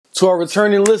To our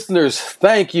returning listeners,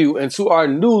 thank you. And to our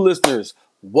new listeners,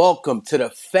 welcome to the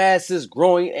fastest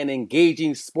growing and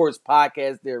engaging sports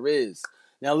podcast there is.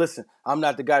 Now listen, I'm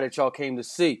not the guy that y'all came to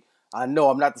see. I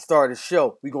know I'm not the star of the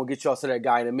show. We're going to get y'all to that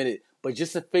guy in a minute. But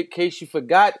just in case you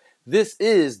forgot, this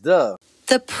is the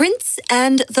Prince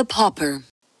and the Pauper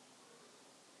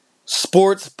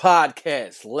Sports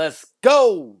Podcast. Let's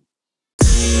go!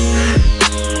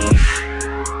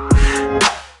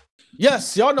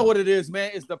 Yes, y'all know what it is, man.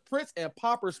 It's the Prince and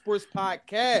Pauper Sports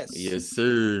Podcast. Yes,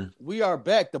 sir. We are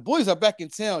back. The boys are back in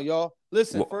town, y'all.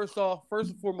 Listen, first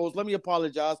and foremost, let me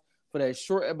apologize for that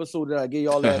short episode that I gave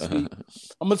y'all last week.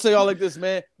 I'm going to tell y'all like this,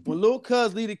 man. When Lil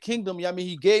Cuz leave the kingdom,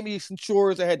 he gave me some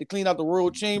chores. I had to clean out the royal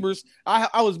chambers.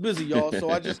 I was busy, y'all, so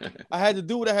I had to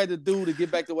do what I had to do to get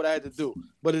back to what I had to do.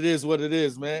 But it is what it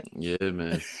is, man. Yeah,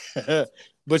 man.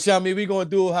 But, we going to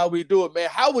do it how we do it, man.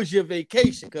 How was your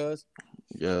vacation, cuz?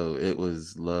 Yo, it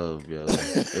was love, yo.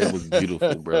 It was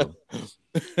beautiful, bro.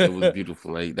 It was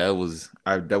beautiful. Like that was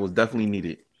definitely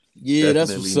needed. Yeah,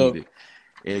 that's what's up.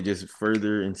 It just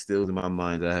further instills in my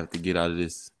mind that I have to get out of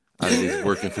this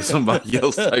working for somebody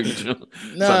else type job.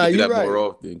 Nah, you're right. More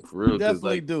often, for real. You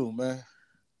definitely do, man.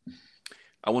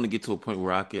 I want to get to a point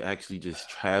where I could actually just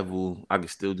travel. I could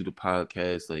still do the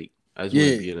podcast. Like I just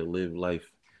want to be able to live life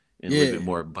and live it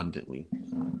more abundantly.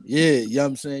 Yeah, you know what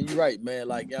I'm saying? You're right, man.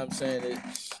 Like, you know what I'm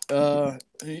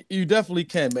saying? You definitely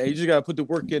can, man. You just got to put the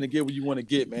work in and get what you want to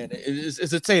get, man.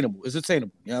 It's attainable. It's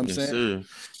attainable. You know what I'm saying? Sir.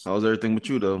 How's everything with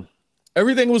you, though?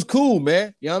 Everything was cool,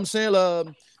 man. You know what I'm saying?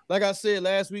 Like I said,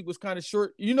 last week was kind of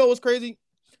short. You know what's crazy?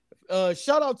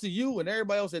 Shout out to you and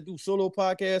everybody else that do solo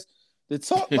podcasts. To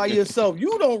talk by yourself,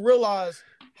 you don't realize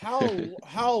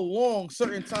how long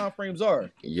certain time frames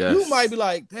are. Yes. You might be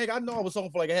like, dang, I know I was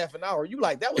on for like a half an hour. You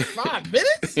like, that was 5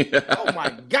 minutes? Oh my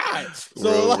God.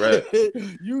 So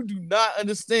you do not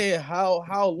understand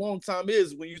how long time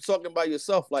is when you're talking by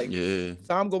yourself. Like,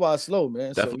 time go by slow,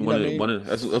 man. Definitely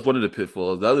so, that's one of the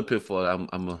pitfalls. The other pitfall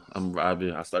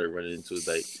I started running into is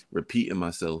like repeating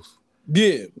myself.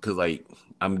 Yeah. Because like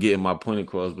I'm getting my point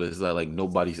across, but it's like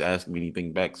nobody's asking me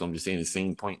anything back. So I'm just saying the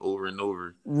same point over and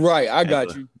over. Right. I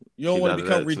got you. You don't want to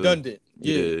become redundant.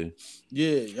 Yeah.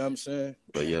 Yeah. You know what I'm saying?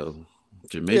 But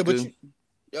Jamaica.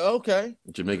 Okay.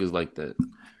 Jamaica's like that.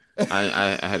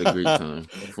 I had a great time.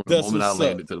 From the moment I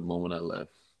landed to the moment I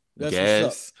left. That's gas.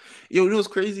 What's up. Yo, you know what's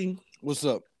crazy? What's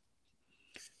up?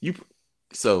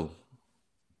 So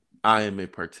I am a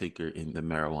partaker in the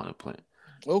marijuana plant.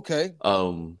 Okay.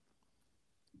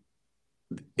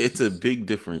 It's a big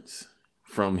difference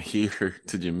from here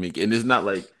to Jamaica. And it's not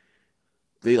like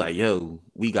they like, yo,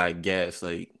 we got gas.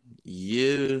 Like,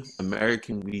 yeah,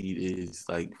 American weed is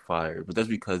like fire, but that's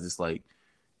because it's like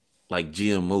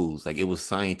GMOs. Like it was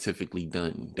scientifically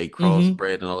done. They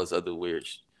crossbred and all this other weird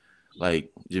shit.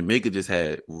 Like Jamaica just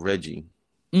had Reggie.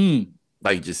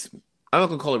 Like just I'm not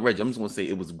gonna call it Reggie. I'm just gonna say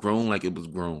it was grown like it was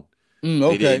grown. Okay.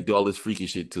 They didn't do all this freaky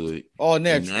shit to it. All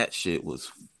natural. And that shit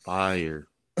was fire.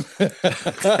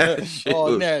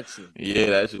 All natural. Yeah,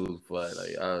 that shit was fun.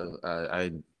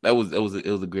 Like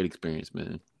it was a great experience,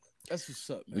 man. That's what's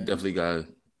up, man. We definitely gotta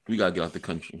get out the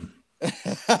country.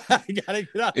 You gotta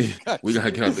get out the country. We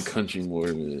gotta get out the country more,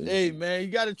 man. Hey, man, you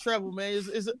gotta travel, man.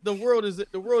 The world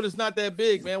is not that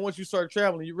big, man. Once you start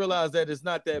traveling, you realize that it's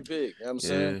not that big. You know what I'm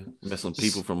saying? Met some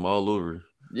people from all over.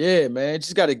 Yeah, man.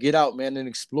 Just gotta get out, man, and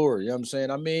explore. You know what I'm saying?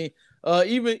 I mean,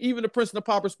 even the Prince and the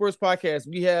Pauper Sports Podcast,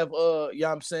 we have you know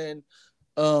what I'm saying,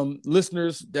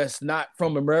 listeners that's not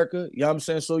from America. You know what I'm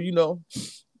saying? So,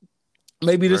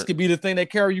 maybe this could be the thing that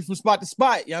carry you from spot to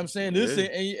spot. You know what I'm saying? This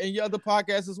and your other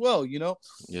podcasts as well,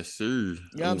 Yes, sir. You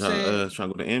know what I'm saying?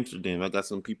 Trying to go to Amsterdam. I got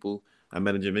some people I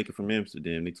met in Jamaica from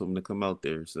Amsterdam. They told me to come out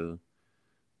there. So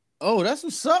that's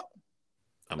what's up.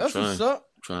 What's up.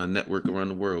 Trying to network around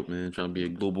the world, man. Trying to be a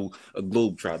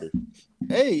globe trotter.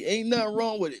 Hey, ain't nothing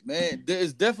wrong with it, man.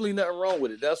 There's definitely nothing wrong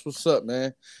with it. That's what's up,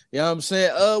 man. You know what I'm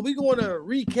saying? We going to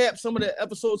recap some of the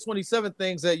episode 27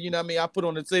 things that, I put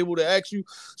on the table to ask you.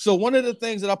 So one of the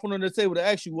things that I put on the table to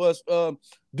ask you was,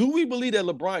 do we believe that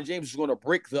LeBron James is going to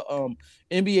break the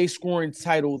NBA scoring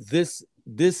title this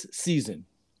season?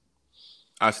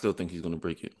 I still think he's going to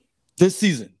break it. This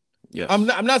season? Yes. I'm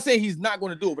not saying he's not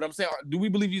going to do it, but I'm saying, do we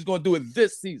believe he's going to do it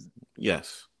this season?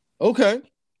 Yes. Okay.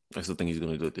 I still think he's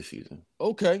going to do it this season.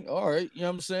 Okay. All right. You know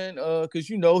what I'm saying? Because,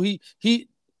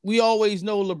 we always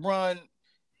know LeBron,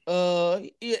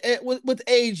 with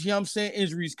age, you know what I'm saying,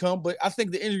 injuries come, but I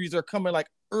think the injuries are coming like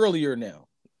earlier now.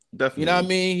 Definitely. You know what I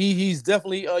mean? He's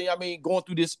definitely, going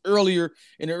through this earlier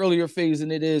in the earlier phase than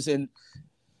it is. And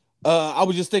I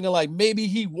was just thinking like maybe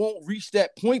he won't reach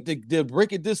that point to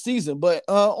break it this season, but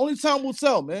only time will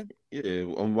tell, man. Yeah.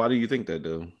 Why do you think that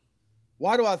though?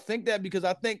 Why do I think that? Because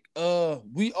I think one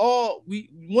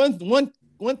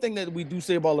thing that we do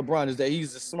say about LeBron is that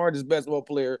he's the smartest basketball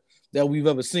player that we've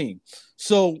ever seen.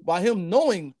 So by him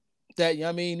knowing that, you know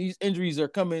what I mean, these injuries are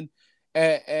coming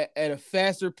at a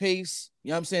faster pace, you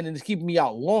know what I'm saying, and it's keeping me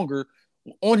out longer.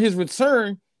 On his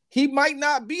return, he might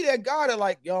not be that guy that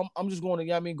like, yo, I'm just going to, you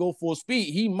know what I mean, go full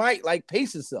speed. He might like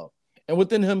pace himself. And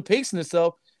within him pacing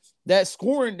himself, that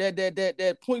scoring,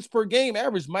 that points per game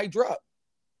average might drop.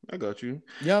 I got you.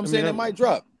 You know what I'm saying? It might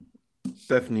drop.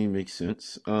 Definitely makes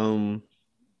sense. But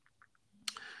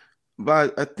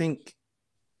I think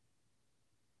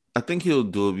he'll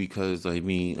do it because I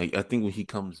mean, like I think when he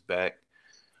comes back.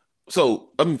 So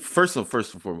I mean, first and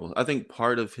foremost, I think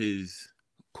part of his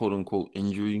quote unquote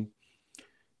injury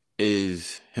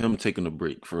is him taking a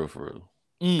break for real.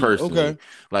 Personally, Okay.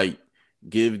 like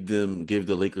give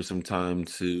the Lakers some time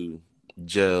to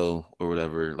gel or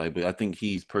whatever. Like, but I think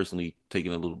he's personally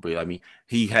taking a little break. I mean,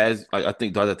 he has. I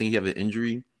think. Does I think he have an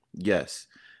injury? Yes.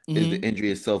 Is the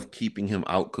injury itself keeping him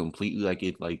out completely? Like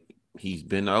he's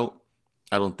been out?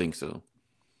 I don't think so.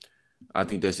 I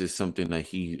think that's just something that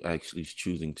he actually is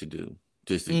choosing to do,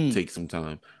 just to take some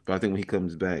time. But I think when he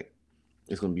comes back,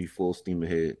 it's gonna be full steam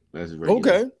ahead as regular.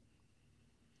 Okay.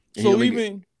 And So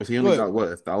he only got what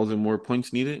 1,000 more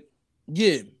points needed.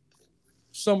 Yeah,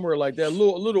 somewhere like that, a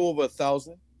little over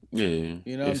 1,000. Yeah,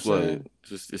 you know what I'm saying?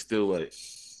 It's still what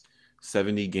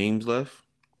 70 games left.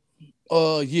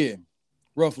 Yeah,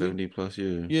 roughly 70 plus.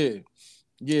 Yeah.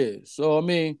 So I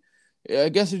mean, I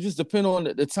guess it just depends on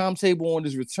the timetable on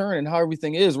his return and how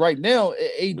everything is right now.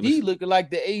 AD looking like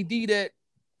the AD that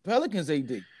Pelicans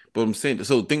AD. But I'm saying,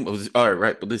 so think about this. All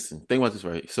right. But listen, think about this,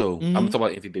 right? So I'm gonna talk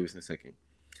about Anthony Davis in a second.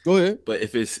 Go ahead. But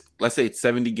if let's say it's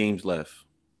 70 games left.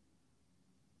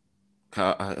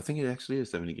 I think it actually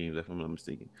is 70 games left, if I'm not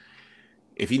mistaken.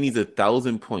 If he needs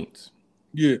 1,000 points,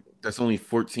 that's only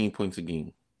 14 points a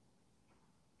game.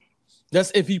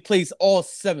 That's if he plays all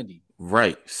 70.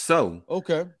 Right. So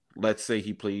okay, let's say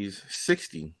he plays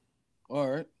 60. All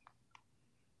right.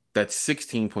 That's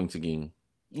 16 points a game.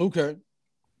 Okay.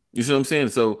 You see what I'm saying?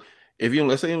 So if you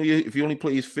let's say if he only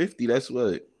plays 50, that's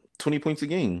what 20 points a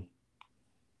game.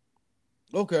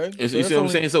 Okay. You see what I'm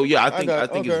saying? So yeah, I think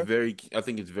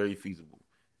it's very feasible.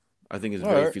 I think it's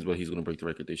very feasible he's gonna break the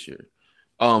record this year.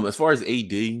 As far as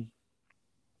AD,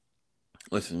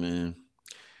 listen, man,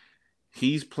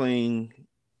 he's playing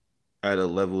at a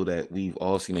level that we've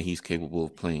all seen that he's capable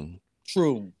of playing.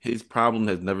 True. His problem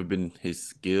has never been his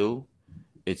skill;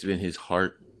 it's been his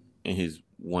heart and his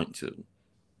want to.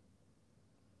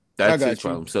 That's his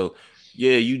problem. So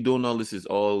yeah, you doing all this it's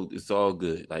all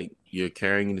good. Like you're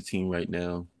carrying the team right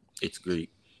now. It's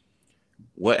great.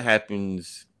 What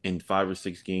happens in 5 or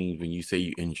 6 games when you say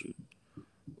you're injured?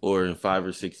 Or in 5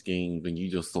 or 6 games when you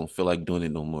just don't feel like doing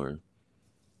it no more?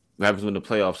 What happens when the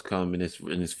playoffs come and it's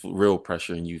real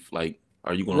pressure and you like,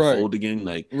 are you gonna fold again?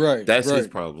 Like that's his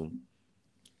problem.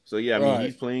 So yeah, I mean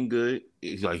he's playing good.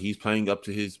 It's like he's playing up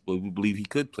to what we believe he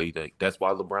could play. That's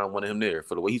why LeBron wanted him there.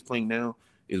 For the way he's playing now,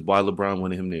 is why LeBron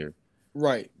wanted him there.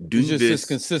 Right. His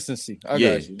consistency. I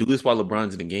got you. Do this while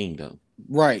LeBron's in the game, though.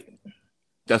 Right.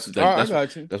 That's what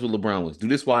LeBron wants. Do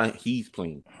this while he's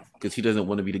playing, because he doesn't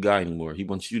want to be the guy anymore. He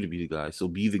wants you to be the guy. So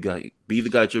be the guy. Be the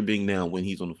guy that you're being now when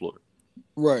he's on the floor.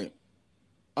 Right.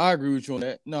 I agree with you on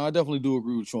that. No, I definitely do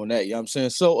agree with you on that. You know what I'm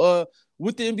saying? So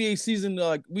with the NBA season,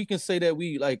 like we can say that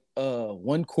we like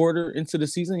 1 quarter into the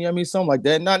season, you know what I mean? Something like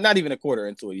that. Not even a quarter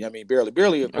into it. You know what I mean?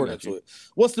 Barely a quarter into it.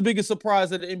 What's the biggest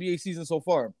surprise of the NBA season so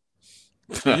far?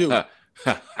 You. What's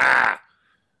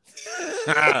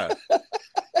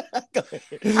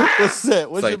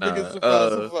that? What's your biggest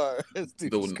surprise so far?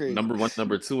 The number 1,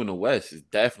 number 2 in the West is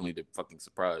definitely the fucking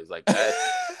surprise. Like that's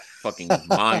fucking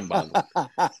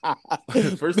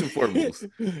mind-boggling. First and foremost,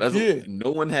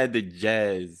 no one had the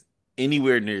Jazz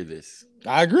anywhere near this.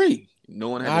 I agree. No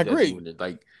one had the Jazz anywhere near.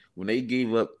 Like when they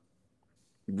gave up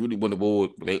Rudy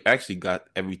Gobert, they actually got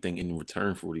everything in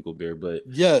return for Rudy Gobert, but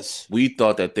we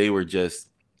thought that they were just,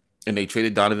 and they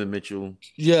traded Donovan Mitchell.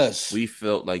 Yes. We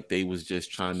felt like they was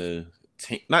just trying to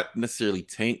tank, not necessarily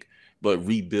tank, but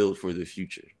rebuild for the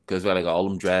future. Because like all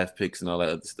them draft picks and all that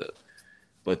other stuff.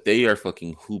 But they are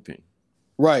fucking hooping.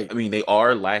 Right. I mean, they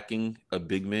are lacking a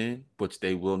big man, which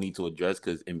they will need to address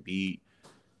because Embiid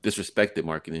disrespected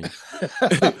marketing.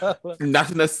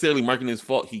 Not necessarily marketing's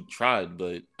fault. He tried,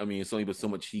 but I mean, it's only but so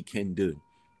much he can do.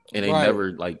 And they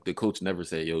never, like, the coach never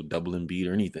said, yo, double Embiid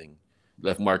or anything.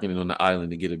 Left marketing on the island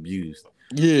to get abused.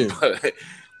 Yeah.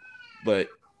 But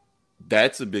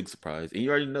That's a big surprise. And you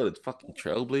already know it's fucking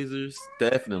Trailblazers.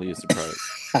 Definitely a surprise.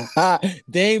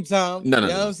 Dame time. No, You no, know what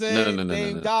no, I'm no, saying? no, no, no, no,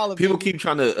 Dame no. Dollar, People baby. keep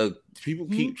trying to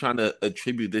keep trying to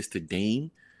attribute this to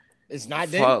Dame. It's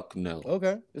not Dame? Fuck no.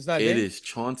 Okay. It's not It Dame? is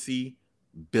Chauncey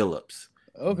Billups.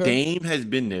 Okay. Dame has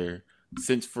been there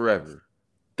since forever.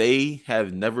 They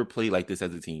have never played like this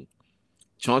as a team.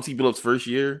 Chauncey Billups' first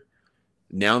year,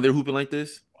 now they're hooping like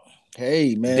this.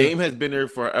 Hey, man. Dame has been there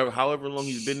for however long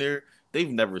he's been there. They've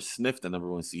never sniffed the number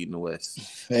 1 seed in the West.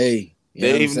 Hey.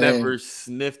 They've never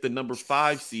sniffed the number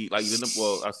 5 seed, like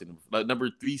I say number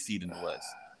 3 seed in the West.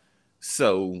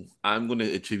 So I'm going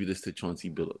to attribute this to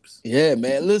Chauncey Billups. Yeah,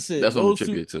 man. Listen, that's what I'm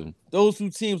attributing to. Those 2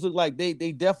 teams look like they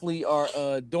definitely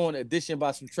are doing addition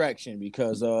by subtraction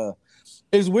because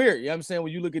it's weird. You know what I'm saying?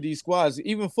 When you look at these squads,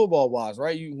 even football wise,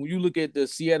 right? When you look at the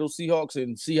Seattle Seahawks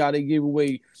and see how they give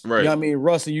away, right. You know what I mean,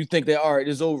 Russ, and you think that all right,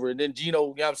 it's over. And then Gino, you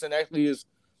know what I'm saying, actually is,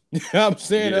 you know what I'm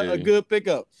saying, a good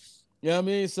pickup. You know what I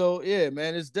mean? So, yeah,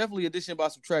 man, it's definitely addition by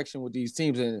subtraction with these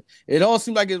teams. And it all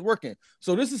seems like it's working.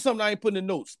 So this is something I ain't putting in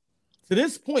notes. To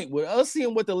this point, with us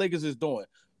seeing what the Lakers is doing,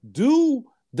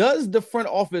 does the front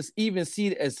office even see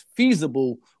it as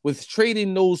feasible with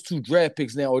trading those 2 draft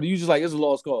picks now? Or do you just like, it's a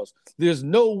lost cause? There's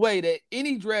no way that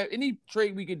any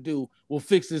trade we could do will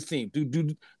fix this team.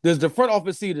 Does the front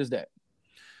office see it as that?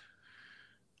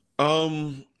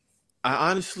 I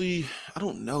honestly, I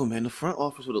don't know, man. The front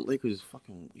office with the Lakers is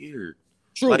fucking weird.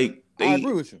 True. Like, I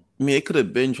agree with you. I mean, it could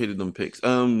have been traded them picks.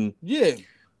 Yeah.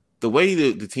 The way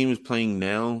the team is playing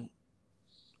now,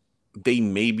 they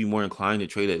may be more inclined to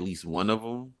trade at least one of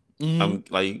them.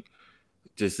 Like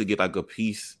just to get like a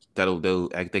piece they'll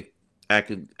act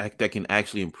that can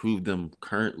actually improve them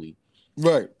currently.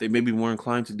 Right. They may be more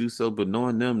inclined to do so, but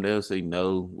knowing them, they'll say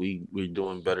no. We're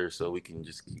doing better, so we can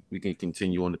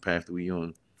continue on the path that we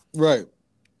on. Right.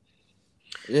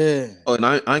 Yeah. Oh, and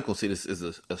I ain't gonna say this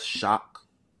is a shock,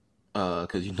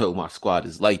 because you know my squad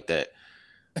is like that.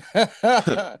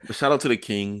 But shout out to the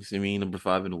Kings. I mean, number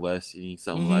 5 in the West.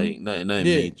 Something like nothing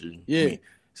major. Yeah.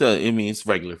 I mean, it's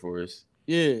regular for us.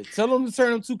 Yeah. Tell them to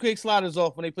turn them 2K sliders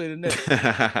off when they play the Nets. You know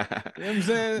what I'm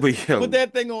saying? But, put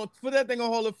that thing on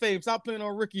Hall of Fame. Stop playing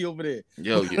on Ricky over there.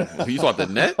 Yo, you thought the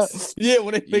Nets? Yeah,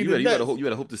 when they played the Nets. You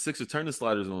gotta hope the Sixers turn the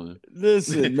sliders on.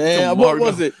 Listen, man. What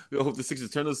was it? You hope the Sixers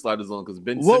turn the sliders on because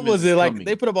Ben. What Simmons was it like? Coming.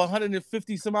 They put up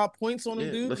 150 some odd points on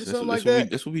them, dude, or something like that.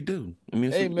 That's what we do. I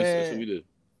mean, hey, man. That's what we do.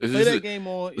 Play that game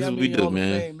on. This is what we do,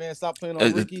 man. Fame, man. Stop playing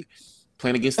on Ricky.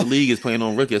 Playing against the league is playing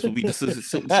on Ricky.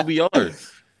 That's what we are.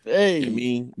 Hey, I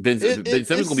mean, Ben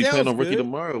Simmons gonna be playing on Ricky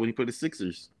tomorrow when he play the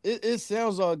Sixers. It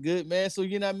sounds all good, man. So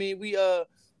you know what I mean?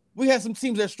 We had some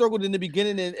teams that struggled in the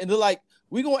beginning, and they're like,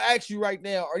 we're gonna ask you right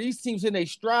now: are these teams in a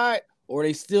stride, or are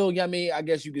they still? You know what I mean, I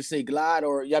guess you could say glide,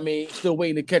 or you know what I mean, still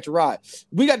waiting to catch a ride.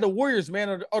 We got the Warriors,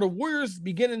 man. Are the Warriors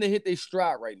beginning to hit their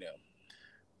stride right now?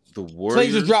 The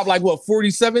Warriors just dropped like what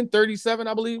 47, 37,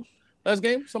 I believe, last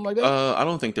game, something like that. I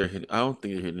don't think they're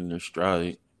hitting their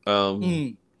stride.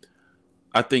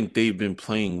 I think they've been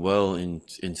playing well in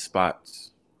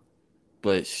spots,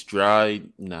 but stride,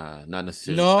 nah, not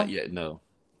necessarily. No, not yet, no.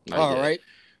 All right.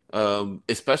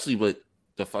 Especially with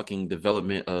the fucking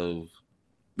development of,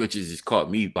 which has just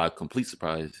caught me by complete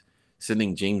surprise,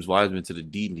 sending James Wiseman to the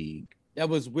D League. That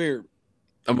was weird.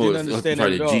 I'm part of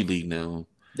the G League now.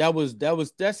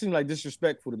 That seemed like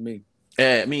disrespectful to me.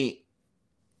 Yeah, I mean,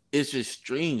 it's just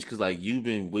strange because like you've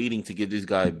been waiting to get this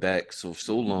guy back so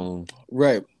long,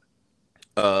 right?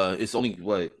 It's only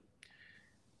what?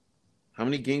 How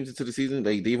many games into the season?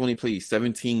 Like they've only played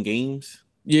 17 games.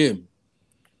 Yeah.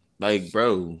 Like,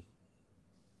 bro,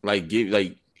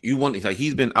 you want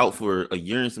he's been out for a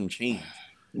year and some change.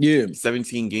 Yeah.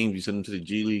 17 games. You sent him to the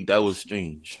G League. That was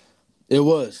strange. It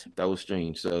was. That was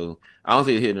strange. So I don't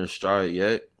think they're hitting their stride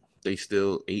yet. They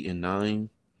still 8-9.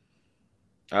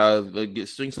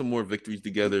 String some more victories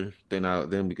together,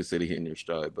 then we could say they're hitting their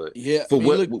stride. But yeah, for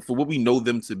what we know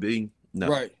them to be, no.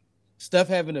 Right. Steph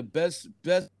having the best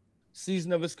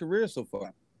season of his career so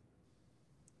far.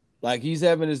 Like he's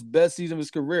having his best season of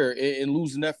his career in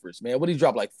losing efforts, man. What he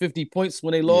dropped like 50 points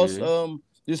when they lost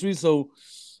this week. So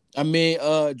I mean,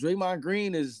 Draymond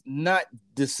Green is not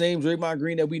the same Draymond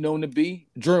Green that we know him to be.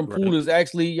 Jordan Poole is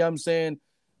actually, you know what I'm saying,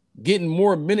 getting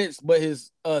more minutes, but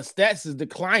his stats is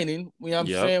declining. You know what I'm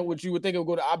saying? What you would think it would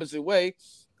go the opposite way.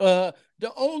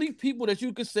 The only people that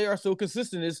you could say are so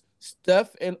consistent is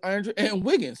Steph and Andre and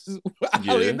Wiggins.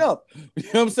 Oddly enough. You know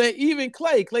what I'm saying? Even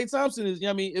Klay Thompson is, you know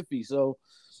what I mean, iffy. So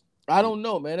I don't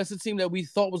know, man. That's a team that we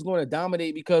thought was going to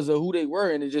dominate because of who they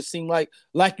were. And it just seemed like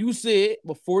you said,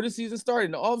 before the season started,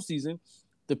 in the offseason,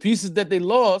 the pieces that they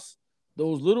lost,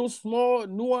 those little small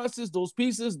nuances, those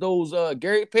pieces, those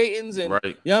Gary Paytons and Right.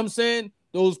 you know what I'm saying?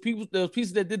 Those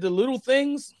pieces that did the little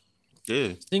things,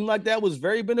 Yeah. seemed like that was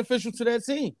very beneficial to that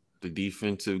team. The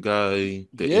defensive guy,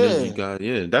 the Yeah. energy guy.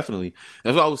 Yeah, definitely.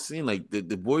 That's what I was saying. Like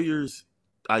the Warriors'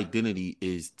 identity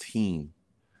is team.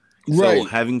 So Right.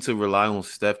 having to rely on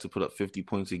Steph to put up 50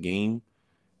 points a game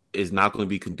is not going to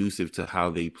be conducive to how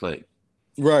they play.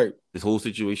 Right. This whole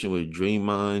situation with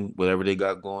Draymond, whatever they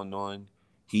got going on,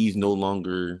 he's no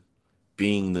longer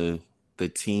being the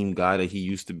team guy that he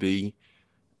used to be.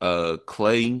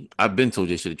 Clay, I've been told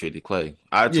they should have traded Clay.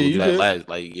 I told you that did. last,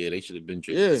 like, yeah, they should have been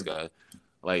traded this guy.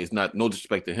 Like, it's not no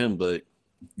disrespect to him, but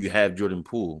you have Jordan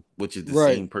Poole, which is the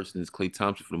same person as Klay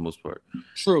Thompson for the most part.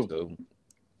 True. So,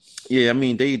 yeah, I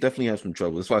mean, they definitely have some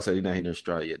trouble. That's why I said they're not hitting their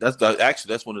stride yet.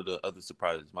 That's one of the other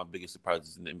surprises. My biggest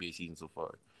surprises in the NBA season so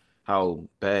far, how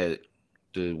bad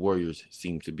the Warriors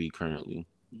seem to be currently.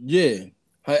 Yeah,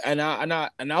 and I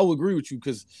will agree with you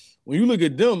because when you look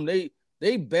at them, they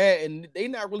bad and they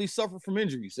not really suffer from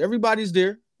injuries. Everybody's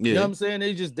there. Yeah. You know what I'm saying?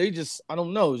 They just I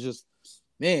don't know. It's just,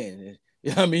 man.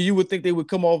 I mean, you would think they would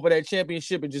come off of that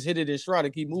championship and just hit it in stride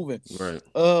and keep moving. Right.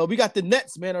 We got the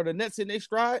Nets, man. Are the Nets in their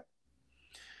stride?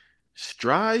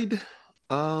 Stride?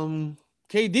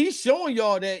 KD showing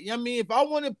y'all that. You know what I mean? If I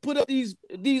want to put up these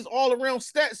all around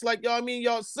stats like y'all, I mean,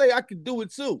 y'all say I could do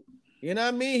it too. You know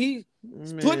what I mean? He's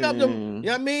putting up them, you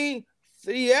know what I mean?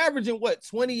 He averaging what,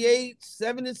 28,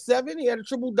 7 and 7. He had a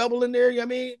triple double in there, you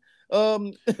know what I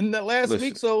mean? In the last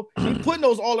week. So he putting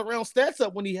those all around stats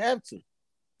up when he have to.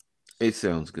 It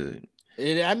sounds good.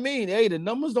 I mean, hey, the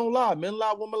numbers don't lie. Men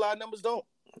lie, women lie, numbers don't.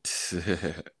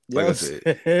 Like I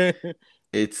said,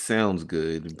 it sounds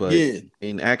good, but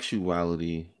in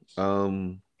actuality, they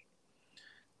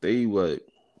you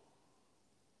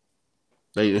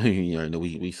know,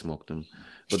 we smoked them,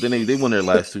 but then they won their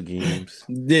last 2 games.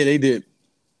 Yeah, they did.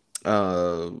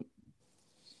 Yeah,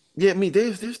 I mean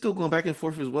they're still going back and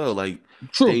forth as well. Like,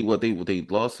 true. They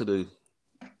lost to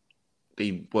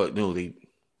they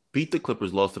beat the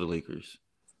Clippers, lost to the Lakers.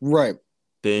 Right.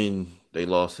 Then they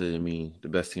lost to, I mean, the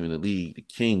best team in the league, the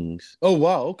Kings. Oh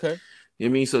wow, okay. You know what I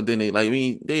mean? So then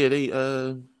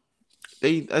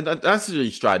that's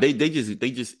really stride. They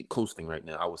just coasting right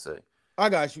now, I would say. I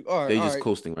got you. All right. They just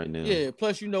coasting right now. Yeah.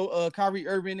 Plus, you know, Kyrie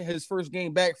Irving, his first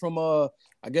game back from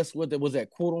I guess what was that,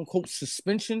 quote unquote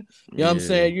suspension. You know what I'm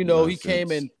saying? You know, he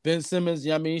came and Ben Simmons, you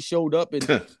know what I mean, showed up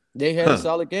and they had a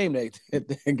solid game that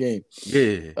game.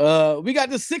 Yeah. We got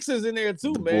the Sixers in there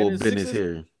too, man. Bull business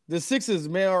here. The Sixers,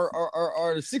 man,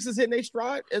 are the Sixers hitting their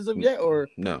stride as of yet, or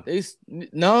no?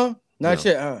 Not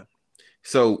yet. Huh?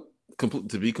 So,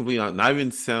 to be completely honest, not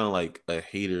even sound like a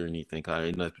hater or anything. I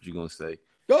know that's what you're gonna say.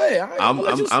 Go ahead.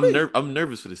 I'm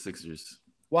nervous for the Sixers.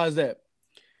 Why is that?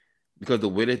 Because the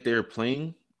way that they're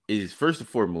playing is, first and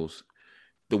foremost,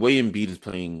 the way Embiid is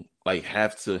playing, like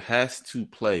has to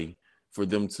play for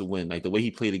them to win. Like the way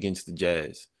he played against the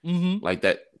Jazz, like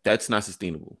that's not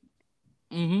sustainable.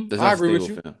 That's not I agree with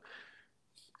you.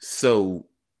 So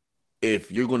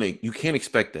if you can't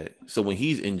expect that. So when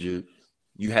he's injured,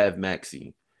 you have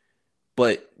Maxey.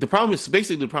 But the problem is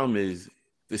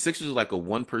the Sixers are like a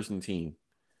one-person team.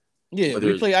 Yeah,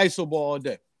 we play iso ball all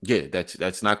day. Yeah,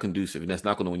 that's not conducive, and that's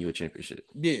not going to win you a championship.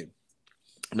 Yeah,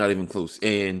 not even close.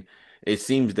 And it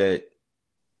seems that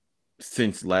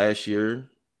since last year,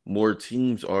 more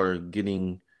teams are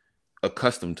getting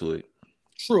accustomed to it.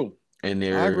 True, and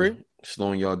they're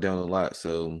slowing y'all down a lot.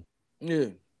 So yeah,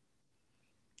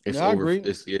 it's I over.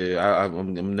 agree.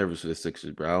 I'm nervous for the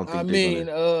Sixers, bro. I don't think.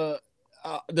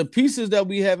 The pieces that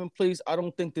we have in place, I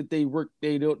don't think that they work.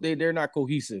 They're not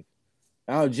cohesive.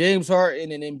 Now, James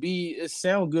Harden and Embiid, it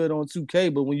sound good on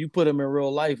 2K, but when you put them in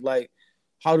real life, like,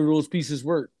 how do those pieces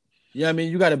work? You know what I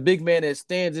mean? You got a big man that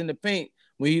stands in the paint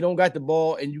when he don't got the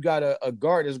ball, and you got a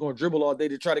guard that's going to dribble all day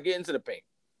to try to get into the paint.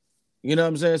 You know what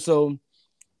I'm saying? So,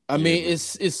 I mean, it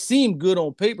seemed good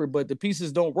on paper, but the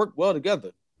pieces don't work well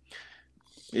together.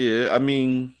 Yeah, I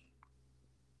mean,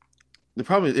 the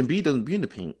problem is Embiid doesn't be in the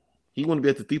paint. He want to be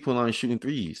at the 3-point line shooting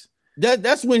threes.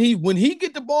 That's when he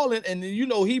get the ball in, and you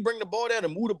know he bring the ball down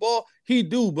and move the ball. He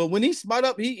do, but when he spot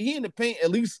up, he in the paint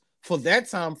at least for that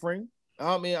time frame.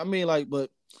 I mean, like, but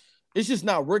it's just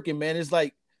not working, man. It's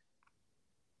like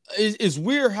it's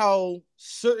weird how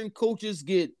certain coaches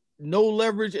get no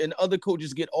leverage and other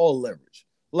coaches get all leverage.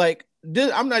 Like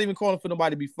I'm not even calling for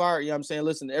nobody to be fired. You know what I'm saying?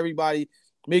 Listen, everybody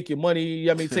make your money. You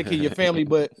know what I mean, take care of your family,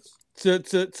 but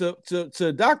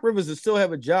to Doc Rivers to still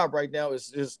have a job right now is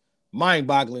just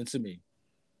mind-boggling to me.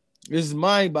 This is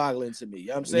mind-boggling to me. You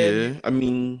know what I'm saying? Yeah, I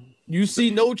mean, You see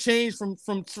no change from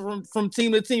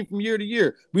team to team, from year to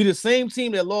year. We the same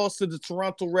team that lost to the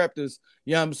Toronto Raptors,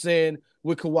 you know what I'm saying,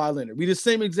 with Kawhi Leonard. We the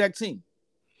same exact team.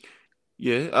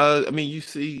 Yeah, I mean, you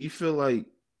feel like,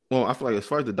 well, I feel like as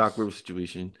far as the Doc Rivers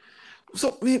situation,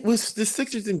 so man, with the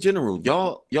Sixers in general,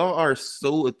 y'all are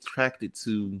so attracted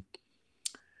to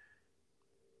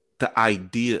the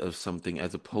idea of something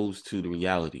as opposed to the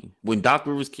reality. When Doc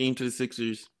Rivers came to the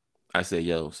Sixers, I said,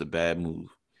 "Yo, it's a bad move."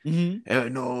 Mm-hmm. And I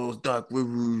know it's Doc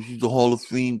Rivers. He's a Hall of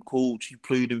Fame coach. He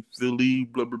played in Philly.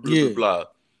 Blah blah blah Yeah. blah blah.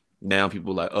 Now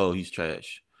people are like, "Oh, he's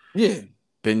trash." Yeah.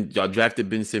 Y'all drafted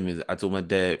Ben Simmons. I told my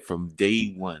dad from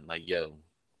day one, like, "Yo,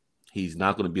 he's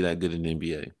not going to be that good in the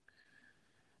NBA."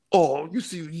 Oh, you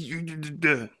see,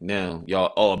 now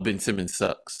y'all, oh, Ben Simmons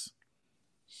sucks.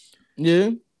 Yeah.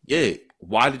 Yeah.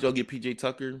 Why did y'all get PJ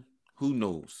Tucker? Who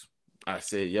knows? I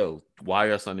said, yo, why are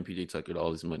y'all signing PJ Tucker to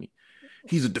all this money?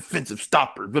 He's a defensive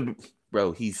stopper.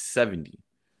 Bro, he's 70.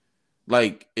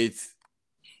 Like, it's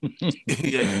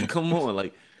yeah, come on.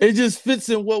 Like, it just fits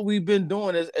in what we've been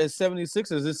doing as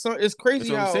 76ers. It's crazy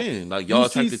that's what how I'm saying. Like, y'all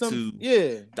attracted to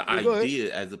the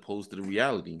idea as opposed to the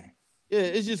reality. Yeah,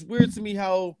 it's just weird to me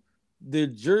how the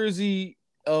jersey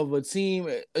of a team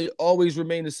always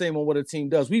remain the same on what a team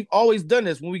does. We've always done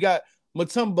this when we got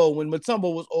Mutombo, when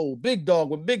Mutombo was old, Big Dog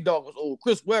when Big Dog was old,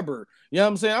 Chris Webber. You know what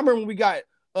I'm saying? I remember when we got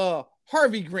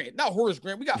Harvey Grant, not Horace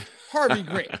Grant. We got Harvey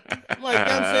Grant. I'm like, you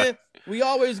know what I'm saying? We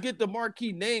always get the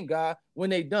marquee name guy when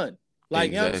they done. Like,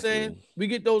 exactly. You know what I'm saying? We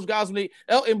get those guys when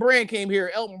Elton Brand came here,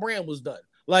 Elton Brand was done.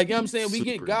 Like, you know what I'm saying? We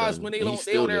get guys done. When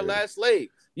they on their last leg.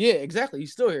 Yeah, exactly.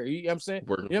 He's still here. You know what I'm saying?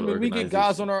 We get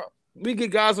guys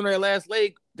on our last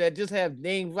leg that just have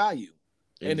name value.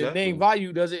 And the name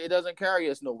value doesn't carry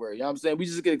us nowhere. You know what I'm saying? We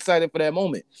just get excited for that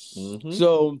moment. Mm-hmm.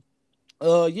 So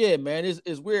yeah, man,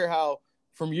 it's weird how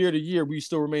from year to year we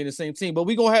still remain the same team. But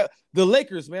we gonna have the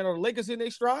Lakers, man. Are the Lakers in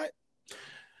their stride?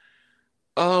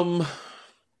 To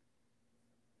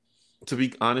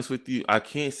be honest with you, I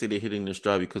can't say they're hitting their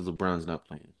stride because LeBron's not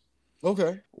playing.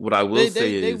 Okay. What I will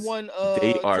say is they won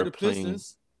they are the playing.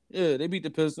 Pistons. Yeah, they beat the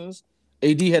Pistons.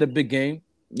 AD had a big game.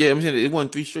 Yeah, I'm saying they won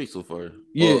 3 straight so far.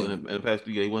 Yeah, in the past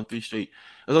 3 games, they won 3 straight.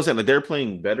 As I was saying, like, they're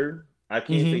playing better. I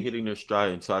can't say hitting their stride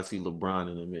until I see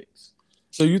LeBron in the mix.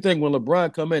 So you think when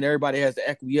LeBron come in, everybody has to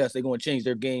acquiesce? They're going to change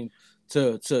their game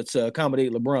to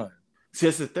accommodate LeBron. See,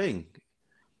 that's the thing.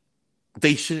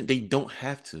 They shouldn't. They don't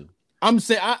have to. I'm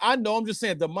saying I know. I'm just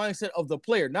saying the mindset of the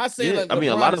player. Not saying like LeBron, I mean,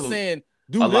 a lot of them saying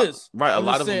do this. Right, a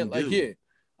lot of them do. Like,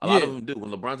 a lot of them do.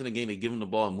 When LeBron's in the game, they give him the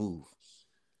ball and move.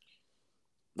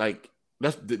 Like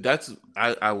that's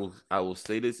I will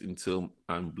say this until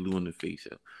I'm blue in the face.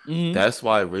 Mm-hmm. That's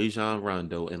why Rajon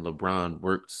Rondo and LeBron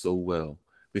worked so well,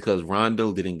 because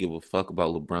Rondo didn't give a fuck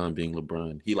about LeBron being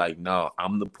LeBron. He like, no,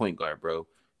 I'm the point guard, bro.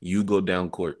 You go down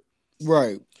court.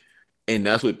 Right. And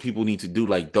that's what people need to do.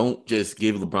 Like, don't just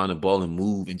give LeBron the ball and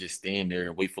move and just stand there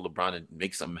and wait for LeBron to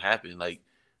make something happen. Like,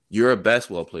 you're a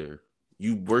basketball player.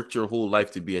 You worked your whole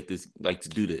life to be at this, like, to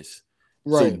do this.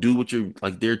 Right. So do what you're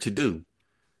like there to do.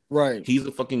 Right. He's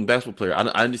a fucking basketball player. I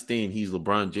understand he's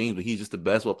LeBron James, but he's just a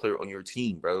basketball player on your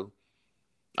team, bro.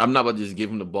 I'm not about to just give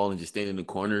him the ball and just stand in the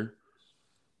corner.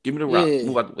 Give me the rock.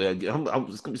 Move out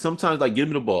the way. Sometimes, like, give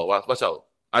me the ball. Watch out.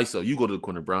 ISO, you go to the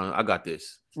corner, Bron. I got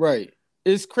this. Right.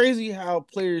 It's crazy how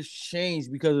players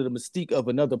change because of the mystique of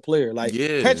another player. Like,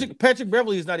 Patrick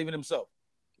Beverly is not even himself.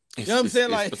 You know what I'm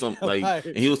saying? Like,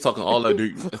 and he was talking all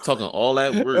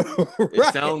that work. Right.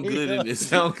 It sounds good. And it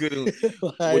sounds good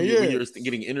when you're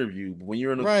getting interviewed. But when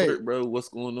you're in the court, bro, what's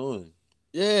going on?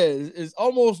 Yeah, it's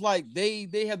almost like they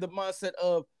have the mindset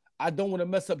of, I don't want to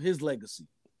mess up his legacy.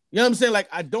 You know what I'm saying? Like,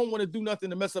 I don't want to do nothing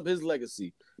to mess up his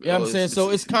legacy. You know what I'm saying? So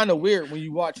it's kind of weird when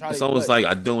you watch how it's almost like,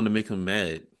 I don't want to make him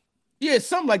mad. Yeah,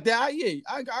 something like that. I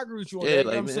agree with you on that. Like,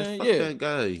 you know what I'm saying? Fuck that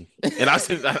guy. And I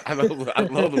said, I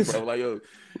love him, bro. Like, yo,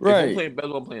 if I'm playing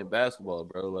basketball, I'm playing basketball,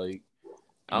 bro. Like,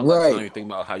 I'm not trying to think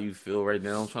about how you feel right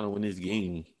now. I'm trying to win this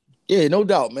game. Yeah, no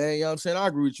doubt, man. You know what I'm saying? I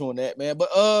agree with you on that, man.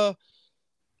 But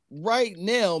right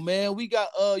now, man, we got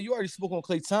you already spoke on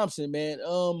Klay Thompson, man.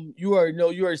 You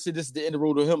already said this is the end of the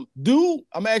road to him.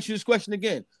 I'm gonna ask you this question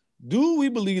again. Do we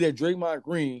believe that Draymond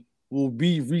Green will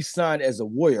be re-signed as a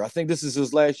Warrior? I think this is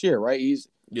his last year, right? He's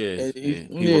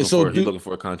looking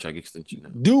for a contract extension now.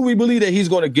 Do we believe that he's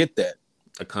going to get that?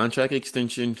 A contract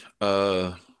extension?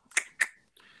 I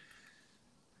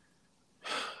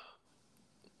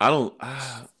don't.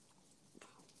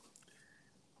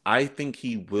 I think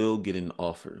he will get an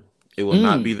offer. It will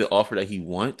not be the offer that he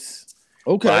wants.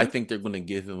 Okay. But I think they're going to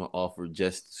give him an offer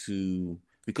just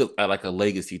because I like a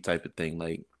legacy type of thing,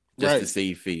 like just to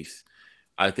save face.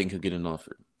 I think he'll get an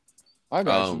offer. I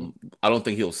got you. I don't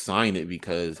think he'll sign it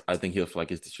because I think he'll feel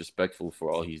like it's disrespectful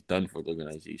for all he's done for the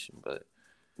organization. But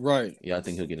Right. yeah, I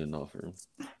think he'll get an offer.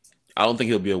 I don't think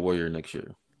he'll be a Warrior next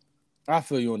year. I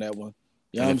feel you on that one.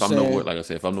 You know And what if I'm I'm saying? the like I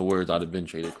said, if I'm the Warriors, I'd have been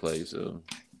traded Clay. So,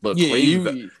 but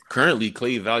Yeah, currently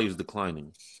Clay value is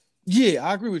declining. yeah,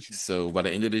 I agree with you. So by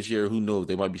the end of this year, who knows?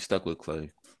 They might be stuck with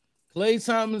Clay.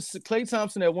 Klay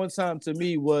Thompson at one time to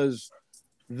me was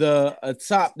the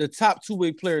top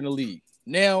two-way player in the league.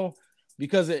 Now,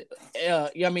 because of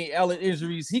Allen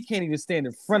injuries, he can't even stand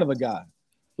in front of a guy.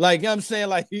 Like, you know what I'm saying?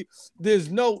 Like, there's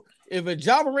no, if a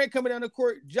Ja Morant coming down the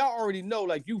court, Ja already know,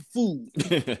 like, you fool.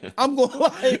 I'm going,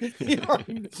 like,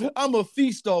 I'm a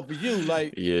feast off of you.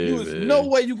 Like, there's no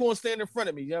way you going to stand in front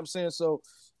of me. You know what I'm saying? So,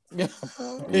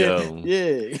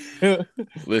 yeah.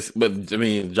 Listen, but I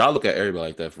mean, Ja look at everybody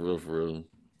like that for real.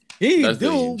 He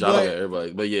do, Ja look at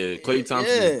everybody. But yeah, Klay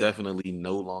Thompson is definitely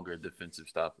no longer a defensive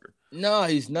stopper. No,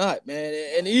 he's not, man.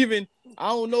 And even I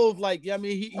don't know if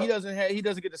he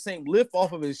doesn't get the same lift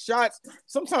off of his shots.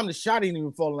 Sometimes the shot ain't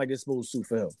even falling like it's supposed to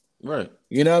for him. Right.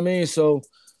 You know what I mean? So,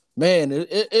 man,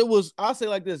 it was. I'll say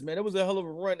like this, man. It was a hell of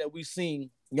a run that we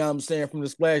seen. You know what I'm saying, from the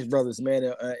Splash Brothers,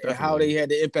 man, and how they had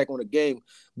the impact on the game.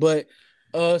 But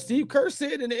Steve Kerr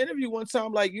said in the interview one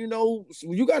time, like, you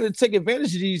got to take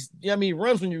advantage of these,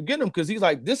 runs when you get them, because he's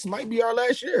like, this might be our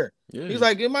last year. Yeah. He's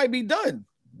like, it might be done.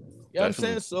 You know what I'm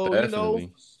saying? So,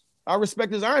 I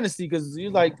respect his honesty, because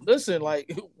he's like, listen,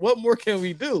 like, what more can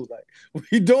we do? Like,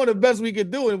 we doing the best we can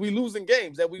do, and we losing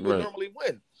games that we would normally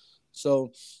win.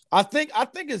 So, I think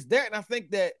it's that, and I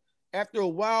think that after a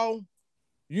while,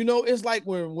 it's like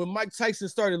when Mike Tyson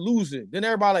started losing, then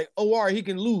everybody like, oh, all right, he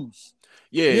can lose.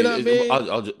 Yeah, you know what I mean?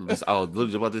 I was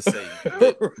literally about to say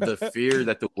the fear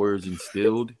that the words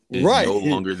instilled is no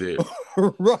longer there.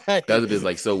 Right. That's what it is.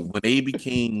 Like, so when they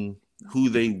became who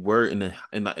they were when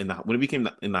it became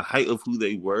in the height of who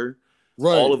they were,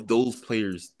 all of those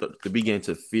players they began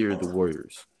to fear the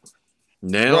Warriors.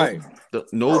 Now,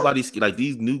 nobody's like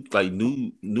these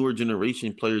newer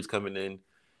generation players coming in.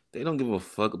 They don't give a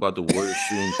fuck about the Warriors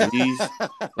shooting threes.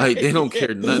 Like, they don't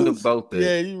care nothing about that.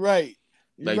 Yeah, you're right.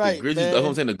 Like, the Grizzlies, that's what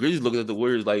I'm saying. The Grizzlies looking at the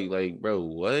Warriors like, bro,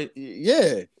 what?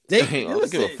 Yeah. I don't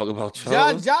give a fuck about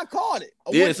y'all. Ja called it.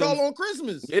 I want y'all on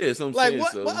Christmas. Yeah, that's what I'm saying.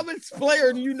 What other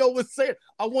player do you know what's saying?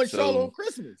 I want y'all on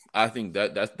Christmas. I think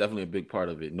that's definitely a big part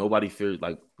of it. Nobody fears,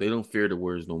 like, they don't fear the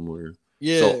Warriors no more.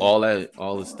 Yeah. So all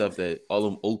the stuff that all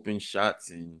them open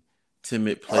shots and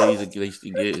timid plays that they used to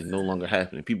get is no longer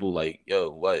happening. People like, yo,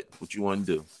 what you want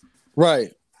to do?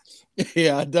 Right.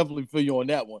 Yeah, I definitely feel you on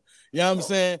that one. You know what I'm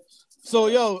saying?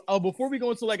 So, before we go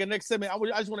into like a next segment, I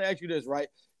just want to ask you this, right?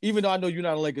 Even though I know you're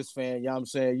not a Lakers fan, you know what I'm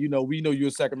saying? We know you're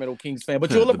a Sacramento Kings fan, but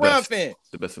you're a LeBron fan.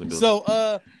 The best in the building.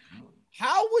 So,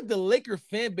 how would the Laker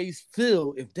fan base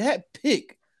feel if that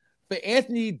pick for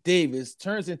Anthony Davis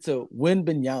turns into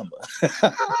Wembanyama?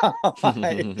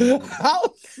 How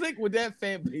sick would that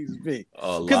fan base be?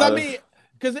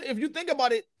 Because if you think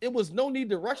about it, it was no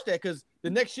need to rush that, because the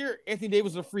next year Anthony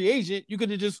Davis was a free agent. You could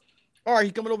have just, all right,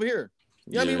 he's coming over here.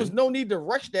 You know what I mean? It was no need to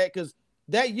rush that, because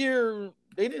that year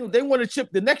they won a chip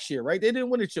the next year, right? They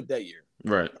didn't win a chip that year.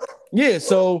 Right. Yeah,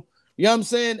 so you know what I'm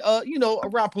saying? A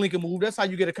Rob Pelinka move. That's how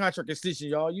you get a contract extension,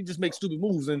 y'all. You just make stupid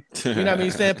moves and you know what I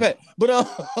mean, stand pat. But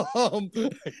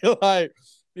like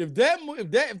if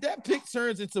that pick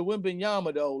turns into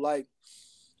Wembanyama though, like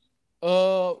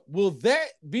will that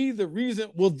be the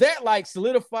reason? Will that like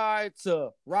solidify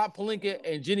to Rob Pelinka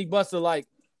and Jenny Buster like,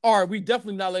 all right, we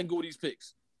definitely not letting go of these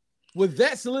picks? Would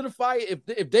that solidify it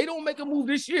if they don't make a move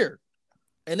this year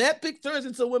and that pick turns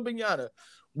into Wembanyama?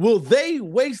 Will they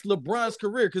waste LeBron's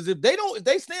career? Because if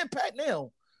they stand pat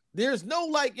now, there's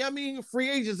no free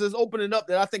agents that's opening up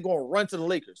that I think gonna run to the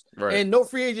Lakers. Right. And no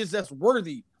free agents that's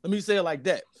worthy. Let me say it like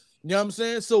that. You know what I'm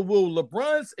saying? So will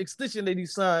LeBron's extension that he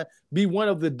signed be one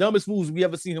of the dumbest moves we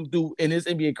ever seen him do in his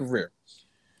NBA career?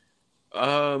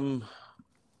 The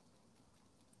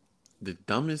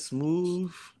dumbest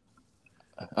move?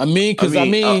 I mean,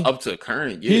 up to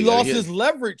current, he lost his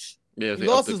leverage. Yeah, he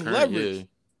lost his leverage. Yeah.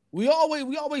 We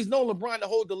always know LeBron to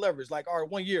hold the leverage, like, all right,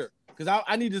 1 year, because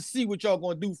I need to see what y'all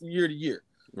gonna do from year to year.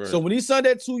 Right. So when he signed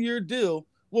that 2-year deal,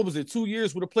 what was it, 2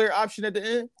 years with a player option at the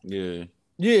end? Yeah.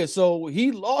 Yeah, so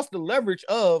he lost the leverage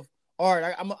of, all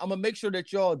right, I'm gonna make sure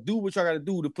that y'all do what y'all gotta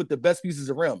do to put the best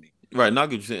pieces around me. Right, not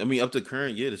good. I mean, up to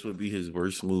current, this would be his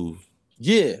worst move.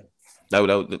 Yeah. That would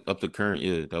up to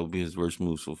current, that would be his worst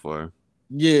move so far.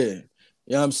 Yeah.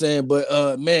 You know what I'm saying?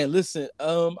 But man, listen,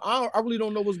 I really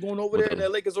don't know what's going over there in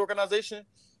that Lakers organization.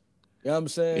 You know what I'm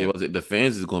saying? Yeah, the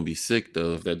fans is gonna be sick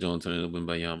though if that don't turn into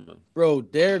Wembanyama. Bro,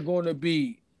 they're gonna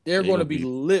be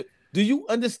lit. Do you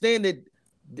understand that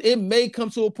it may come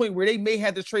to a point where they may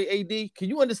have to trade AD. Can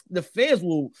you understand? The fans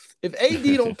will, if AD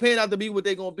don't pan out to be what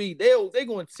they're gonna be, they're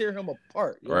gonna tear him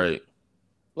apart. Right.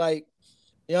 Like,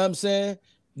 you know what I'm saying?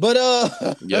 But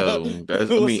I'm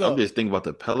just thinking about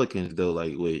the Pelicans though,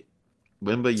 like with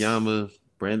Wembanyama,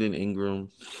 Brandon Ingram,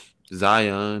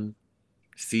 Zion,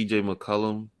 CJ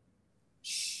McCollum.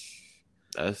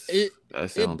 That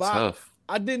sounds tough.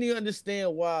 I didn't even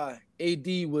understand why AD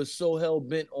was so hell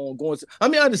bent on going to. I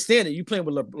mean, I understand it. You playing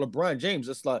with LeBron James,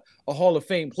 it's like a Hall of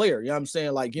Fame player. You know what I'm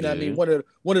saying? Like, you know what I mean?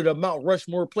 One of the Mount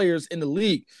Rushmore players in the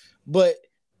league. But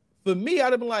for me,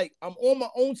 I'd have been like, I'm on my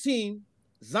own team.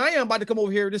 Zion about to come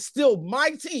over here. It's still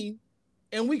my team,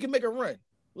 and we can make a run.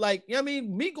 Like, you know what I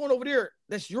mean? Me going over there,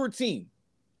 that's your team.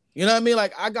 You know what I mean?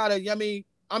 Like, you know what I mean?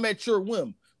 I'm at your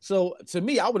whim. So to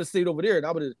me, I would have stayed over there, and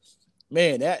I would have,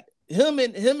 man, that him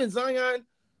and Zion,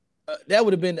 that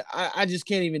would have been. I just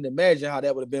can't even imagine how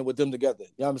that would have been with them together.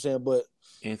 You know what I'm saying? But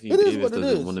Anthony Davis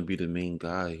doesn't want to be the main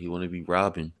guy. He want to be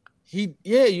Robin.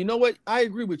 You know what? I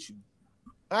agree with you.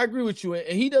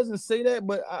 And he doesn't say that,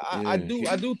 but I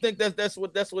do think that's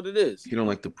what it is. He don't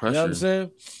like the pressure. You know what I'm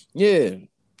saying? Yeah,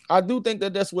 I do think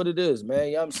that's what it is, man.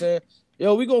 You know what I'm saying?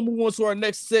 Yo, we're gonna move on to our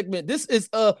next segment. This is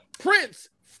Prince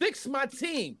Fix My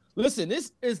Team. Listen,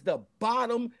 this is the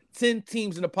bottom 10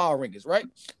 teams in the power rankings, right?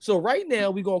 So right now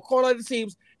we're gonna call out the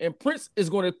teams, and Prince is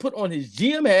gonna put on his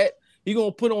GM hat, he's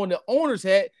gonna put on the owner's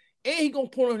hat, and he's gonna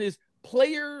put on his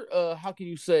player, how can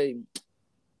you say?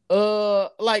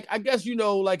 Like, I guess, you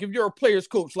know, like if you're a player's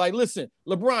coach, like, listen,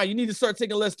 LeBron, you need to start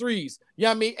taking less threes. You know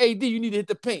what I mean? AD, you need to hit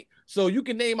the paint. So you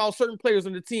can name out certain players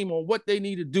on the team on what they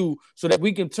need to do so that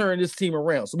we can turn this team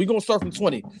around. So we're going to start from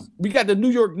 20. We got the New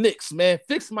York Knicks, man.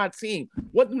 Fix my team.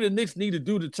 What do the Knicks need to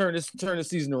do to turn this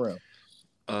season around?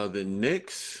 The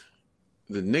Knicks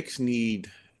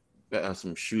need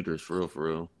some shooters, for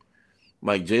real.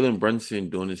 Like Jalen Brunson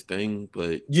doing his thing,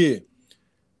 but yeah.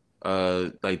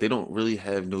 Like they don't really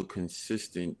have no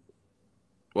consistent.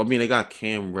 Well, I mean, they got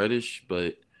Cam Reddish,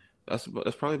 but that's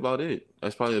probably about it.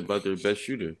 That's probably about their best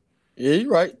shooter. Yeah,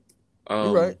 you're right.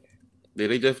 You're right.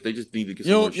 They just need to get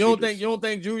some more shooters. You don't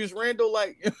think Julius Randle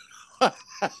like?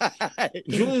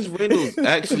 Julius Randle's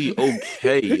actually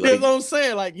okay. Like, that's what I'm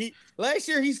saying. Like last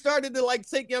year he started to like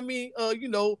take. I mean, you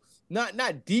know,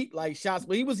 not deep like shots,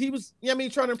 but he was. You know what I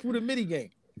mean, trying to improve the midi game.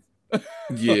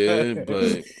 Yeah,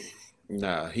 but.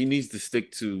 Nah, he needs to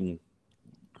stick to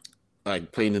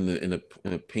like playing in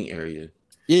the paint area.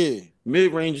 Yeah,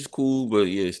 mid range is cool, but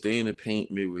yeah, stay in the paint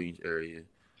mid range area.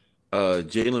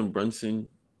 Jalen Brunson,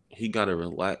 he gotta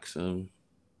relax him.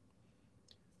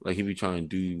 Like he be trying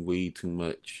to do way too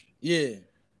much. Yeah,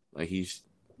 like he's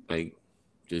like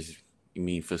just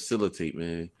facilitate,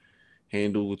 man.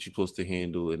 Handle what you're supposed to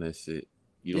handle, and that's it.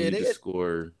 You don't need to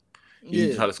score. You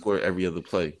need to try to score every other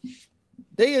play.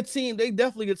 They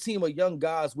definitely a team of young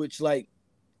guys, which like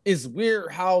is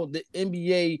weird how the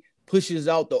NBA pushes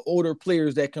out the older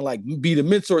players that can like be the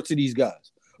mentor to these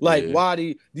guys. Like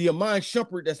why the Amon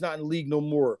Shumpert that's not in the league no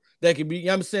more, that can be, you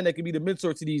know what I'm saying, that can be the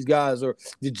mentor to these guys, or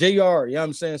the JR, you know what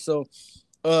I'm saying? So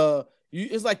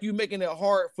it's like you making it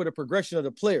hard for the progression of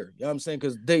the player, you know what I'm saying?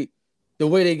 Because the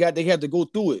way they have to go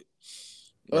through it.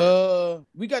 Right.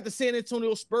 We got the San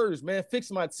Antonio Spurs, man.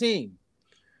 Fix my team.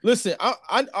 Listen,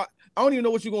 I don't even know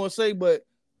what you're gonna say, but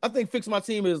I think fix my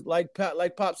team is like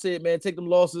Pop said, man. Take them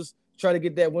losses, try to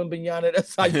get that Wembanyama.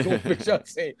 That's how you gonna fix your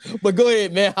team. But go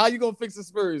ahead, man. How you gonna fix the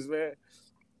Spurs, man?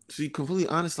 To be completely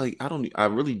honest, like I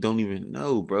really don't even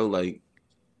know, bro. Like,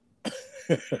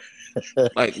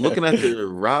 like looking at their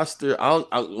roster, the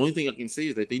only thing I can say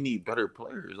is that they need better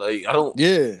players. Like I don't.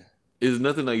 Yeah. It's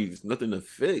nothing to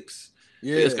fix.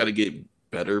 Yeah. They just got to get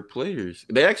better players.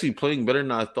 They're actually playing better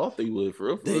than I thought they would. For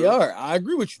real. They are. I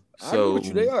agree with you. I agree with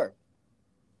you. They are.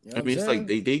 You know I mean, it's like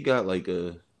they got like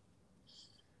I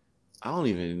don't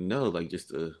even know, like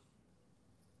just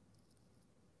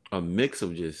a mix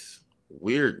of just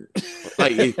weird,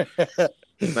 like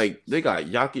like they got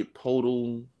Jakob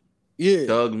Poeltl,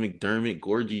 Doug McDermott,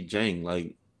 Gorgie Jang,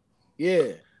 like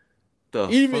even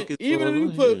if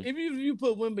you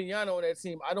put Wembanyama on that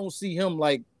team, I don't see him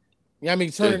like. I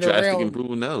mean, turning around.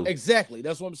 Improvement, no. Exactly.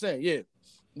 That's what I'm saying.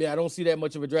 Yeah, I don't see that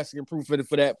much of a drastic improvement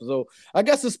for that. So I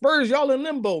guess the Spurs, y'all in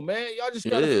limbo, man. Y'all just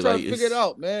gotta try to figure it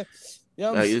out, man. You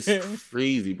know what I'm saying? It's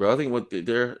crazy, bro. I think what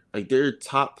their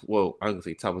top, well, I'm gonna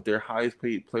say top, but their highest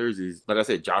paid players is, like I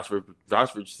said, Josh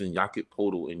Richardson, Jakob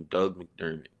Poeltl, and Doug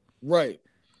McDermott. Right.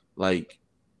 Like,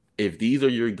 if these are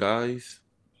your guys,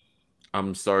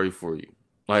 I'm sorry for you.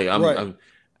 Like, I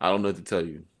don't know what to tell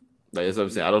you. Like, that's what I'm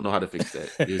saying. I don't know how to fix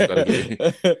that. You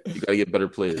gotta get better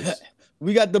players.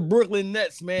 We got the Brooklyn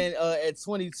Nets, man, at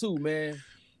 22, man.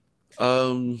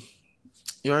 Um,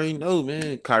 you already know,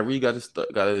 man. Kyrie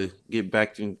gotta get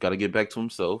back to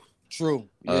himself. True.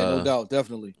 Yeah, no Uh, doubt.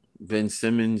 Definitely. Ben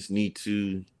Simmons need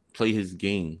to play his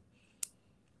game.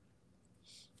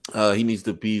 He needs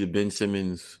to be the Ben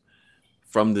Simmons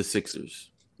from the Sixers.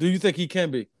 Do you think he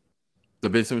can be? The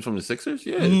Ben Simmons from the Sixers?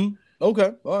 Yeah, Mm-hmm.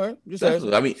 Okay. All right. Just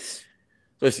asking. definitely. I mean,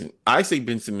 listen, I say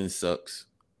Ben Simmons sucks,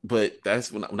 but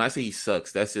that's when I say he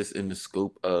sucks, that's just in the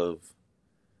scope of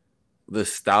the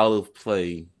style of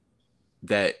play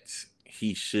that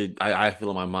he should. I feel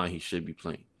in my mind he should be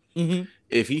playing. Mm-hmm.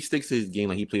 If he sticks to his game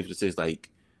like he played for the Sixers, like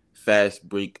fast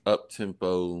break, up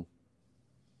tempo,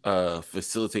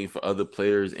 facilitating for other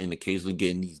players, and occasionally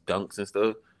getting these dunks and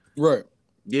stuff. Right.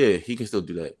 Yeah, he can still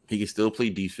do that. He can still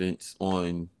play defense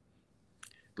on,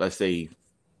 let's say,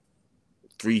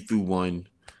 3-1.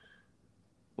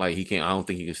 Like he can't. I don't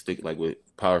think he can stick like with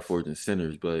power forwards and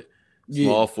centers, but Yeah.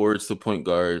 small forwards to point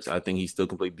guards, I think he still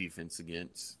can play defense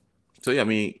against. So yeah, I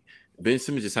mean, Ben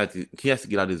Simmons just has to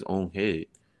get out of his own head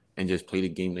and just play the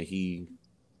game that he's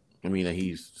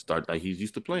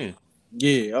used to playing.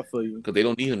 Yeah, I feel you. Because they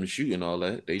don't need him to shoot and all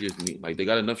that. They just need they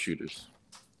got enough shooters.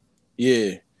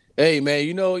 Yeah. Hey man,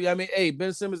 hey,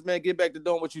 Ben Simmons, man, get back to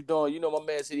doing what you're doing. You know, my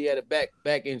man said he had a back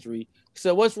injury. He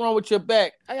said, "What's wrong with your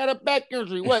back?" I got a back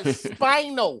injury. What?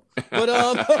 Spinal. But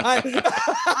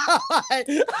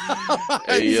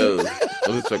Hey yo,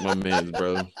 let's check my man's,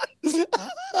 bro. You know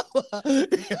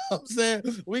what I'm saying?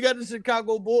 We got the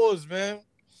Chicago Bulls, man.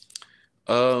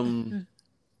 You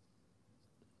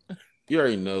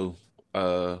already know.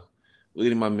 We're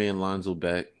getting my man Lonzo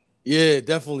back. Yeah,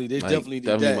 definitely. They definitely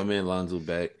did that. My man Lonzo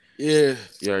back. Yeah.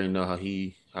 You already know how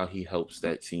he helps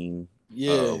that team.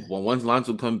 Yeah. Once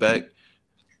Lonzo come back,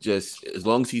 just as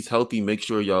long as he's healthy, make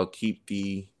sure y'all keep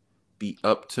the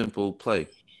up tempo play.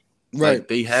 Right. Like,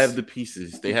 they have the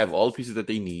pieces. They have all the pieces that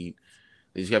they need.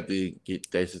 They just have to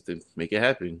get that just to make it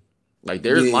happen. Like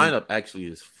their lineup actually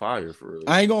is fire for real.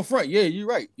 I ain't gonna front. Yeah, you're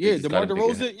right. Yeah, DeMar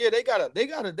DeRozan. Yeah, they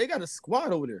got a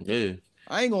squad over there. Yeah.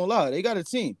 I ain't gonna lie. They got a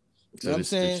team. So you know what I'm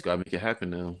saying? They just gotta make it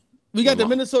happen now. We got the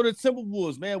Minnesota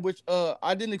Timberwolves, man, which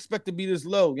I didn't expect to be this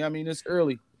low. You know what I mean, this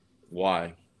early.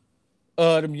 Why?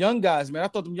 Them young guys, man. I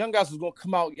thought them young guys was gonna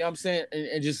come out, you know what I'm saying,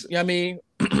 and just, you know what I mean,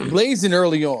 blazing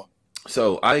early on.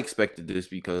 So I expected this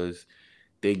because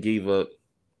they gave up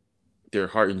their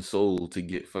heart and soul to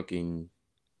get fucking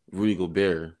Rudy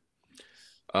Gobert.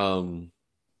 The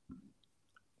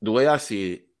way I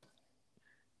see it,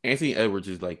 Anthony Edwards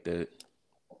is like that.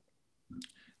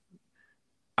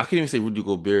 I can't even say Rudy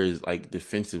Gobert is like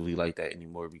defensively like that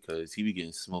anymore because he be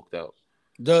getting smoked out.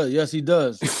 Yes, he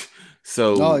does.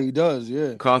 So he does,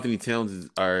 yeah. Karl Anthony Towns is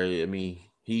all right. I mean,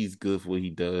 he's good for what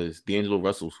he does. D'Angelo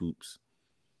Russell's hoops.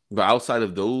 But outside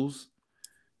of those,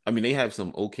 I mean, they have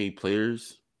some okay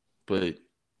players, but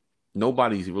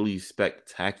nobody's really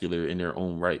spectacular in their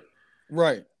own right.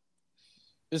 Right.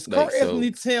 Is Karl Anthony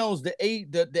Towns the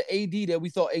AD that we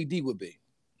thought AD would be?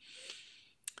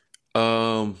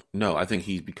 No, I think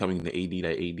he's becoming the AD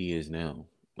that AD is now.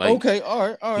 Like, okay,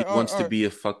 all right. He wants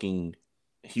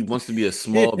to be a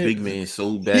small big man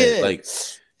so bad. Yeah. Like,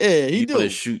 yeah, he want to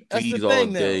shoot threes all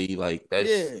day. Now. Like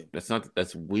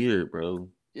that's weird, bro.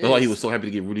 Yes. That's why he was so happy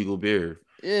to get Rudy Gobert.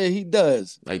 Yeah, he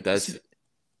does. Like that's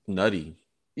nutty.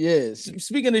 Yeah.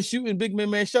 Speaking of shooting big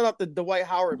man, shout out to Dwight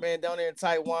Howard, man, down there in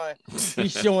Taiwan.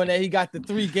 He's showing that he got the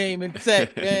 3-game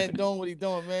intact, man, doing what he's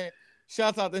doing, man.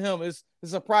 Shout out to him. It's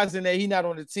surprising that he's not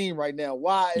on the team right now.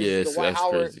 Why is Dwight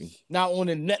Howard not on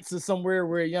the Nets or somewhere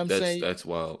where, you know what I'm saying? That's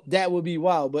wild. That would be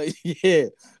wild. But yeah,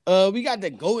 we got the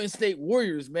Golden State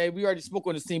Warriors, man. We already spoke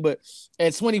on this team, but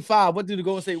at 25, what do the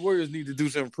Golden State Warriors need to do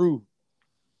to improve?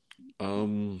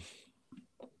 They're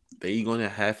gonna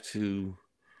have to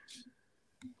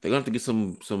get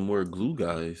some more glue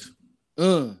guys.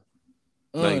 That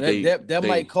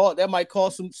might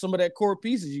cause some of that core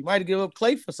pieces. You might give up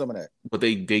Clay for some of that. But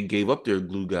they gave up their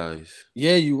glue guys.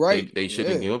 Yeah, you're right. They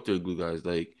shouldn't give up their glue guys.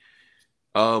 Like,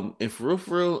 and for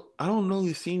real, I don't know.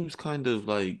 It seems kind of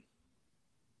like,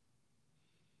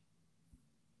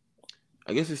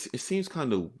 I guess it seems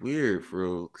kind of weird for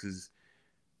real because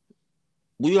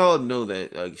we all know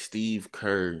that like Steve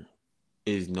Kerr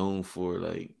is known for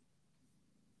like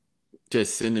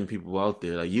just sending people out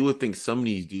there. Like you would think some of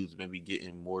these dudes may be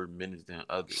getting more minutes than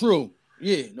others. True.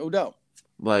 Yeah, no doubt.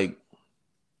 Like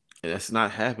that's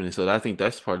not happening. So I think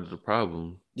that's part of the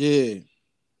problem. Yeah.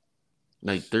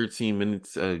 Like 13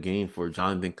 minutes a game for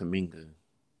Jonathan Kuminga.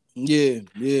 Yeah.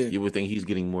 You would think he's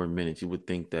getting more minutes. You would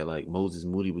think that like Moses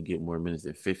Moody would get more minutes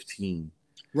than 15.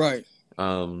 Right.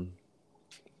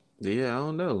 Yeah, I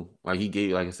don't know. Like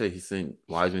I said, he sent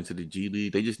Wiseman to the G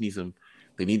League. They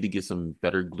they need to get some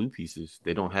better glue pieces.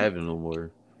 They don't have it no more.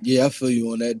 Yeah, I feel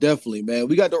you on that. Definitely, man.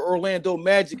 We got the Orlando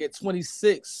Magic at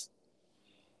 26.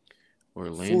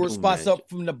 Orlando 4 spots Magic. up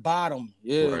from the bottom.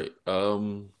 Yeah. Right.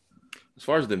 As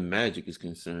far as the Magic is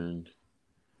concerned,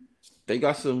 they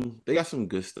got some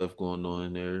good stuff going on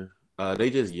in there. They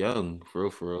just young,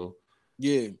 for real.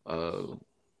 Yeah.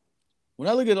 When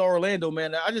I look at Orlando,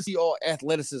 man, I just see all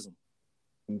athleticism.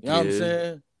 You know what I'm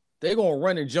saying? They're gonna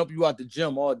run and jump you out the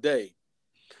gym all day.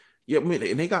 Yeah, I mean,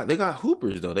 and they got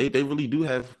hoopers though. They really do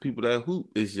have people that hoop.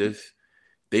 It's just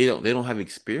they don't have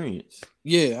experience.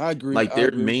 Yeah, I agree. Like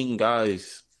their main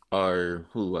guys are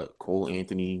who? What? Cole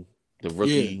Anthony, the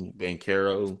rookie,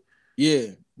 Banchero.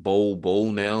 Yeah.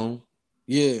 Bowl now.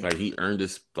 Yeah. Like he earned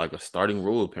this like a starting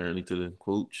role apparently to the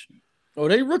coach. Oh,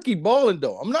 they rookie balling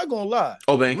though. I'm not gonna lie.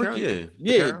 Oh, Banchero, yeah.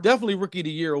 Yeah, definitely rookie of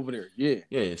the year over there. Yeah.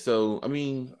 Yeah. So I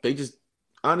mean, they just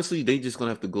gonna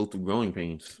have to go through growing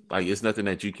pains. Like it's nothing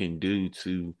that you can do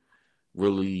to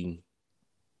really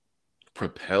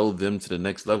propel them to the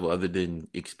next level other than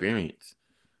experience.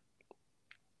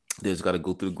 They just got to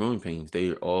go through the growing pains.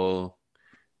 They're all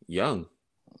young.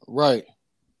 Right.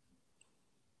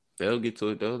 They'll get to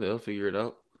it though. They'll figure it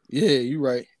out. Yeah, you're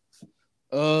right.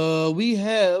 We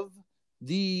have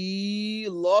the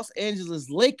Los Angeles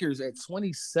Lakers at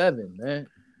 27, man.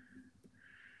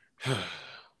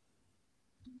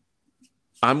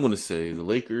 I'm gonna say the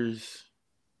Lakers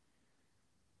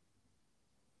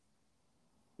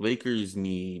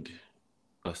need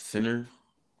a center,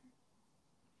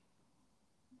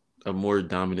 a more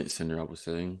dominant center, I would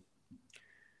say.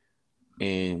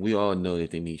 And we all know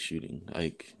that they need shooting.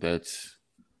 Like that's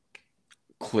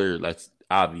clear. That's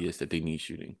obvious that they need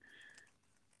shooting.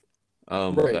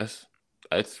 Right.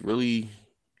 That's really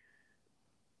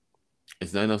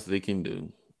it's nothing else that they can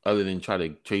do other than try to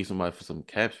trade somebody for some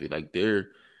cap space. Like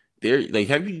they're like,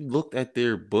 have you looked at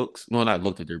their books? No, not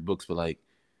looked at their books, but like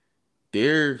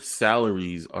their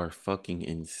salaries are fucking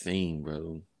insane,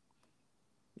 bro.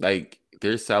 Like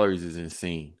their salaries is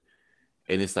insane.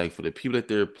 And it's like for the people that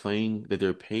they're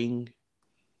paying,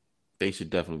 they should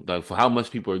definitely like for how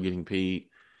much people are getting paid,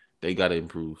 they gotta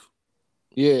improve.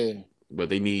 Yeah. But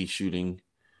they need shooting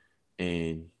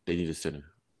and they need a center.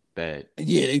 Bad.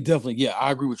 Yeah, they definitely. Yeah,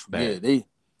 I agree with you. Bad. Yeah,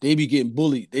 they be getting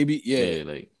bullied. They be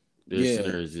like their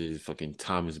centers is fucking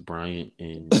Thomas Bryant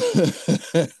and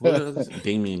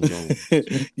Damian Jones.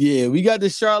 Yeah, we got the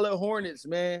Charlotte Hornets,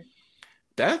 man.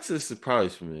 That's a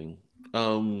surprise for me.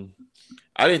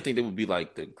 I didn't think they would be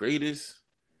like the greatest,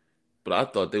 but I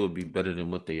thought they would be better than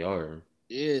what they are.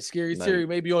 Yeah, Scary Terry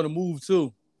may be on the move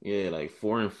too. Yeah, like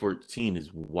 4-14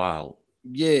 is wild.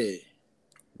 Yeah.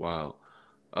 Wow.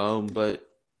 But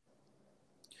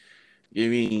I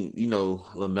mean,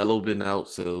 LaMelo been out,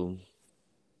 so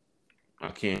I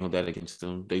can't hold that against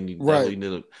them. They need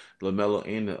LaMelo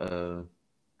and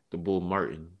the Bull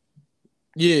Martin.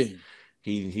 Yeah.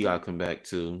 He gotta come back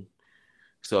too.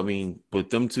 So I mean, with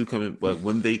them two coming, but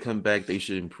when they come back, they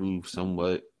should improve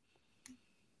somewhat.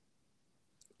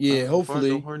 Yeah, hopefully.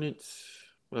 The Hornets.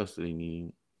 What else do they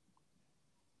need?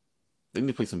 They need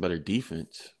to play some better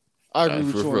defense. I agree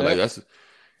with you on that.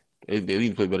 They need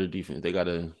to play better defense. They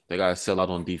gotta sell out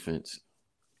on defense.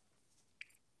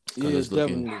 Yeah, it's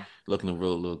definitely looking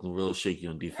real shaky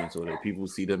on defense. Or that people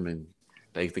see them and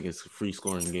they think it's free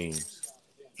scoring games.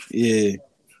 Yeah.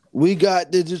 We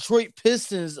got the Detroit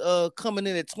Pistons coming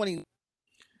in at 20.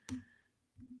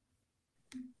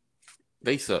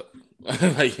 They suck.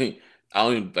 Like I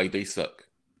don't even like they suck.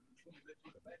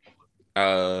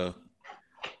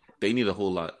 They need a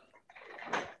whole lot.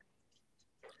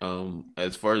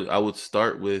 As far as I would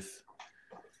start with,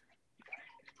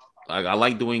 I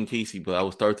like Dwayne Casey, but I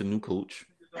would start with the new coach.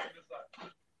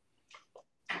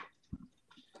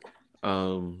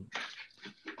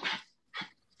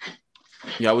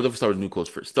 Yeah, I would definitely start with a new coach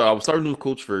first. So I would start a new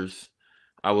coach first.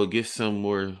 I would get some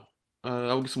more.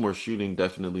 I would get some more shooting.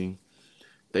 Definitely,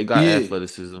 they got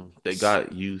athleticism. They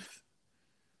got youth.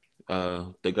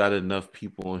 They got enough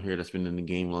people on here that's been in the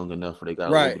game long enough where they got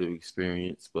a little bit of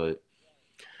experience. But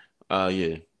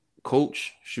yeah,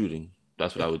 coach shooting.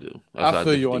 That's what I would do. I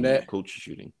feel you on that. Coach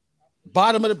shooting.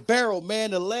 Bottom of the barrel,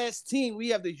 man. The last team we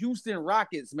have the Houston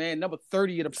Rockets, man. Number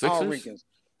 30 in the power rankings.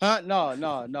 Huh? No.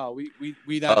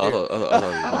 We not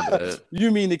there. You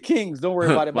mean the Kings? Don't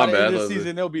worry about it. By the end of the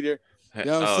season, they'll be there. You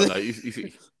know what I'm saying? No,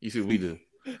 you see what we do.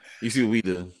 You see what we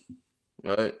do.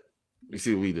 All right. You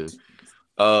see what we do.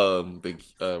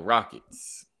 The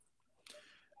Rockets.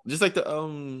 Just like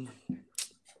the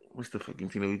what's the fucking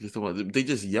team that we just talking about? They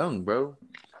just young, bro.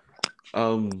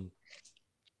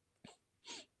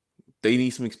 They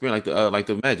need some experience, like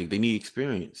the Magic. They need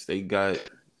experience. They got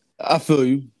I feel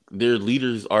you. Their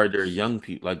leaders are their young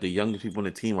people. Like the younger people on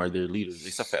the team are their leaders,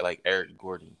 except for like Eric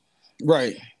Gordon.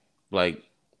 Right. Like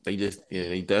they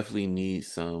definitely need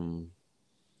some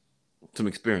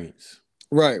experience.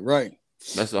 Right. Right.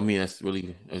 That's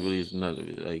really is none of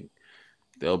it. Like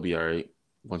they'll be all right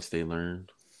once they learn.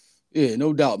 Yeah,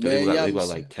 no doubt, man. Yeah, They got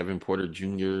like Kevin Porter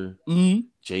Jr.,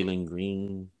 Jalen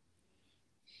Green,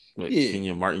 like yeah.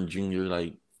 Kenya Martin Jr.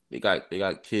 Like they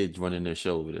got kids running their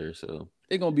show over there, so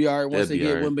They're gonna be all right once they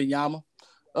get Wembanyama.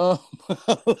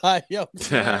 Like, yo,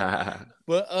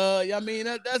 but yeah, I mean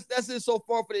that's it so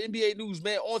far for the NBA news,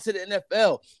 man. On to the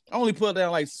NFL. I only put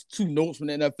down like 2 notes from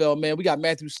the NFL, man. We got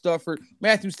Matthew Stafford,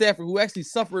 who actually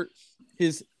suffered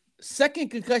his second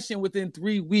concussion within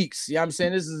 3 weeks. You know what I'm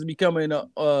saying? This is becoming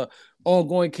a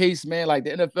ongoing case, man. Like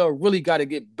the NFL really got to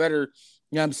get better,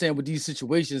 you know what I'm saying, with these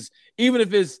situations. Even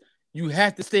if it's you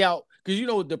have to stay out, because you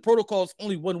know the protocol is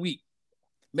only 1 week.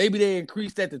 Maybe they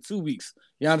increased that to 2 weeks.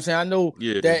 You know what I'm saying? I know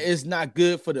that is not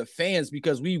good for the fans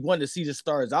because we want to see the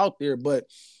stars out there, but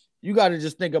you got to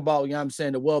just think about, you know what I'm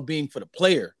saying, the well-being for the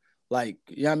player. Like,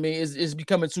 you know what I mean? It's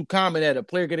becoming too common that a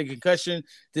player get a concussion,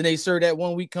 then they serve that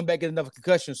 1 week, come back, get another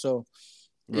concussion. So,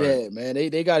 yeah, man,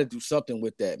 they got to do something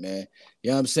with that, man.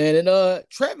 You know what I'm saying? And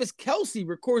Travis Kelce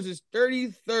records his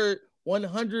 33rd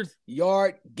 100th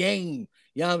yard game.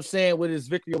 You know what I'm saying? With his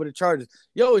victory over the Chargers.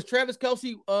 Yo, is Travis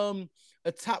Kelce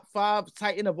a top 5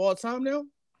 tight end of all time now?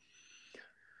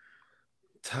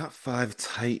 Top 5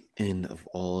 tight end of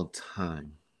all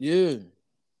time. Yeah.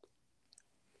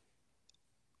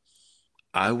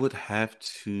 I would have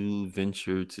to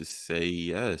venture to say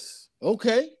yes.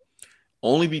 Okay.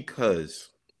 Only because,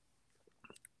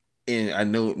 and I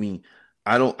know,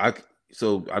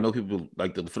 so I know people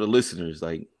like for the listeners,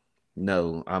 like,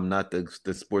 no, I'm not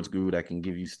the sports guru that can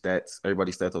give you stats,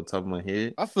 everybody's stats on top of my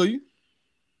head. I feel you.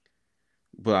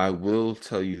 But I will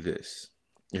tell you this.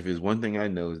 If there's one thing I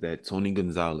know is that Tony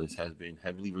Gonzalez has been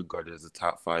heavily regarded as a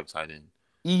top 5 tight end.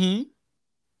 Mm-hmm.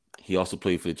 He also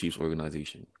played for the Chiefs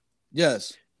organization.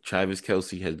 Yes. Travis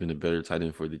Kelce has been a better tight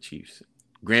end for the Chiefs.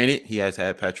 Granted, he has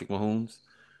had Patrick Mahomes,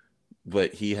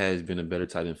 but he has been a better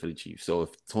tight end for the Chiefs. So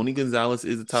if Tony Gonzalez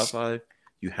is the top 5,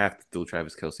 you have to throw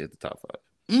Travis Kelce at the top 5.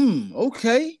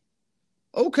 Okay.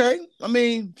 I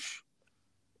mean,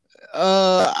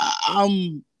 I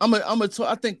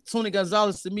think Tony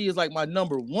Gonzalez to me is like my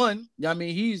number 1. I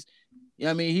mean,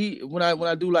 when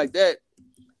I do like that,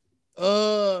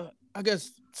 I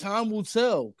guess time will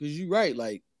tell, because you're right.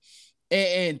 Like,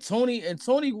 and Tony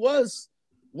was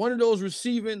one of those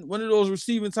receiving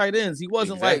tight ends. He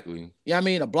wasn't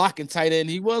a blocking tight end.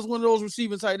 He was one of those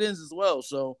receiving tight ends as well.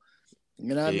 So,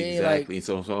 you know what I mean? Exactly.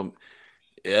 So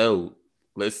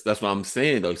that's what I'm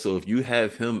saying though. So if you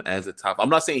have him as a top, I'm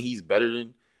not saying he's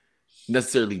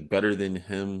necessarily better than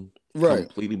him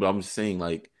completely, but I'm just saying,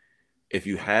 like, if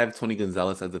you have Tony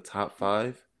Gonzalez as the top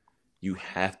 5, you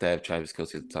have to have Travis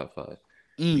Kelce at the top 5.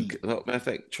 Matter of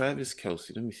fact, Travis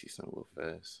Kelce, let me see something real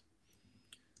fast.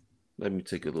 Let me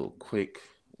take a little quick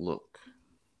look.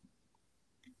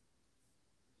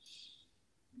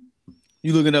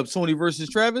 You looking up Tony versus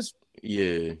Travis?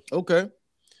 Yeah. Okay.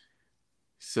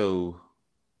 So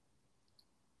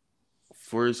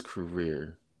for his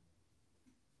career,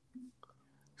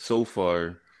 so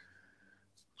far,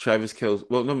 Travis Kelce.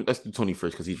 Well, no, let's do Tony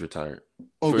first because he's retired.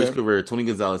 Okay. For his career, Tony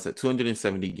Gonzalez had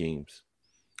 270 games,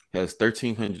 has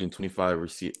 1,325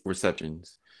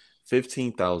 receptions,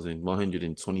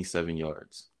 15,127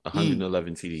 yards,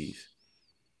 111 TDs.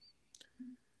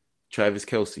 Travis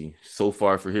Kelce, so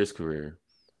far for his career,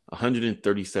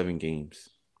 137 games,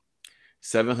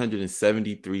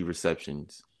 773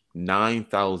 receptions,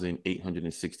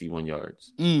 9,861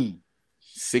 yards,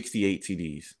 68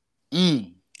 TDs.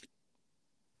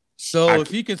 So if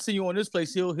he continue on this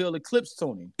place, he'll eclipse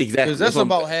Tony. Exactly. Because that's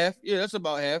about half. Yeah, that's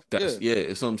about half. That's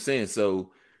what I'm saying.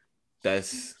 So I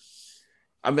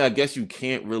guess you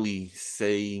can't really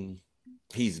say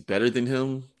he's better than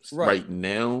him right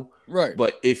now. Right.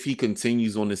 But if he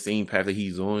continues on the same path that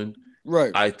he's on,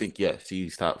 I think, yes,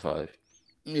 he's top 5.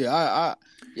 Yeah,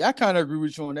 I kind of agree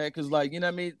with you on that, because, like, you know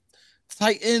what I mean,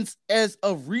 tight ends as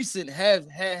of recent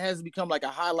has become like a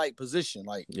highlight position.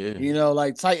 Like, you know,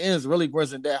 like tight ends really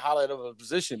wasn't that highlight of a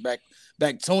position back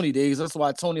Tony days. That's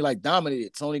why Tony like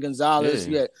dominated. Tony Gonzalez,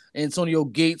 Antonio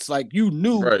Gates, like you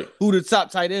knew who the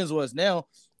top tight ends was. Now,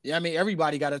 I mean,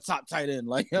 everybody got a top tight end.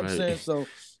 Like, you know what I'm saying? So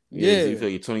you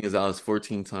feel Tony Gonzalez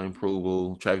 14-time Pro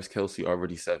Bowl, Travis Kelce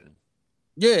already 7.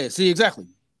 Yeah, see, exactly.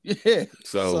 Yeah.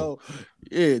 So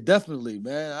yeah, definitely,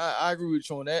 man. I agree with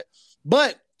you on that.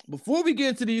 But before we get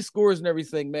into these scores and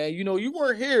everything, man, you know, you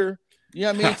weren't here You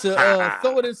know what I mean? To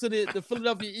throw it into the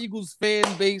Philadelphia Eagles fan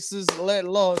bases, let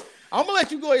alone. I'm gonna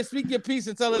let you go ahead and speak your piece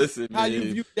and tell us how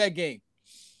you view that game.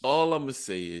 All I'm gonna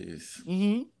say is,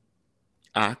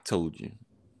 I told you.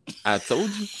 I told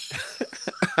you.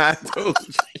 I told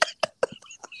you.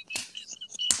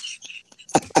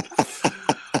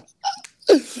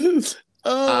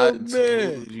 Oh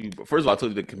man! You. First of all, I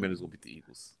told you the Commanders will beat the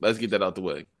Eagles. Let's get that out the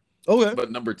way. Okay.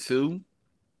 But number two,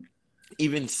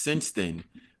 even since then,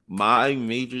 my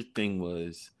major thing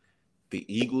was the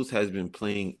Eagles has been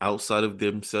playing outside of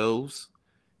themselves.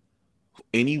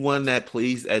 Anyone that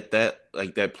plays at that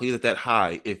plays at that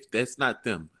high, if that's not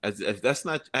them, if that's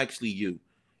not actually you,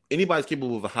 anybody's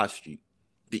capable of a hot streak.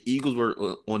 The Eagles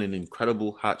were on an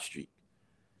incredible hot streak,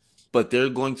 but they're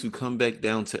going to come back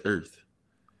down to earth.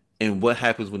 And what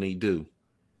happens when they do?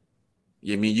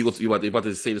 Yeah, I mean, you're about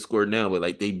to say the score now, but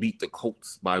like they beat the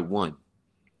Colts by 1.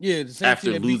 Yeah, the same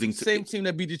team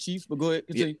that beat the Chiefs. But go ahead,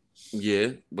 continue.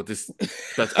 Yeah, but that's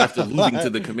after losing to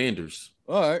the Commanders.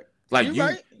 All right, like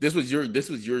right. This was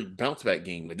your bounce back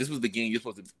game. Like this was the game you're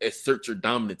supposed to assert your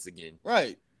dominance again.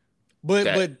 Right.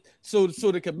 But so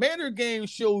the Commander game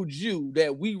showed you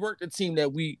that we weren't the team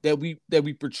that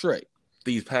we portray.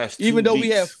 These past 2 even though weeks,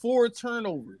 we have 4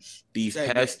 turnovers. These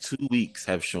past 2 weeks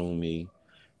have shown me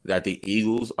that the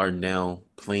Eagles are now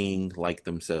playing like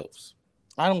themselves.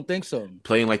 I don't think so.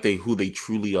 Playing like who they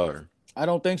truly are. I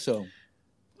don't think so.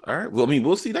 All right. Well, I mean,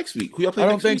 we'll see next week. Who y'all play? I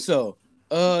don't think so.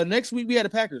 Next week we had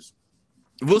the Packers.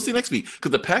 We'll see next week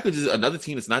because the Packers is another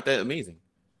team that's not that amazing.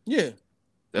 Yeah.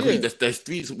 That's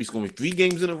 3. It's going to be 3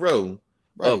 games in a row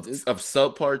of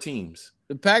subpar teams.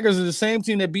 The Packers are the same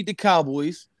team that beat the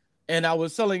Cowboys. And I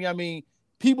was telling,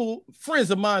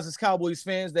 friends of mine as Cowboys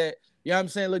fans that, you know what I'm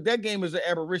saying, look, that game is an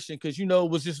aberration because, it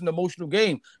was just an emotional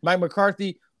game. Mike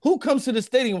McCarthy, who comes to the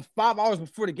stadium 5 hours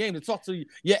before the game to talk to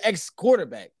your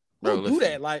ex-quarterback? Who do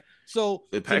that?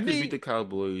 The Packers beat the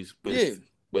Cowboys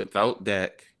without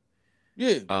Dak.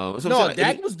 Yeah.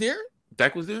 Dak was there.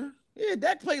 Dak was there? Yeah,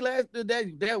 Dak played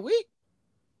that week.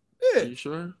 Yeah. Are you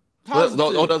sure? That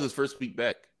was his first week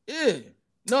back. Yeah.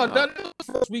 No, that was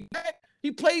his first week back. He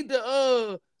played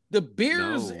the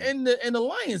Bears and the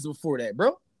Lions before that,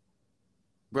 bro.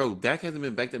 Bro, Dak hasn't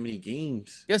been back that many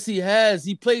games. Yes, he has.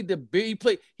 He played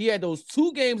he had those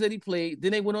 2 games that he played.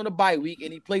 Then they went on a bye week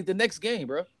and he played the next game,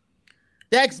 bro.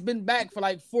 Dak's been back for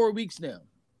like 4 weeks now.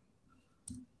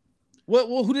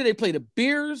 Who did they play? The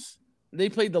Bears? They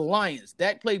played the Lions.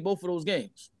 Dak played both of those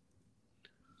games.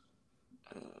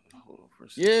 Hold on for a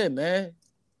second. Yeah, man. You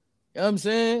know what I'm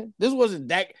saying? This wasn't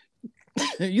Dak.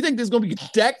 You think this is going to be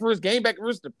Dak first game back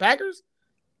versus the Packers?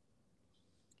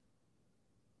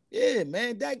 Yeah,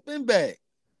 man. Dak been back.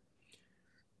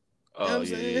 Oh,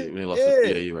 yeah.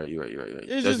 You're right.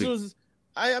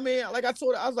 It like I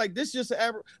told her, I was like, this just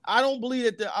I don't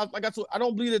believe that I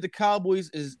don't believe that the Cowboys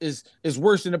is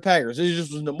worse than the Packers. It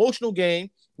just was an emotional game.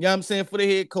 You know what I'm saying, for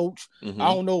the head coach. Mm-hmm.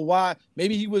 I don't know why.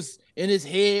 Maybe he was in his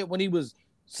head when he was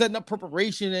setting up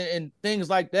preparation and things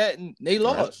like that, and they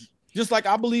lost. Right. Just like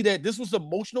I believe that this was an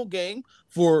emotional game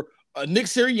for Nick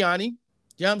Sirianni. You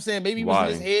know what I'm saying? Maybe he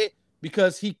was in his head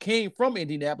because he came from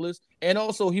Indianapolis, and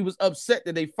also he was upset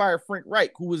that they fired Frank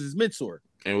Reich, who was his mentor.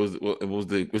 And what's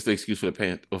the excuse for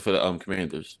the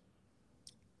Commanders?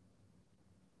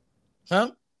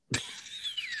 Huh?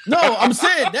 No, I'm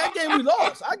saying that game we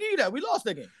lost. I'll give you that. We lost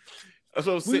that game. That's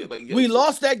what I'm saying. We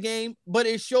lost that game, but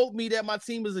it showed me that my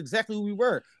team is exactly who we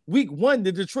were. Week 1,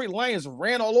 the Detroit Lions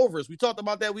ran all over us. We talked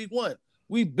about that week 1.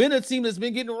 We've been a team that's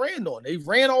been getting ran on. They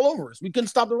ran all over us. We couldn't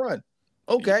stop the run.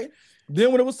 Okay.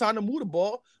 Then when it was time to move the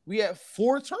ball, we had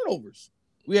 4 turnovers.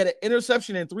 We had an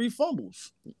interception and 3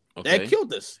 fumbles. Okay. That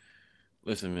killed us.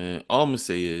 Listen, man, all I'm going to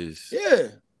say is... Yeah.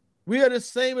 We are the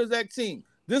same exact team.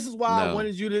 This is why I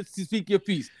wanted you to speak your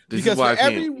piece. Because for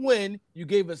every win, you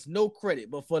gave us no credit.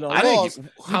 But for the loss...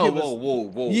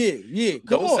 Whoa. Yeah.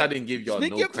 Don't say I didn't give y'all no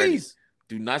credit. Piece.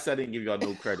 Do not say I didn't give y'all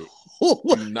no credit.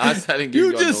 Do not say I didn't give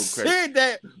y'all no credit. You just said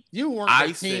that you weren't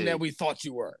the team that we thought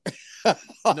you were. Go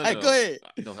ahead.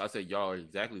 No, I said y'all are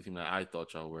exactly the team that I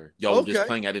thought y'all were. Y'all were just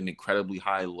playing at an incredibly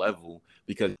high level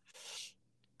because...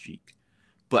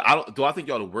 But do I think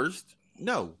y'all the worst?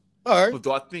 No. All right. But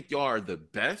do I think y'all are the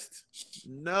best?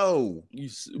 No.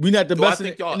 We're not the best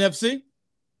in NFC?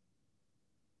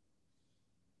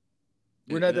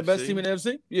 We're not the best team in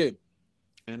NFC? Yeah.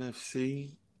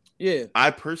 NFC? Yeah. I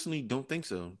personally don't think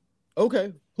so.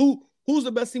 Okay. Who's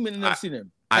the best team in the NFC then?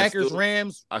 Packers,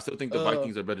 Rams? I still think the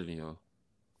Vikings are better than y'all.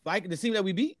 The team that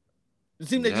we beat? The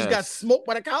team that just got smoked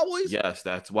by the Cowboys? Yes,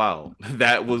 that's wild.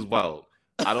 That was wild.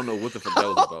 I don't know what the fuck that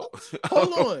was about.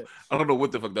 Hold on. I don't know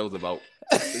what the fuck that was about.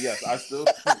 But yes,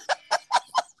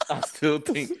 I still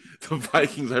think the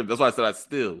Vikings are. That's why I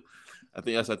said I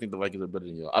think the Vikings are better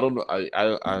than y'all. I don't know.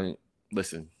 I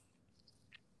listen.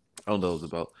 I don't know what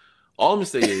it's about. All I'm gonna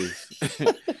say is,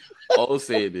 all I'm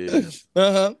saying is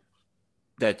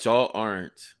that y'all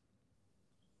aren't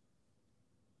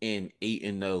in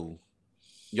 8-0.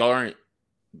 Y'all aren't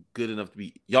good enough to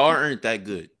be. Y'all aren't that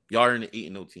good. Y'all are in an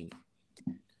 8-0 team.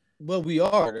 Well, we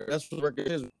are. That's what the record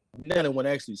is. 9-1,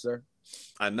 actually, sir.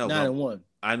 I know. 9-1.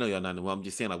 I know y'all 9-1. I'm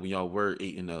just saying, like when y'all were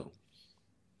 8-0.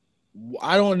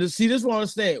 I don't see this. One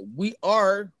understand. We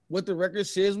are what the record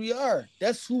says we are.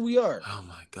 That's who we are. Oh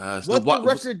my gosh! What the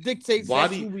record dictates.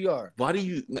 That's who we are. Why do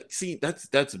you see? That's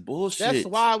bullshit. That's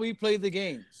why we play the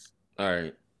games. All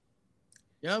right.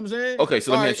 You know what I'm saying? Okay,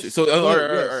 so let me ask you. So, all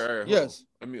right. Yes.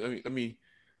 Let me.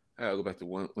 I'll go back to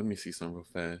one. Let me see something real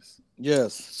fast.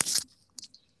 Yes.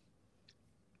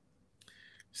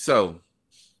 So,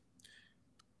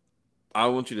 I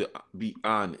want you to be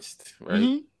honest, right?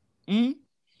 Mm-hmm. Mm-hmm.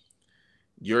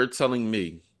 You're telling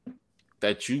me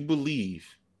that you believe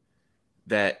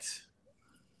that.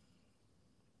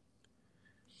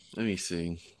 Let me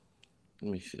see.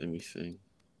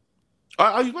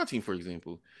 I'll use my team, for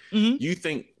example. Mm-hmm. You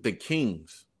think the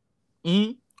Kings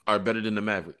are better than the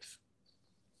Mavericks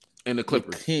and the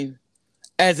Clippers?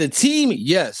 As a team,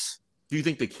 yes. Do you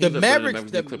think the Kings are better than the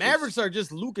Mavericks? The Mavericks are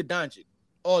just Luka Doncic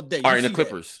all day. All right, and the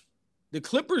Clippers? The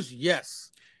Clippers, yes.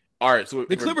 All right, so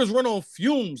the Clippers run on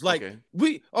fumes. Like okay.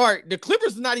 The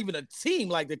Clippers are not even a team.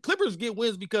 Like the Clippers get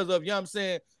wins because of, you know what I'm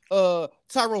saying,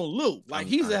 Tyronn Lue. Like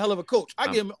he's a hell of a coach. I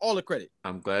give him all the credit.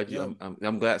 I'm glad you.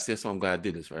 I'm glad. So I'm glad I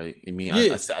did this, right? I mean,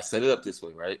 yeah. I set it up this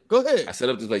way, right? Go ahead. I set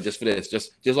it up this way just for this,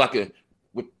 just so I could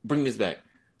bring this back.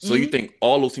 So you think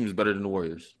all those teams are better than the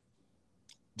Warriors?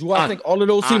 Do I think all of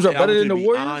those teams are better than the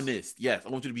Warriors? Honest, yes. I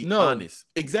want you to be honest.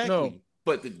 Exactly. No.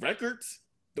 But the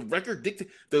record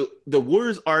dictates the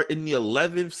Warriors are in the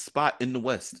 11th spot in the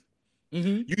West.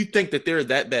 Mm-hmm. You think that they're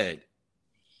that bad?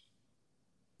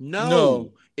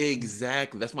 No,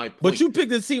 exactly. That's my point. But you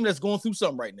picked a team that's going through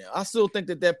something right now. I still think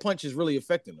that punch is really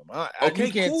affecting them.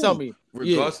 You can't tell me.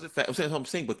 Regardless of the fact, I'm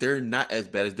saying, but they're not as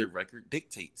bad as their record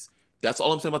dictates. That's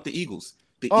all I'm saying about the Eagles.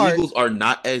 The Eagles are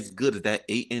not as good as that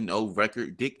 8-0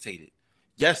 record dictated.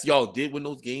 Yes, y'all did win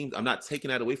those games. I'm not taking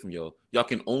that away from y'all. Y'all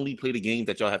can only play the games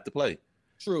that y'all have to play.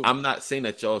 True. I'm not saying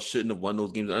that y'all shouldn't have won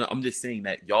those games. I'm just saying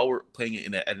that y'all were playing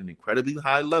it at an incredibly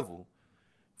high level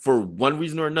for one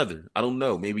reason or another. I don't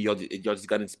know. Maybe y'all just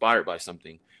got inspired by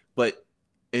something. But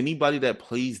anybody that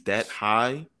plays that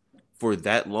high for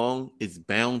that long is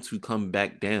bound to come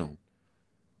back down.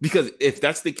 Because if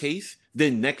that's the case,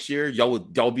 then next year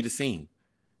y'all be the same.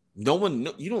 You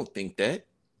don't think that.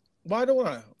 Why don't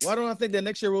I think that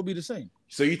next year will be the same?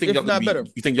 So you think y'all can be better?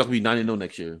 You think y'all can be 9-0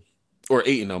 next year? Or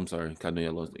 8-0, I'm sorry. I know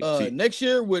y'all lost. Next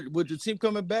year with the team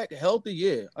coming back healthy,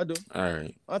 yeah, I do. All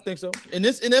right. I think so. In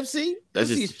this NFC,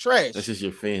 is trash. That's just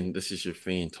your fan. That's just your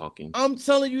fan talking. I'm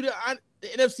telling you that the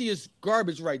NFC is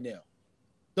garbage right now.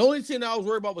 The only team that I was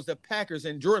worried about was the Packers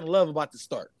and Jordan Love about to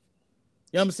start.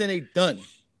 You know what I'm saying? They done.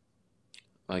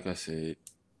 Like I said.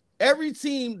 Every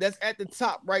team that's at the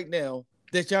top right now,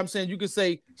 that I'm saying you can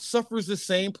say suffers the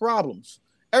same problems.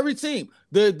 Every team.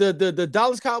 The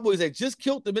Dallas Cowboys that just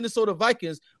killed the Minnesota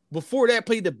Vikings before that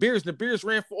played the Bears. The Bears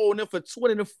ran for them for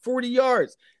 20 to 40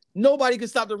 yards. Nobody can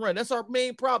stop the run. That's our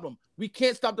main problem. We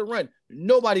can't stop the run.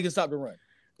 Nobody can stop the run.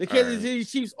 The Kansas City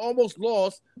Chiefs almost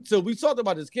lost. So we talked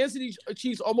about this. Kansas City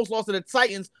Chiefs almost lost to the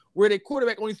Titans where their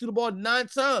quarterback only threw the ball 9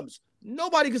 times.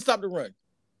 Nobody can stop the run.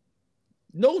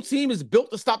 No team is built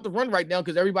to stop the run right now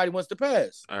because everybody wants to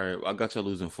pass. All right, I got y'all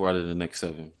losing 4 out of the next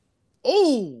 7.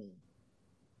 Oh,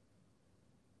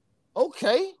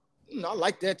 okay. I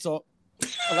like that talk.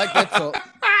 I like that talk.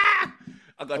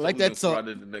 I like that talk. 4 out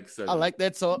of the next 7. I like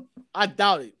that talk. I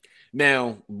doubt it.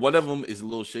 Now, one of them is a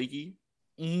little shaky.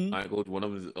 Mm-hmm. All right, go with one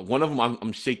of them.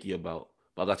 I'm shaky about.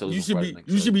 But I got y'all losing.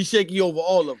 You should be shaky over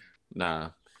all of them. Nah.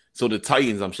 So the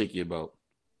Titans, I'm shaky about.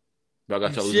 But I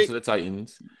got y'all losing to the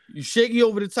Titans. You shaky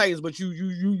over the Titans, but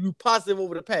you positive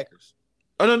over the Packers.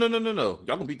 Oh no. Y'all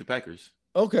gonna beat the Packers.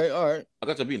 Okay, all right. I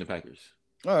got y'all beating the Packers.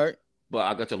 All right. But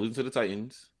I got y'all losing to the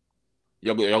Titans.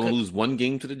 Y'all gonna lose 1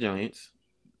 game to the Giants.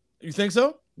 You think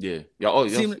so? Yeah. Y'all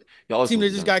team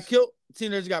that just got killed.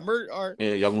 Team that just got murdered. All right.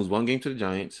 Yeah, y'all gonna lose 1 game to the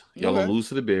Giants. Y'all gonna lose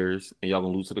to the Bears, and y'all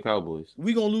gonna lose to the Cowboys.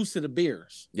 We gonna lose to the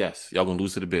Bears. Yes, y'all gonna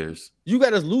lose to the Bears. You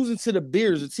got us losing to the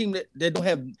Bears, a team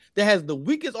that has the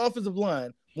weakest offensive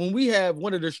line when we have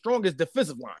one of the strongest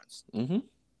defensive lines. Mm-hmm.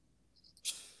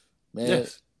 Man,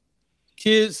 yes.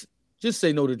 Kids, just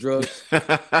say no to drugs.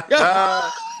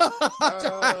 I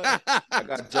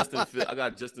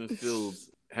got Justin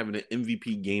Fields having an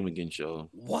MVP game against y'all.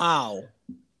 Wow.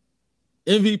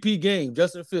 MVP game,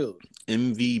 Justin Fields.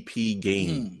 MVP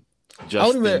game. I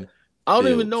Justin don't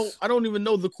even Fields. know. I don't even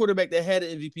know the quarterback that had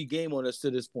an MVP game on us to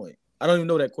this point. I don't even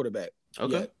know that quarterback.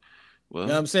 Okay. Yet. Well, You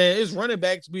know what I'm saying? It's running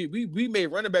backs. We made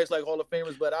running backs like Hall of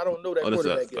Famers, but I don't know that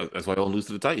quarterback yet. that's why I don't lose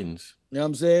to the Titans. You know what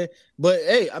I'm saying? But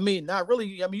hey, I mean, not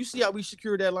really. I mean, you see how we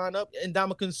secured that lineup?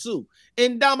 Ndamukong Suh.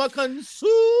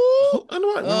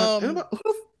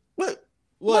 What?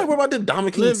 What? What about the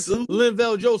Ndamukong Suh?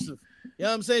 Linval Joseph. You know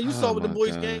what I'm saying? You saw what the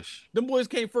boys gosh. came. Them boys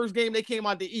came first game. They came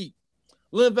out to eat.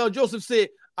 Linval Joseph said,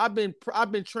 I've been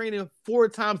training 4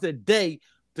 times a day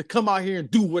to come out here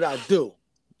and do what I do.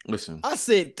 Listen. I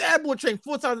said, that boy trained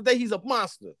 4 times a day. He's a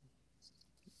monster.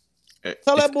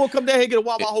 Tell that boy come down here and get a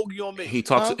Wawa hoagie on me. He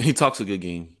talks a good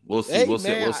game. We'll see. Hey, we'll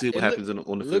man, see what happens on the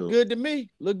field. Look good to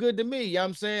me. You know what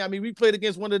I'm saying? I mean, we played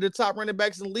against one of the top running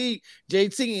backs in the league,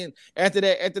 JT, and after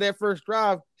that first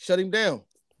drive, shut him down.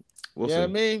 We'll you know what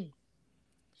I mean?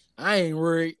 I ain't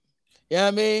worried. You know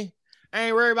what I mean? I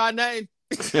ain't worried about nothing.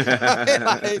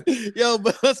 Yo,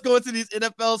 but let's go into these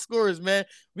NFL scores, man.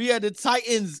 We had the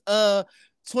Titans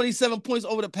 27 points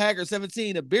over the Packers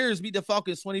 17. The Bears beat the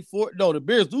Falcons 24. No, the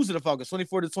Bears lose to the Falcons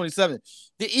 24-27.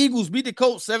 The Eagles beat the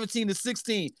Colts 17-16. You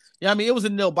know what I mean? It was a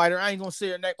nail biter. I ain't gonna say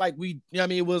it like we, you know what I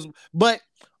mean? It was, but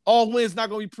all wins not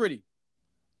gonna be pretty.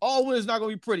 All wins not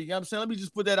gonna be pretty. You know what I'm saying? Let me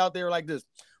just put that out there like this.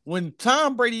 When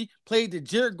Tom Brady played the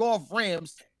Jared Goff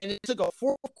Rams and it took a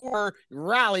 4-quarter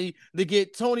rally to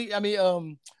get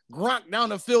Gronk down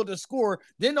the field to score,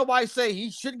 didn't nobody say he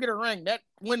shouldn't get a ring. That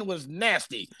win was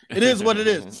nasty. It is what it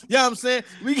is. You know what I'm saying?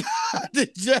 We got the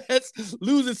Jets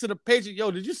losing to the Patriots.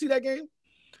 Yo, did you see that game?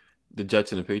 The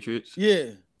Jets and the Patriots?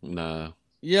 Yeah. Nah.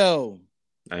 Yo.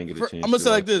 I ain't get a chance. I'm going to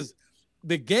say like this.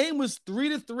 The game was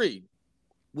 3-3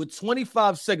 with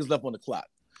 25 seconds left on the clock.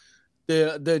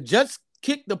 The Jets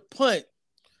kicked the punt.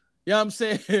 You know what I'm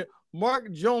saying?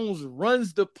 Mark Jones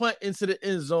runs the punt into the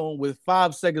end zone with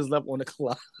 5 seconds left on the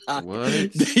clock.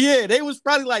 What? Yeah, they was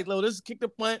probably like, let's kick the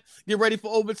punt, get ready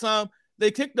for overtime.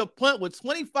 They kicked the punt with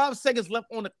 25 seconds left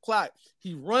on the clock.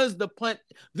 He runs the punt.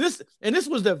 This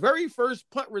was the very first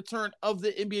punt return of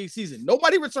the NBA season.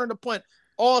 Nobody returned a punt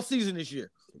all season this year.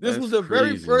 This was the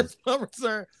very first punt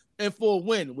return and for a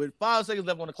win with 5 seconds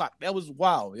left on the clock. That was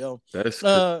wild, yo. That's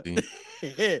crazy.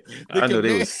 Yeah, I know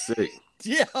they was sick.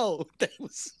 Yo,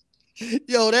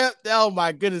 that oh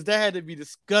my goodness, that had to be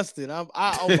disgusting. Oh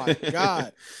my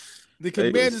God. The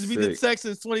Commanders beat the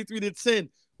Texans 23-10.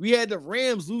 We had the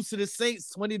Rams lose to the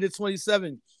Saints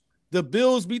 20-27. The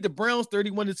Bills beat the Browns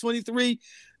 31-23.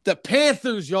 The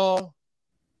Panthers, y'all.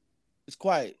 It's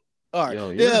quiet. All right.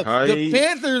 Yo, the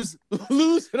Panthers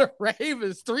lose to the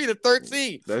Ravens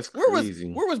 3-13. That's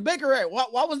crazy. Where was Baker at? Why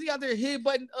was he out there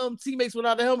headbutting teammates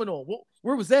without a helmet on?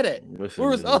 Where was that at? Where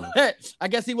was all that? I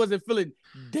guess he wasn't feeling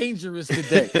dangerous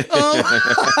today.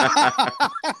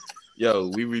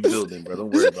 Yo, we rebuilding, bro.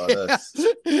 Don't worry about us.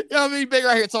 You know what I mean? Baker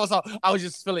right here talking about I was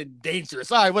just feeling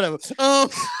dangerous. All right, whatever.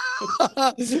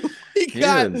 He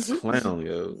got clown,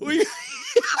 yo.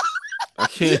 I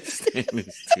can't stand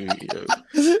this dude, yo.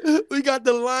 We got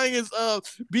the Lions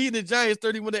beating the Giants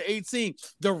 31-18.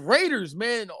 The Raiders,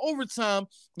 man, in overtime,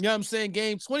 you know what I'm saying,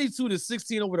 game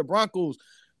 22-16 over the Broncos.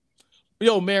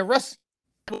 Yo, man, Russ,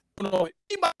 he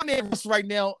my name Russ right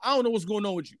now. I don't know what's going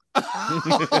on with you.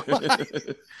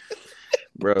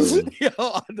 Bro. Yo,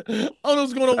 I don't know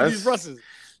what's going on with these Russes.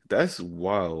 That's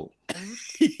wild.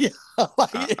 Yeah,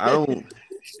 I don't,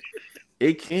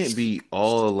 it can't be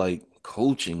all like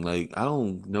coaching. Like, I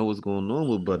don't know what's going on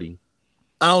with Buddy.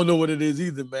 I don't know what it is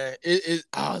either, man.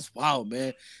 It's wild,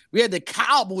 man. We had the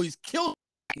Cowboys kill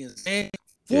man.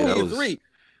 4-3.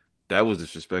 That was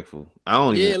disrespectful. I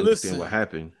don't even understand what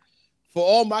happened. For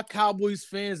all my Cowboys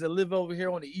fans that live over here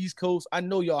on the East Coast, I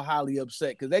know y'all highly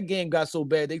upset because that game got so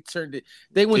bad they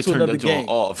went to another game.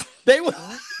 Off. They went.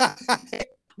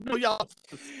 No, y'all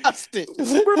disgusted.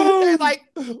 They're like,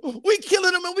 we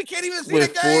killing them and we can't even see the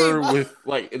game.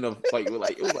 It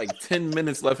was like 10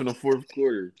 minutes left in the fourth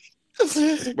quarter.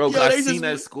 Bro, Yo, I seen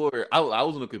that score. I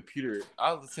was on the computer.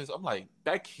 I'm like,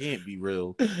 that can't be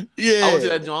real. Yeah. I was at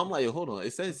that joint. I'm like, hold on.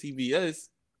 It says CBS.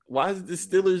 Why is it the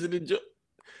Steelers in the joint?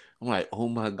 I'm like, oh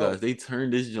my gosh, they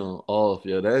turned this joint off,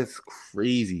 yo. That's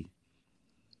crazy.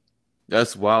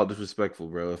 That's wild, disrespectful,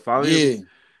 bro. If I'm the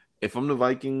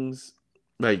Vikings,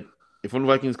 if I'm the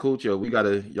Vikings coach, yo, y'all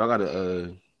gotta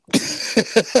run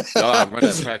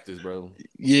that practice, bro.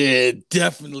 Yeah,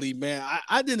 definitely, man.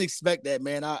 I didn't expect that,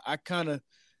 man. I kind of,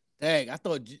 I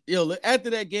thought,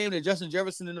 after that game that Justin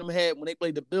Jefferson and them had when they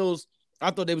played the Bills, I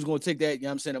thought they was going to take that, you know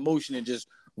what I'm saying, emotion and just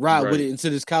ride with it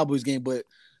into this Cowboys game. But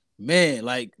man,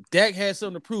 like Dak had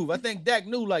something to prove. I think Dak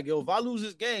knew, like, yo, if I lose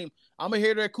this game, I'm gonna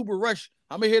hear that Cooper Rush.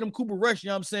 I'm gonna hear them Cooper Rush. You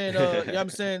know what I'm saying? You know what I'm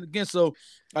saying again. So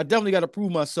I definitely got to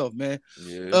prove myself, man.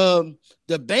 Yeah.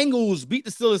 The Bengals beat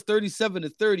the Steelers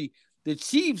 37-30. The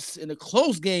Chiefs in a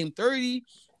close game, 30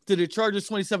 to the Chargers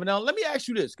 27. Now let me ask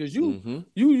you this, because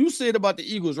you said about the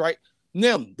Eagles, right?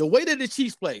 Now the way that the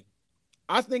Chiefs play,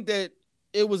 I think that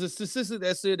it was a statistic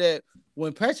that said that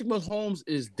when Patrick Mahomes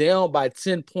is down by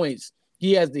 10 points,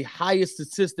 he has the highest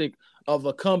statistic of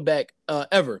a comeback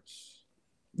ever.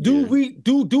 Do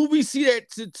we see that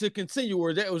to continue,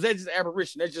 or was that just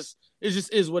aberration? It just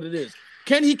is what it is.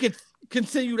 Can he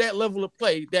continue that level of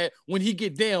play that when he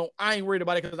get down, I ain't worried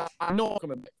about it because I know I'm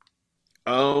coming back?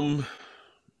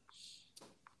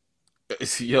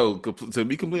 Yo, to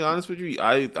be completely honest with you,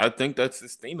 I think that's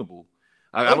sustainable.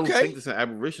 I don't think it's an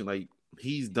aberration. Like,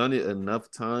 he's done it enough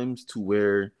times to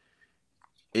where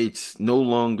it's no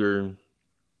longer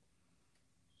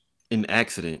an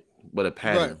accident, but a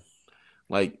pattern. Right.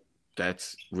 Like,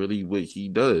 that's really what he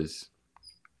does.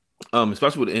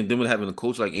 Especially with having a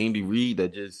coach like Andy Reid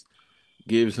that just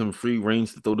gives him free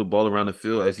range to throw the ball around the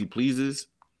field as he pleases.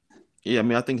 Yeah, I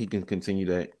mean, I think he can continue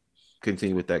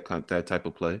with that type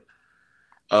of play.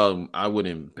 I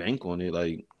wouldn't bank on it.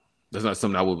 Like, that's not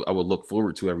something I would look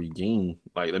forward to every game.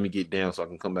 Like, let me get down so I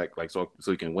can come back, like, so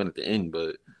he can win at the end.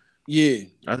 But yeah,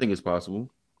 I think it's possible.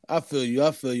 I feel you.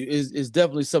 It's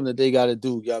definitely something that they got to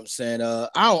do. You know what I'm saying? I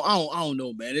don't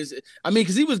know, man.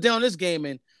 Because he was down this game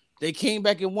and they came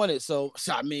back and won it. So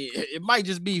I mean, it might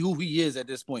just be who he is at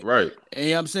this point. Right. And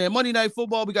you know what I'm saying? Monday Night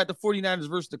Football, we got the 49ers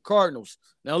versus the Cardinals.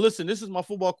 Now, listen, this is my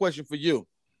football question for you.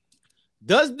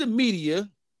 Does the media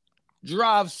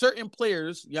drive certain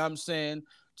players, you know what I'm saying,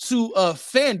 to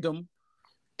fandom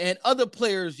and other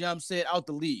players, you know what I'm saying, out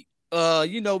the league?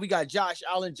 We got Josh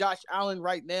Allen. Josh Allen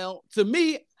right now, to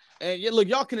me, and look,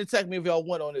 y'all can attack me if y'all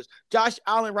want on this. Josh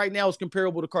Allen right now is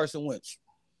comparable to Carson Wentz.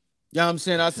 You know what I'm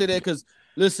saying? I say that because,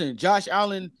 listen, Josh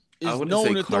Allen is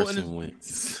known to throw in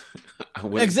Wentz.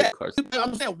 Exactly.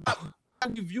 I'm saying, why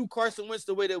do we view Carson Wentz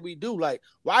the way that we do? Like,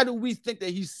 why do we think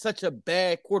that he's such a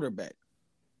bad quarterback?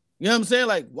 You know what I'm saying?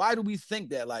 Like, why do we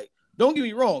think that? Like, don't get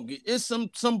me wrong. It's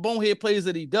some bonehead plays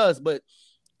that he does, but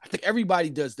I think everybody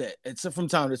does that from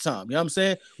time to time. You know what I'm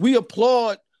saying? We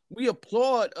applaud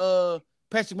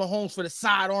Patrick Mahomes for the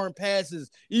sidearm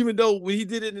passes, even though when he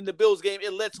did it in the Bills game,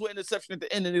 it led to an interception at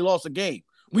the end and they lost a game.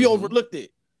 We overlooked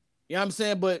it. You know what I'm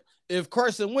saying? But if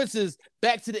Carson Wentz is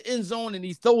back to the end zone and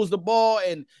he throws the ball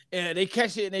and they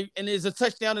catch it and there's a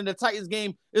touchdown in the Titans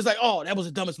game, it's like, oh, that was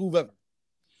the dumbest move ever.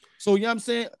 So, you know what I'm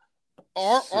saying?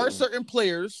 Are certain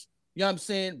players, you know what I'm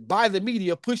saying, by the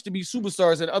media pushed to be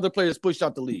superstars and other players pushed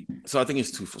out the league? So I think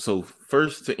it's two. So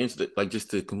first, to answer just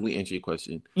to completely answer your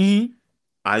question,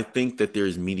 I think that there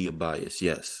is media bias.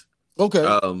 Yes. Okay.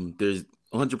 There's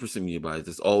 100% media bias.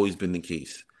 That's always been the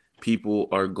case. People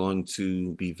are going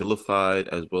to be vilified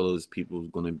as well as people are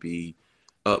going to be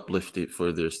uplifted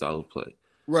for their style of play.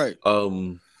 Right.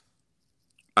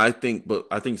 I think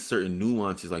certain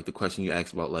nuances, like the question you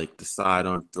asked about, like the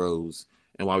sidearm throws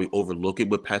and why we overlook it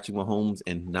with Patrick Mahomes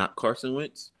and not Carson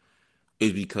Wentz,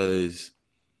 is because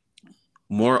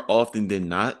more often than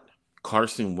not,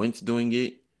 Carson Wentz doing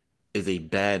it is a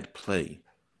bad play,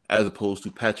 as opposed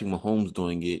to Patrick Mahomes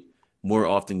doing it more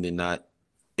often than not,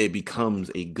 it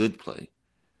becomes a good play.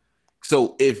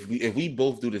 So if we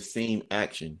both do the same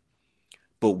action,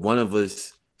 but one of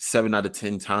us 7 out of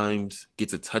 10 times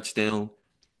gets a touchdown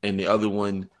and the other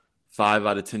one 5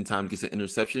 out of 10 times gets an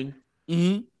interception,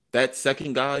 that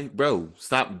second guy, bro,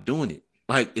 stop doing it.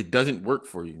 Like, it doesn't work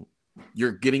for you.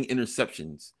 You're getting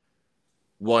interceptions.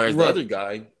 Whereas the other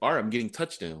guy, all right, I'm getting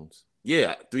touchdowns.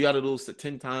 Yeah, 3 out of those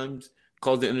 10 times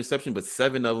caused the interception, but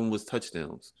 7 of them was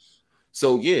touchdowns.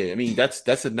 So yeah, I mean that's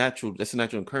a natural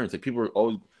occurrence. Like,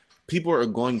 people are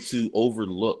going to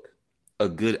overlook a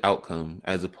good outcome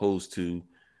as opposed to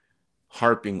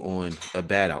harping on a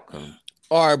bad outcome.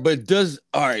 All right, but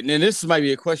and this might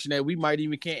be a question that we might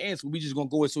even can't answer. We just gonna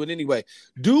go into it anyway.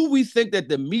 Do we think that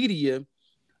the media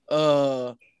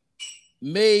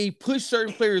may push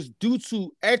certain players due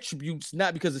to attributes,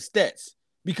 not because of stats?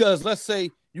 Because let's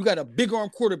say you got a big arm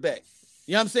quarterback.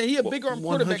 You know what I'm saying? He a big arm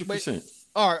quarterback. 100%.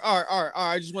 All right.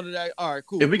 I just wanted that. All right,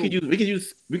 cool. And we could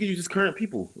use just current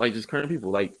people, like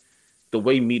the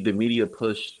way the media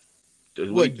pushed.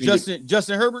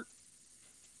 Justin Herbert?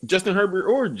 Justin Herbert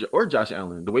or Josh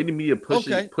Allen. The way the media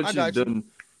pushes them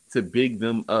to big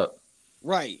them up.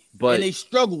 Right. But and they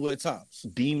struggle at times.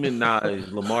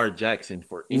 Demonize Lamar Jackson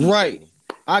for anything. Right.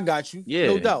 I got you. Yeah.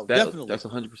 No doubt. Definitely. That's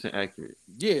 100% accurate.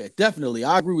 Yeah, definitely.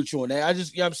 I agree with you on that. I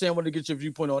just, you know what I'm saying, I wanted to get your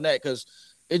viewpoint on that because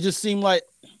it just seemed like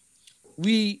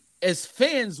we as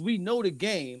fans, we know the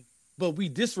game, but we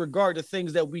disregard the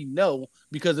things that we know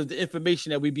because of the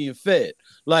information that we being fed.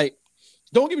 Like,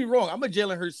 don't get me wrong, I'm a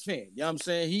Jalen Hurts fan. You know what I'm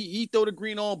saying? He throw the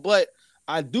green on, but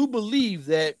I do believe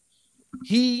that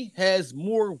he has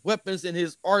more weapons in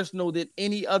his arsenal than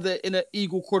any other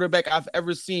Eagle quarterback I've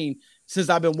ever seen since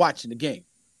I've been watching the game.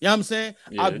 You know what I'm saying?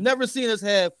 Yeah. I've never seen us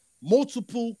have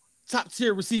multiple top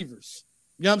tier receivers.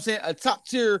 You know what I'm saying? A top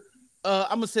tier, I'm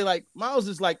gonna say like Miles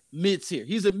is like mid tier.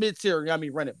 He's a mid tier,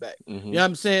 running back. Mm-hmm. You know what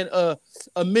I'm saying? A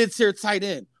mid tier tight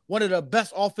end, one of the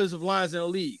best offensive lines in the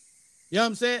league. You know what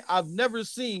I'm saying? I've never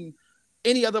seen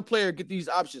any other player get these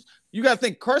options. You got to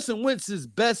think Carson Wentz's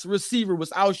best receiver was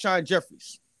Alshon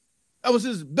Jeffries. That was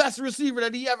his best receiver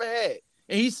that he ever had.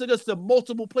 And he took us to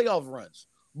multiple playoff runs.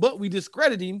 But we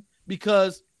discredit him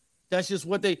because that's just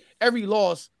what every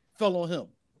loss fell on him.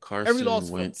 Carson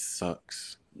Wentz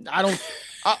sucks. I'm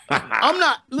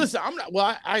not,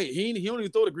 he don't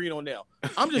even throw the green on now.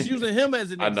 I'm just using him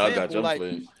as an example. I got you. Like,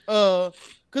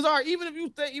 because even if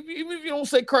you don't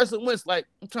say Carson Wentz, like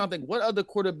I'm trying to think what other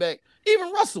quarterback,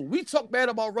 even Russell, we talk bad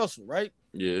about Russell, right?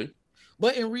 Yeah.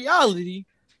 But in reality,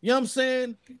 you know what I'm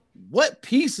saying? What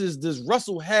pieces does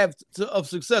Russell have of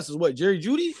success? Is what, Jerry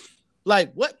Jeudy?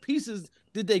 Like, what pieces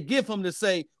did they give him to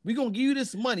say, we're gonna give you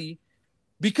this money?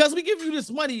 Because we give you this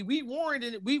money, we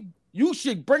warranted it, you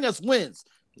should bring us wins.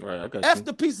 Right, I got F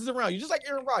the pieces around you, just like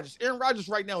Aaron Rodgers. Aaron Rodgers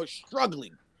right now is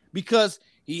struggling because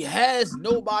he has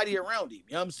nobody around him.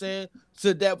 You know what I'm saying?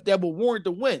 So that will warrant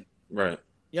the win. Right.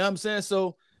 You know what I'm saying?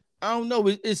 So I don't know.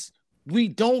 We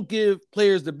don't give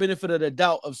players the benefit of the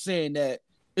doubt of saying that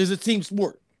it's a team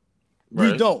sport.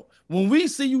 Right. We don't. When we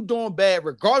see you doing bad,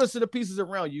 regardless of the pieces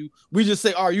around you, we just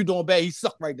say, you doing bad. He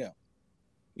sucked right now.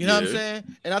 You know what I'm saying?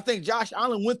 And I think Josh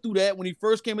Allen went through that when he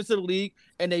first came into the league,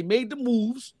 and they made the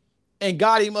moves and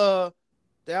got him. I'm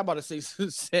about to say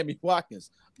Sammy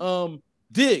Watkins.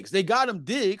 Diggs. They got him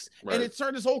Diggs, right. And it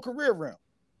turned his whole career around.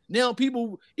 Now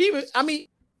people the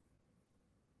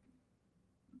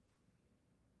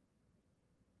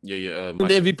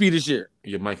MVP this year.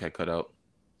 Your mic had cut out.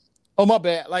 Oh, my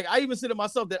bad. Like, I even said to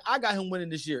myself that I got him winning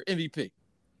this year, MVP.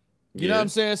 You know what I'm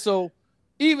saying? So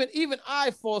even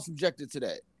I fall subjected to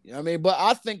that. You know what I mean? But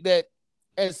I think that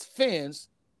as fans,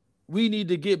 we need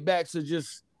to get back to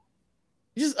just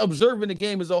observing the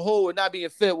game as a whole and not being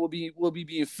fed. We'll be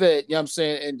being fed, you know what I'm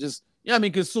saying? And just,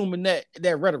 consuming that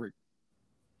rhetoric.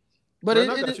 But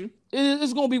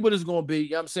it's going to be what it's going to be. You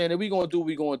know what I'm saying? And we're going to do what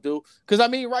we're going to do. Because,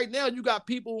 right now you got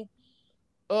people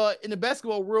in the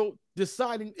basketball world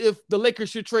deciding if the Lakers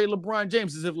should trade LeBron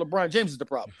James as if LeBron James is the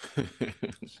problem.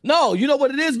 No, you know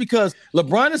what it is? Because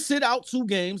LeBron has sit out 2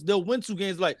 games. They'll win 2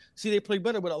 games. Like, see, they play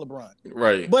better without LeBron.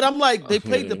 Right. But I'm like, they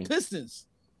played the Pistons.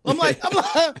 I'm like,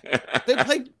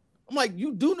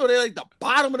 you do know they're like the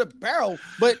bottom of the barrel,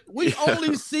 but we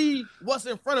only see what's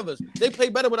in front of us. They play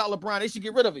better without LeBron. They should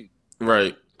get rid of him.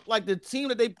 Right. Like, the team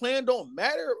that they playing don't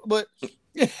matter, but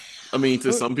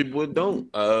to some people it don't.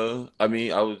 I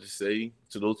would just say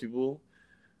to those people,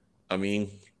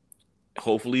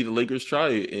 hopefully the Lakers try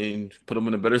it and put them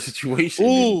in a better situation.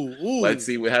 Ooh. Let's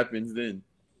see what happens then.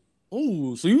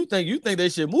 Ooh, so you think they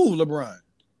should move LeBron?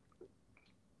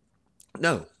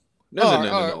 No.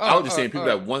 I was just saying people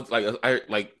that once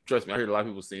trust me, I heard a lot of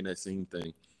people saying that same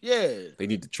thing. Yeah. They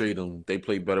need to trade him. They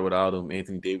play better without him.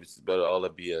 Anthony Davis is better, all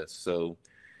that BS. So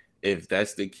if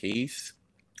that's the case,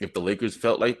 if the Lakers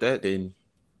felt like that, then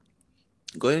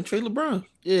go ahead and trade LeBron.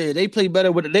 Yeah, they play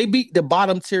better with it. They beat the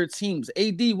bottom tier teams.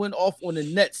 AD went off on the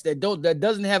Nets that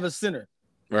doesn't have a center.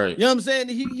 Right. You know what I'm saying?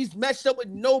 He's matched up with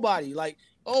nobody. Like,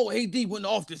 AD went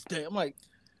off this day. I'm like,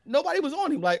 nobody was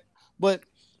on him. Like, but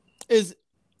is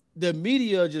the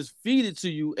media just feed it to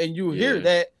you and you hear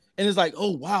that and it's like,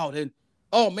 oh wow, then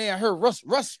man, I heard Russ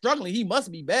struggling. He must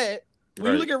be bad.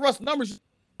 When you look at Russ numbers,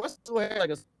 Russ had like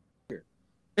a year.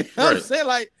 You know what I'm saying?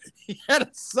 Like, he had a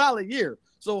solid year.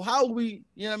 So how we,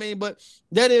 you know what I mean? But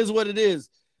that is what it is.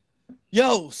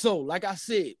 Yo, so like I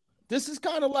said, this is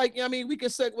kind of like, we can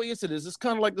segue into this. It's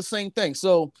kind of like the same thing.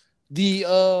 So the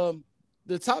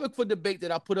topic for debate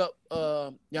that I put up,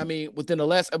 within the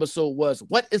last episode was,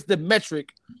 what is the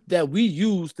metric that we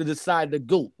use to decide the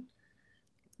GOAT?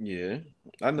 Yeah,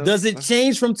 I know. Does it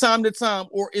change from time to time,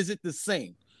 or is it the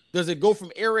same? Does it go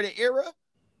from era to era?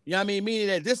 You know what I mean? Meaning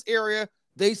that this area,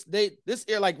 this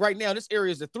era, like right now, this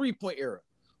area is the 3-point era.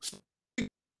 You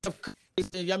know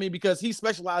what I mean? Because he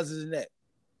specializes in that.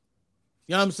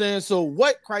 You know what I'm saying? So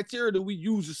what criteria do we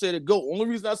use to say the GOAT? Only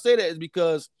reason I say that is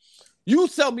because you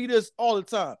tell me this all the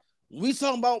time. When we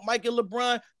talking about Mike and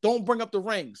LeBron, don't bring up the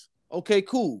rings. Okay,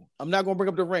 cool. I'm not going to bring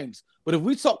up the rings. But if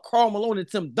we talk Karl Malone and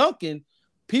Tim Duncan,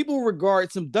 people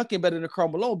regard Tim Duncan better than Karl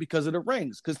Malone because of the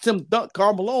rings. Because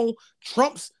Karl Malone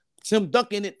trumps Tim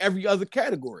Duncan in every other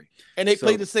category, and they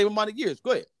played the same amount of years.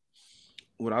 Go ahead.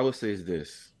 What I would say is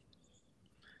this: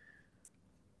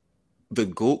 the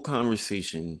GOAT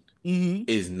conversation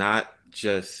is not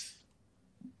just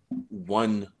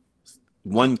one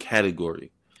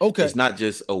category. Okay, it's not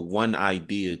just a one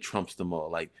idea trumps them all.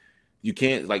 Like you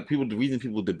can't the reason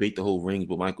people debate the whole rings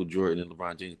with Michael Jordan and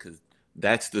LeBron James because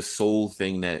that's the sole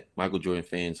thing that Michael Jordan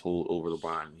fans hold over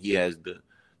LeBron. He has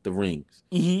the rings.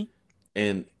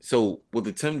 And so with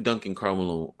the Tim Duncan Karl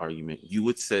Malone argument, you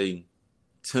would say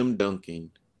Tim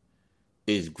Duncan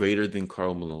is greater than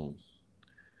Karl Malone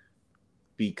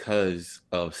because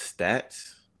of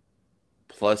stats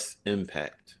plus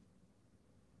impact.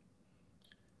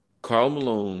 Karl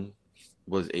Malone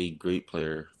was a great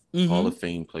player, Hall of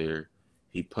Fame player.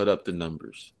 He put up the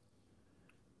numbers,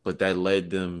 but that led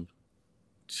them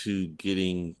to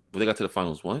getting. Well, they got to the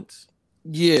finals once.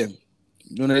 Yeah,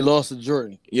 when they lost to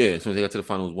Jordan. Yeah, so they got to the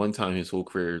finals one time his whole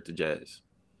career at the Jazz.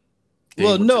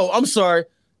 I'm sorry,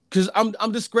 because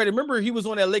I'm discredited. Remember, he was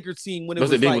on that Lakers team when it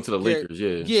was they went to the Lakers.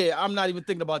 Yeah, I'm not even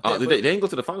thinking about that. They didn't go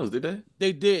to the finals, did they?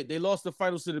 They did. They lost the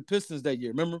finals to the Pistons that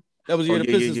year. Remember? That was the year the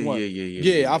Pistons won.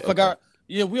 Yeah, I forgot. Okay.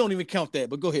 Yeah, we don't even count that,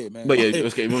 but go ahead, man. But yeah,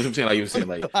 okay. You know what I'm saying? Like you were saying,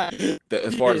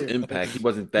 as far as impact, he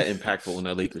wasn't that impactful on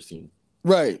that Lakers team.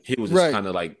 Right. He was just kind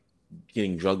of like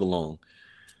getting drugged along.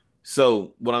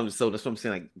 So that's what I'm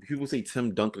saying. Like people say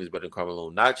Tim Duncan is better than Karl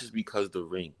Malone, not just because of the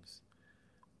rings,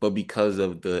 but because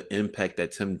of the impact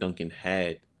that Tim Duncan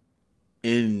had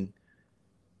in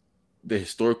the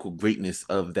historical greatness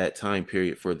of that time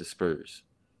period for the Spurs.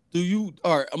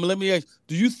 Let me ask,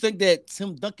 do you think that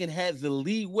Tim Duncan has the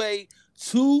leeway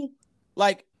to,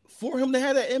 for him to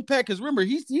have that impact? Because remember,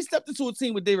 he stepped into a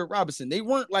team with David Robinson. They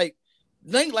weren't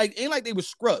ain't like they were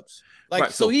scrubs.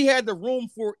 So he had the room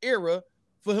for error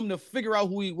for him to figure out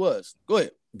who he was. Go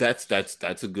ahead. That's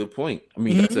a good point. I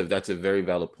mean, that's a very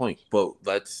valid point. But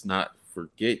let's not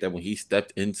forget that when he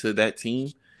stepped into that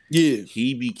team,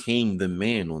 he became the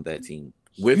man on that team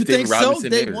with David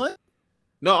Robinson. Day one?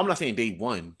 No, I'm not saying day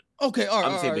one. Okay, all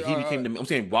right. I'm saying he became the. I'm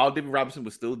saying while David Robinson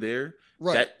was still there,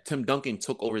 that Tim Duncan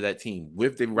took over that team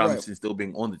with David Robinson still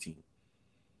being on the team.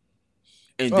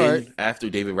 And then after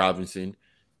David Robinson,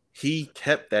 he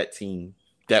kept that team.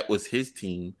 That was his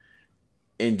team,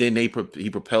 and then he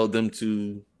propelled them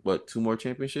to what? 2 more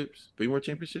championships? 3 more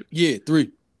championships? Yeah,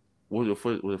 3. What was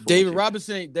the David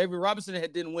Robinson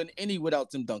didn't win any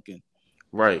without Tim Duncan.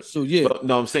 Right. So yeah. But,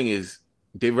 no, I'm saying is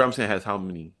David Robinson has how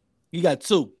many? He got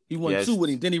 2. He won 2 with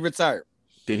him. Then he retired.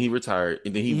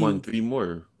 And then he won 3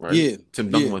 more, right? Yeah. Tim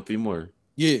Duncan won 3 more.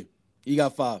 Yeah. He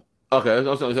got 5. Okay,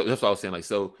 that's what I was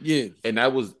saying. Yeah. And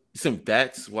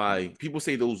that's why people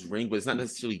say those rings, but it's not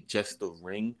necessarily just the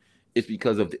ring. It's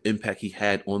because of the impact he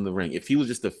had on the ring. If he was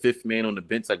just the 5th man on the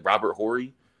bench like Robert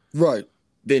Horry, right,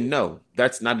 then no,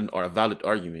 that's not a valid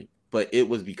argument. But it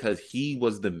was because he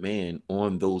was the man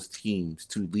on those teams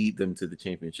to lead them to the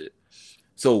championship.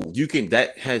 So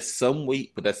that has some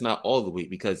weight, but that's not all the weight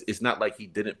because it's not like he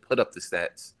didn't put up the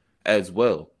stats as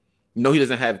well. No, he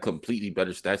doesn't have completely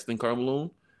better stats than Karl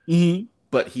Malone,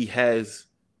 but he has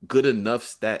good enough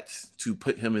stats to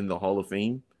put him in the Hall of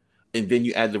Fame. And then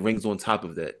you add the rings on top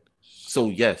of that. So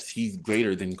yes, he's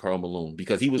greater than Karl Malone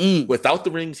because he was without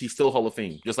the rings, he's still Hall of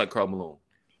Fame, just like Karl Malone.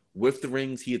 With the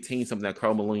rings, he attained something that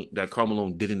Karl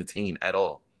Malone didn't attain at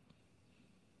all.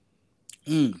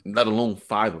 Let alone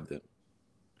 5 of them.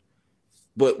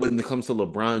 But when it comes to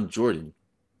LeBron Jordan,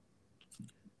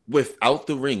 without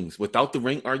the ring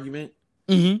argument,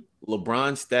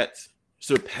 LeBron's stats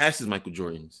surpasses Michael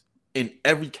Jordan's in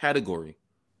every category.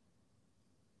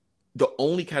 The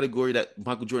only category that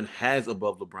Michael Jordan has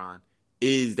above LeBron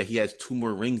is that he has 2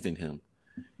 more rings than him.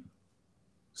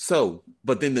 So,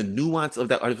 but then the nuance of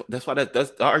that, that's why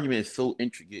the argument is so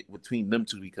intricate between them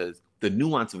two, because the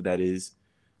nuance of that is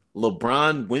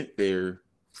LeBron went there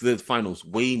to the finals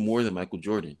way more than Michael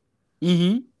Jordan.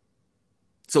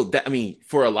 So that, I mean,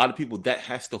 for a lot of people, that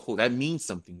has to hold, that means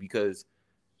something because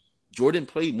Jordan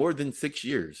played more than 6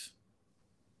 years.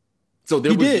 So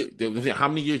there was how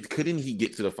many years couldn't he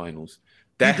get to the finals?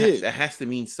 That has to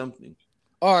mean something.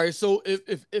 All right, so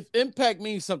if impact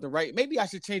means something, right? Maybe I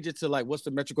should change it to what's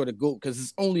the metric of the GOAT, because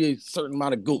it's only a certain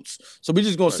amount of GOATs. So we're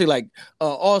just gonna say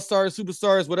all-stars,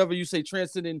 superstars, whatever you say,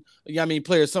 transcending,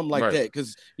 players, something like that.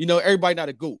 Because everybody not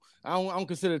a GOAT. I don't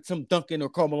consider Tim Duncan or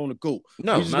Karl Malone a GOAT.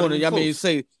 No, we're just gonna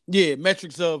say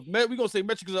metrics of we're gonna say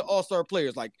metrics of all-star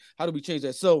players. Like, how do we change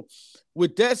that? So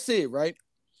with that said, right?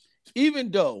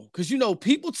 Even though, because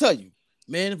people tell you,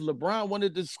 man, if LeBron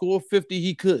wanted to score 50,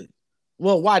 he could.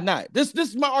 Well, why not? This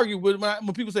is my argument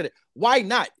when people say that. Why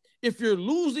not? If you're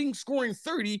losing, scoring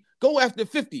 30, go after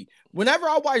 50. Whenever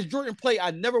I watch Jordan play, I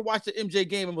never watched the MJ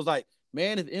game and was like,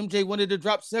 man, if MJ wanted to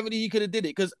drop 70, he could have did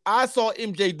it. Because I saw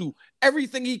MJ do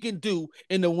everything he can do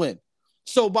in the win.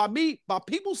 So by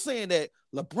people saying that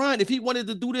LeBron, if he wanted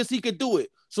to do this, he could do it.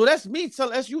 So that's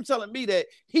you telling me that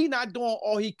he not doing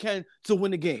all he can to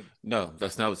win the game. No,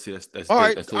 that's not. See, that's all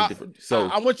right. That's totally different. So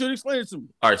I want you to explain it to me.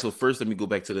 All right. So first, let me go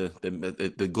back to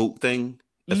the GOAT thing.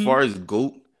 As far as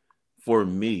GOAT, for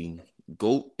me,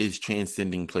 GOAT is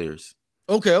transcending players.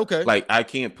 Okay. Like I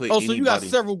can't put. So you got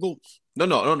several GOATs. No.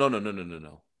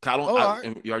 I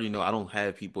don't. You already know I don't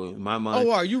have people in my mind.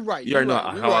 Oh, are you right? You already know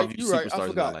how I view superstars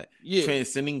and all that. Yeah.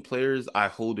 Transcending players, I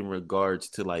hold in regards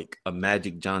to like a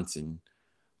Magic Johnson,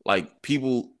 like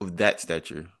people of that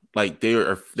stature. Like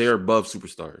they're above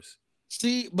superstars.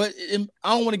 See, but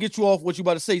I don't want to get you off what you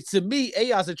about to say. To me,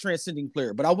 AI is a transcending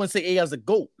player, but I wouldn't say AI is a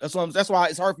GOAT. That's why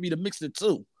it's hard for me to mix the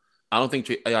two. I don't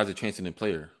think AI is a transcendent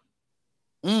player.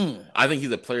 I think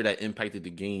he's a player that impacted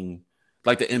the game,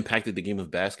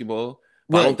 of basketball.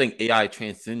 But right. I don't think AI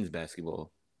transcends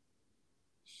basketball.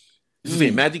 This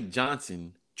is Magic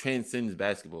Johnson transcends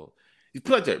basketball. You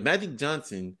put like that. Magic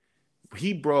Johnson,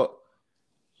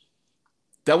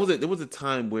 there was a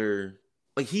time where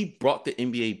like he brought the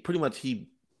NBA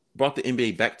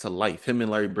back to life. Him and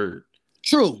Larry Bird.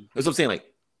 True. That's what I'm saying. Like,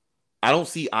 I don't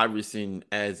see Iverson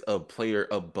as a player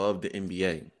above the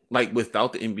NBA. Like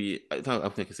without the NBA, I think I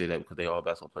can say that because they all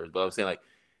basketball players. But I'm saying like.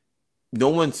 No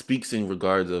one speaks in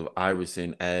regards of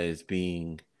Iverson as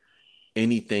being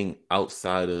anything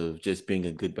outside of just being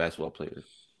a good basketball player.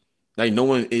 Like no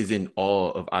one is in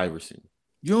awe of Iverson.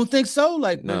 You don't think so?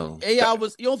 Like no, you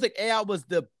don't think AI was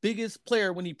the biggest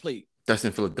player when he played? That's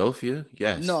in Philadelphia.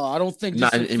 Yes. No, I don't think.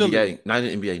 Not in NBA. Not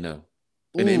in NBA. No.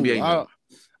 In the NBA. No.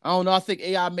 I don't know. I think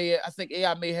AI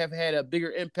may have had a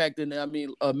bigger impact than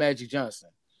Magic Johnson.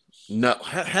 No,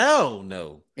 hell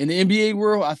no. In the NBA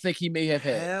world, I think he may have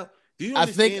had. Do you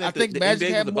understand I think Magic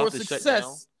had more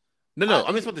success. No.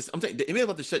 I'm saying the NBA was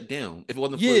about to shut down if it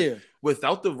wasn't for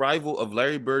without the rival of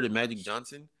Larry Bird and Magic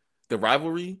Johnson, the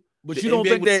rivalry. But you don't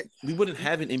think that we wouldn't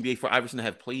have an NBA for Iverson to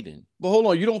have played in? But hold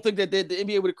on, you don't think that the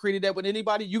NBA would have created that with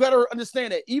anybody? You got to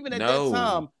understand that even at that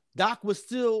time, Doc was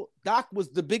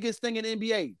the biggest thing in the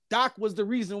NBA. Doc was the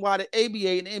reason why the ABA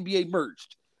and the NBA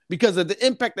merged because of the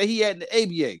impact that he had in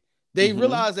the ABA. They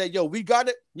realized that, we got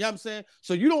it. You know what I'm saying?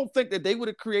 So you don't think that they would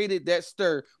have created that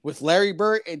stir with Larry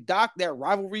Bird and Doc, that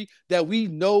rivalry that we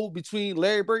know between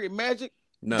Larry Bird and Magic?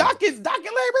 No. Doc and Larry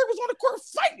Bird was on the court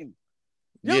fighting.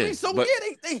 You know what I mean? So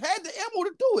they had the ammo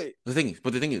to do it. The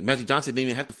thing is, Magic Johnson didn't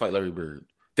even have to fight Larry Bird.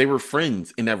 They were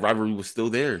friends, and that rivalry was still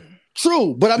there.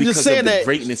 True, but I'm just saying that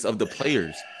greatness of the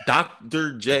players.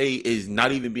 Dr. J is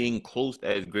not even being close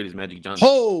as great as Magic Johnson.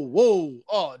 Whoa!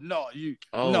 Oh no, you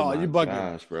bugging,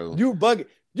 gosh, bro. You bugging.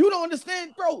 You don't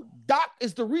understand, bro. Doc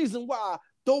is the reason why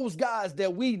those guys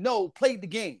that we know played the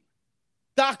game.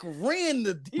 Doc ran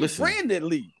ran that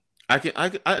league. I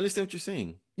understand what you're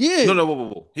saying. Yeah. No,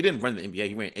 whoa. He didn't run the NBA.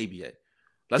 He ran ABA.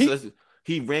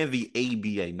 He ran the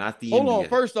ABA, not the NBA. Hold on.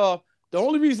 First off, the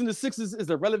only reason the Sixers is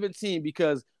a relevant team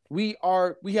because we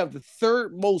have the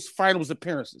third most finals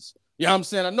appearances. You know what I'm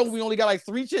saying? I know we only got like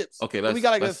 3 chips. Okay, we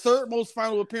got like the third most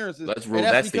final appearances. Let's roll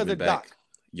that statement back.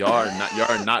 Y'all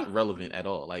are not relevant at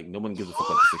all. Like no one gives a fuck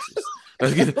about the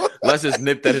Sixers. Let's just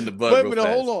nip that in the bud. Wait a minute,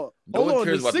 hold on. No one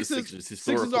cares about the Sixers'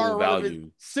 historical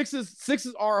value. Sixers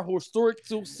are a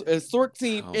historic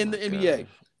team in the NBA.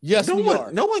 Yes, we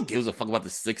are. No one gives a fuck about the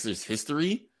Sixers'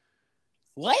 history.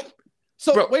 What?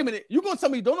 So wait a minute, you're gonna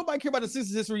tell me don't nobody care about the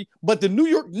Sixers history, but the New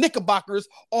York Knickerbockers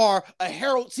are a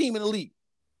herald team in the league.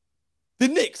 The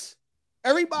Knicks.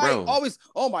 Everybody always,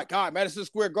 oh my God, Madison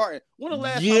Square Garden. When the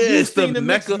last time you seen the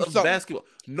Mecca of basketball?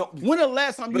 No. When the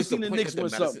last time you seen the Knicks win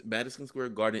something? Madison Square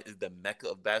Garden is the Mecca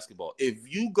of basketball.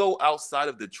 If you go outside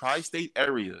of the tri-state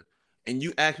area and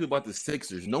you ask me about the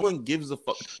Sixers, no one gives a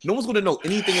fuck. No one's gonna know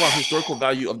anything about historical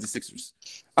value of the Sixers.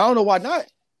 I don't know why not.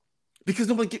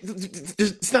 Because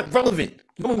it's not relevant.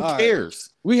 No one cares.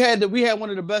 We had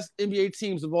one of the best NBA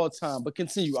teams of all time. But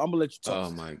continue. I'm gonna let you talk. Oh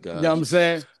my God. You know what I'm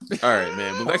saying? All right,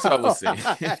 man. But back to what I was saying.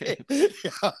 Back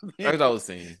to what I was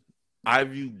saying. I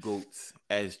view GOATs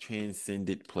as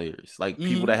transcendent players, like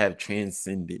people that have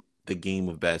transcended the game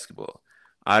of basketball.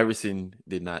 Iverson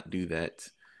did not do that.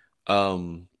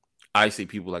 I say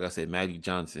people like I said, Magic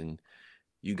Johnson.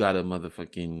 You got a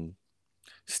motherfucking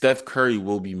Steph Curry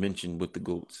will be mentioned with the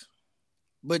GOATs.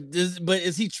 But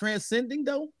is he transcending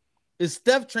though? Is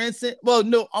Steph transcend? Well,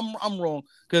 no, I'm wrong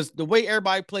because the way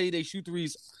everybody play, they shoot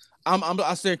threes.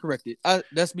 I stand corrected.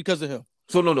 That's because of him.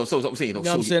 So no. So I'm saying, You know what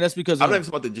I'm saying? That's because I'm not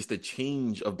talking about just the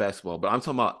change of basketball, but I'm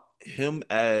talking about him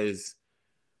as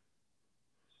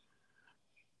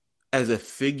a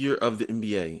figure of the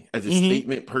NBA, as a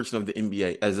statement person of the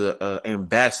NBA, as a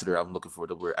ambassador. I'm looking for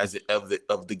the word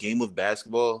of the game of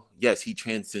basketball. Yes, he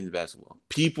transcends basketball.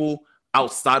 People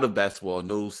outside of basketball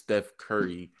know Steph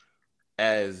Curry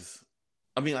as.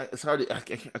 I mean, it's hard. I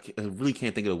really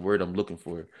can't think of the word I'm looking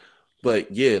for,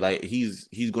 but yeah, like he's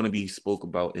going to be spoke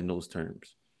about in those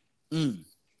terms.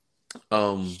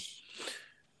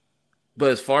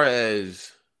 But as far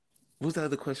as what was the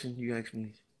other question you asked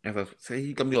me? As I say,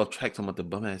 you got me off track talking about the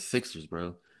bum ass Sixers,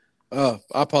 bro. I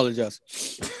apologize.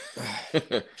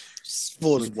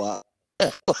 Full of wild.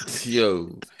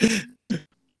 Yo,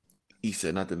 he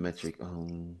said not the metric.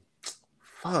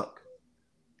 Fuck.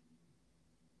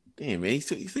 Damn, man.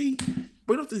 So you see,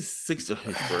 bring up the Sixers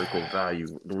historical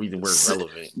value. The reason we're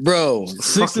relevant, bro.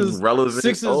 Sixers relevant.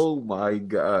 Sixers, oh my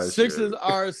gosh. Sixers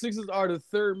are the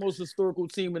third most historical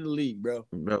team in the league, bro.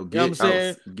 Bro, you know what I'm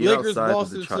saying? Lakers,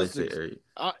 Boston, Celtics.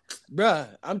 Bro,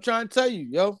 I'm trying to tell you,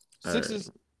 yo. Sixers.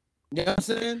 Right. You know what I'm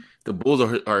saying? The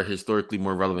Bulls are historically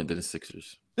more relevant than the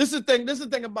Sixers. This is the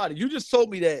thing about it. You just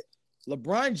told me that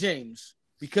LeBron James,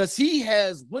 because he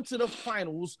has went to the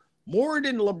finals more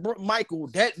than Michael,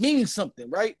 that means something,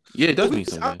 right? Yeah, it does mean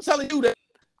something. I'm telling you that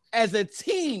as a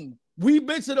team, we've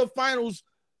been to the finals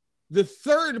the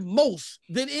third most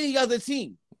than any other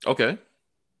team. Okay.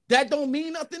 That don't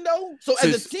mean nothing though. So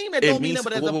as a team, that don't mean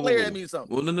nothing, but as a player, that means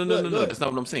something. Well, no. That's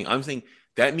not what I'm saying. I'm saying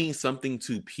that means something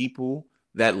to people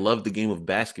that love the game of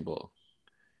basketball.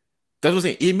 That's what I'm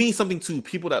saying. It means something to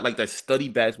people that study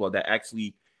basketball, that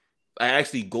actually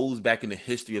goes back in the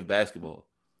history of basketball.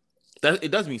 That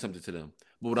it does mean something to them.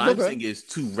 But what I'm saying is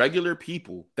to regular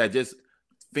people that just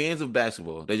fans of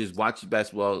basketball, that just watch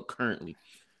basketball currently.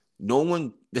 No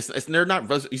one, they're not.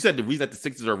 You said the reason that the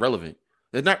Sixers are relevant.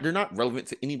 They're not relevant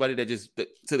to anybody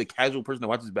to the casual person that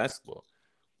watches basketball.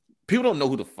 People don't know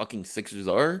who the fucking Sixers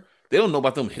are. They don't know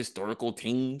about them historical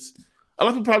teams. A lot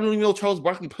of people probably don't even know Charles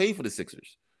Barkley played for the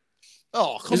Sixers.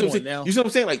 Oh, come on now. You see what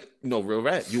I'm saying? Like, no, real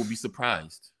rap. You would be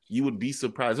surprised. You would be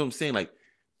surprised. You know what I'm saying? Like,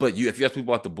 but if you ask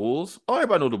people about the Bulls,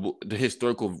 everybody know the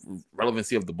historical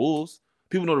relevancy of the Bulls.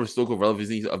 People know the historical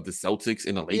relevancy of the Celtics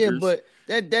and the Lakers. Yeah, but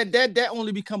that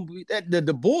only become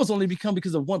the Bulls only become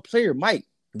because of one player, Mike.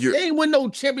 They ain't win no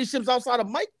championships outside of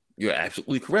Mike. You're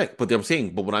absolutely correct. But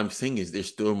what I'm saying is there's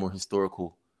still more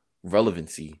historical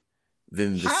relevancy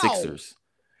than the Sixers.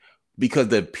 Because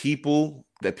the people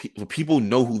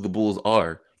know who the Bulls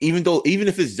are. Even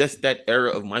if it's just that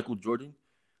era of Michael Jordan,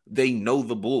 they know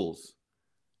the Bulls.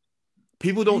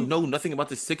 People don't know nothing about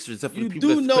the Sixers except for the people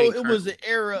that know it was an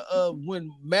era of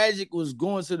when Magic was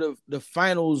going to the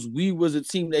finals. We was a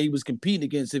team that he was competing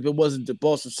against if it wasn't the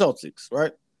Boston Celtics,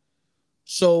 right?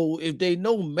 So if they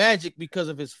know Magic because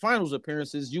of his finals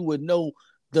appearances, you would know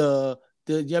the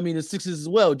Sixers as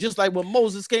well. Just like when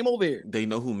Moses came over here. They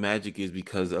know who Magic is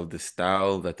because of the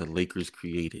style that the Lakers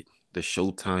created. The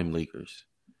Showtime Lakers.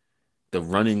 The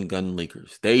run and gun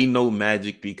Lakers. They know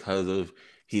Magic because of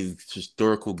his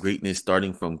historical greatness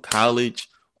starting from college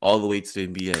all the way to the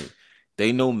NBA.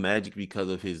 They know Magic because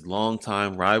of his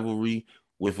longtime rivalry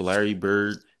with Larry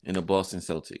Bird and the Boston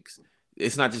Celtics.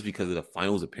 It's not just because of the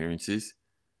finals appearances.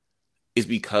 It's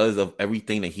because of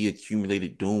everything that he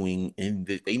accumulated doing. And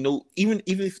they know, even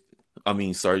if,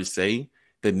 sorry to say,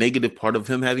 the negative part of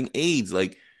him having AIDS,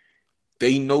 like,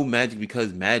 they know Magic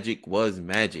because Magic was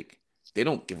Magic. They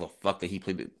don't give a fuck that he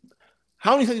played it.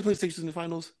 How many times he played Sixers in the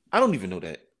finals? I don't even know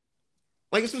that.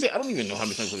 Like, I don't even know how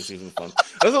many times he played Sixers in the finals.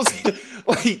 That's what I'm saying.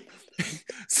 Like,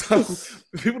 so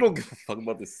people don't give a fuck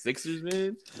about the Sixers,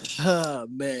 man. Oh,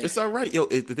 man. It's all right. Yo,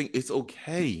 it's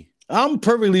okay. I'm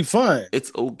perfectly fine.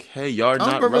 It's okay. Y'all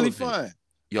not relevant. I'm perfectly fine.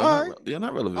 You're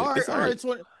not relevant. All right, it's all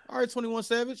right. All right, 21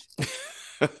 Savage.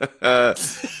 Hey,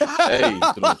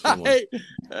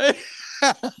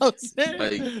 I'm saying,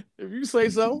 like, if you say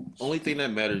so. Only thing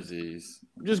that matters is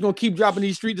I'm just gonna keep dropping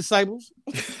these street disciples.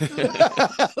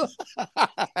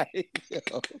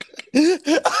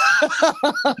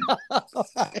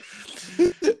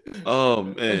 Oh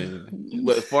man!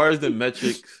 But as far as the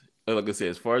metrics, like I said,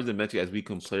 as far as the metric, as we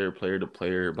compare player to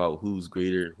player about who's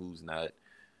greater and who's not,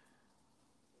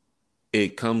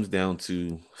 it comes down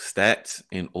to stats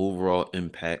and overall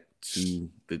impact to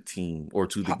the team or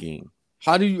to the game.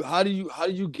 How do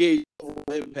you gauge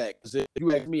impact? Because if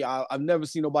you ask me, I've never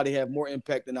seen nobody have more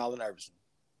impact than Allen Iverson.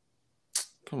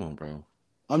 Come on, bro.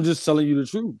 I'm just telling you the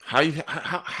truth.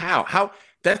 How?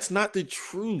 That's not the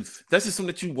truth. That's just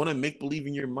something that you want to make believe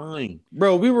in your mind,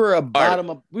 bro. We were a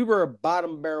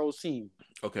bottom barrel team.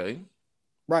 Okay.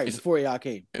 Right, before AI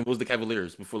came. It was the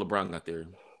Cavaliers before LeBron got there.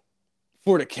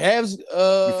 For the Cavs,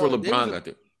 before LeBron got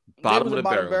there. Bottom of the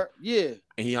barrel. Yeah.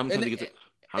 And how many times they get to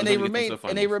and they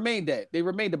remained that. They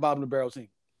remained the bottom of the barrel team.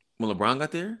 When LeBron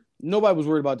got there? Nobody was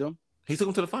worried about them. He took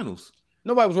them to the finals.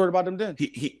 Nobody was worried about them then.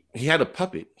 He had a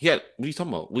puppet. What are you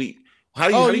talking about? You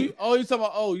talking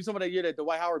about that year that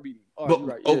Dwight Howard beat him.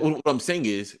 What I'm saying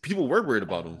is people were worried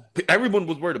about him. Everyone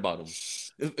was worried about him.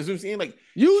 That's what I'm saying. Like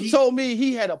told me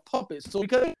he had a puppet. So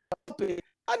because he had a puppet,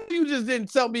 I knew you just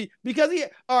didn't tell me because he.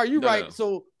 All right, you're right. No.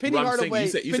 So Penny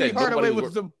Hardaway, Hardaway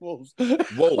was the most.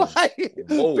 Whoa.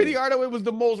 Penny Hardaway was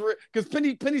the most because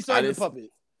Penny started the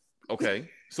puppet. Okay,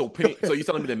 so you're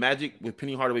telling me the Magic with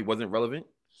Penny Hardaway wasn't relevant?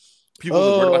 People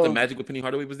were worried about the Magic with Penny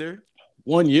Hardaway was there.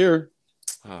 1 year.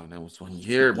 Oh, that was 1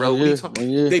 year, bro.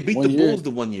 They beat the Bulls the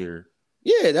 1 year.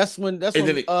 Yeah, that's when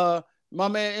my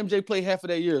man MJ played half of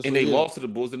that year. And they lost to the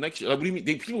Bulls the next year. Like, what do you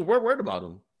mean? People were worried about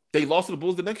him. They lost to the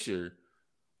Bulls the next year.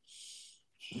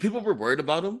 People were worried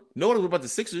about him. No one was about the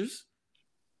Sixers.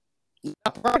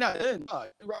 Probably not then.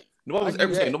 Right. Nobody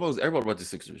was ever about the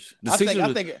Sixers. The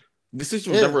Sixers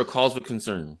was never a cause for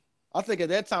concern. I think at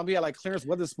that time we had like Clarence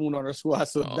Weatherspoon on our squad,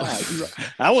 so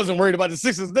I wasn't worried about the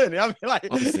Sixers then. I mean,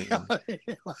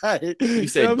 you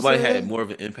said nobody had more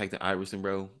of an impact than Iverson,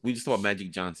 bro. We just talked about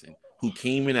Magic Johnson, who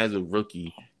came in as a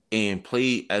rookie and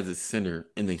played as a center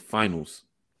in the finals.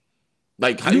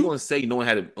 Like, how you gonna say no one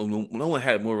had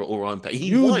more of an overall impact?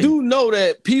 You won. Do know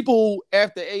that people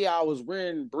after AI was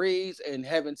wearing braids and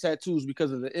having tattoos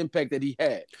because of the impact that he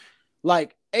had.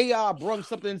 Like AI brought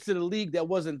something into the league that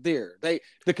wasn't there.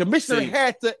 The commissioner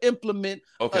had to implement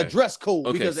a dress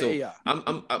code because of AI.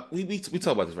 We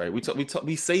talk about this, right?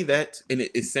 We say that, and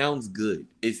it sounds good.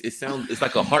 It's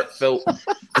like a heartfelt.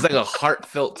 It's like a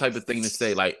heartfelt type of thing to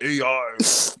say. Like AI,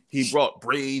 he brought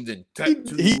braids and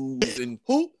tattoos and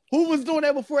Who was doing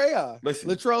that before AI? Listen,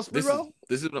 Latrell Sprewell?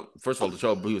 This is first of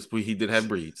all, Latrell, he did have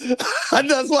braids.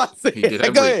 That's what I said. He did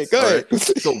have braids. Go ahead. Right?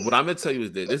 So what I'm gonna tell you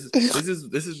is that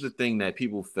this is the thing that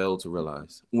people fail to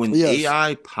realize. When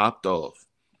AI popped off,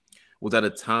 was at a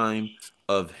time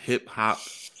of hip hop,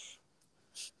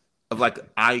 of like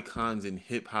icons in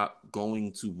hip hop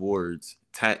going towards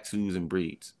tattoos and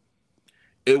braids.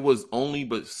 It was only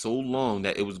but so long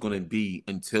that it was going to be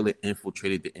until it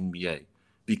infiltrated the NBA.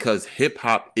 Because hip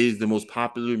hop is the most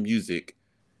popular music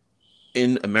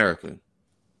in America.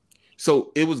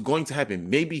 So it was going to happen.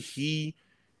 Maybe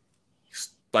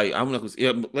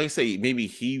let's say maybe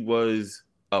he was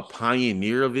a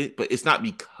pioneer of it, but it's not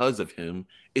because of him.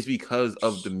 It's because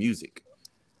of the music.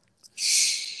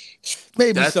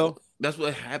 That's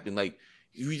what happened. Like,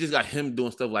 we just got him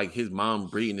doing stuff like his mom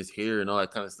braiding his hair and all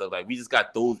that kind of stuff. Like, we just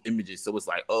got those images. So it's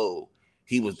like, oh,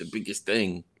 he was the biggest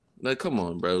thing. Like, come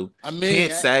on, bro. I mean,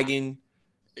 pants sagging,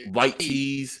 white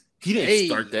tees. He didn't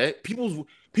start that. People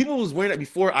was wearing that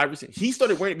before Iverson. He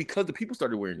started wearing it because the people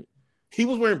started wearing it. He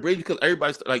was wearing braids because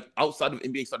everybody outside of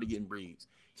NBA started getting braids.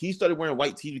 He started wearing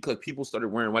white tees because people started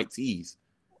wearing white tees.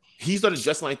 He started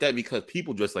dressing like that because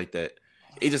people dress like that.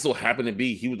 It just so happened to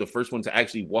be he was the first one to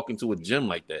actually walk into a gym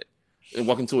like that and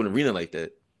walk into an arena like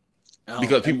that.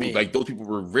 Because those people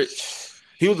were rich.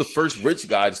 He was the first rich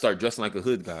guy to start dressing like a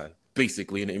hood guy.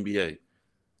 Basically in the NBA.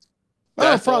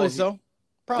 Probably so.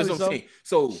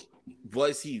 So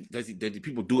did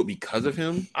people do it because of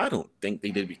him? I don't think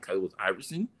they did it because it was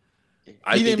Iverson.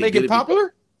 He didn't make it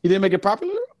popular? He didn't make it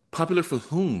popular? Popular for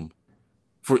whom?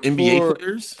 For NBA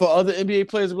players? For other NBA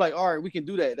players, like, all right, we can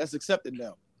do that. That's accepted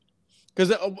now.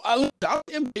 Because I'm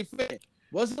an NBA fan.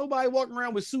 Wasn't nobody walking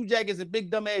around with suit jackets and big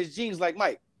dumbass jeans like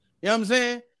Mike. You know what I'm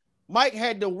saying? Mike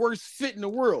had the worst fit in the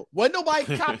world. Wasn't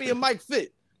nobody copying Mike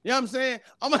fit. You know what I'm saying?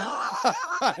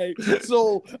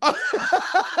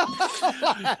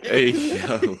 Hey,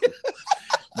 yo.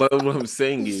 But what I'm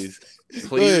saying is,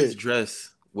 players dress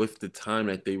with the time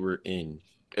that they were in,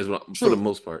 for the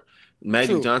most part.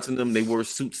 Magic Johnson, they wore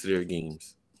suits to their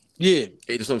games. Yeah,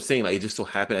 it's what I'm saying. Like, it just so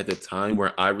happened at the time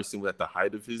where Iverson was at the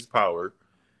height of his power,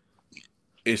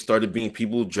 it started being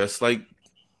people dressed like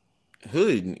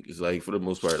hood niggas, like, for the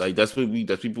most part. Like, that's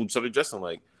people started dressing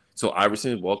like. So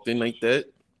Iverson walked in like that.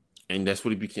 And that's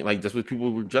what it became like. That's what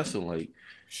people were dressing like.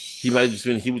 He might have just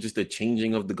been. He was just a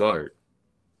changing of the guard.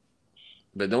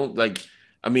 But don't like.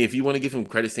 I mean, if you want to give him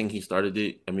credit saying he started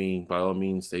it, I mean, by all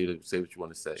means, say what you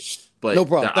want to say. But no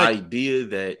problem. The idea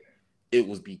that it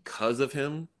was because of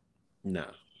him, no,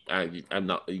 I'm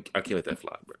not. I can't let that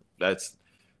fly, bro.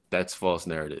 That's false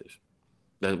narrative.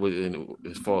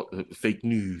 It's false. Fake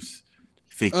news.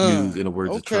 Fake news. In the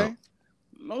words of Trump.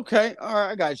 Okay. All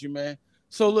right. I got you, man.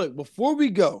 So look, before we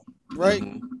go, right?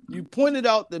 Mm-hmm. You pointed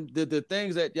out the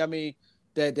things that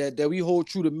that we hold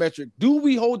true to metric. Do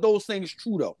we hold those things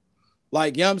true though?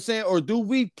 Like, you know what I'm saying? Or do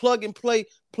we plug and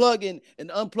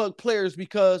unplug players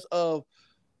because of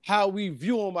how we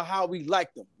view them or how we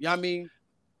like them? You know what I mean?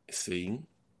 See,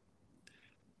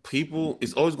 people,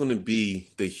 it's always going to be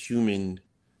the human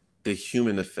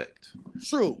effect.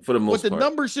 True. For the most part.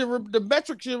 But the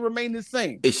metric should remain the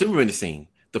same. It should remain the same.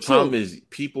 The problem is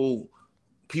people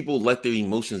let their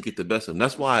emotions get the best of them.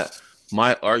 That's why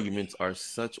my arguments are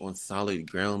such on solid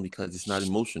ground, because it's not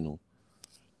emotional.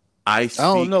 I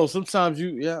don't know. Sometimes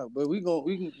but we can,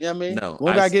 you know what I mean? No,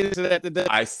 we gotta get into that today.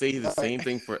 I say the same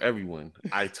thing for everyone.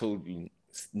 I told you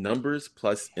numbers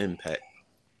plus impact.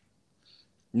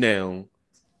 Now,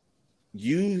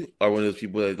 you are one of those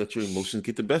people that let your emotions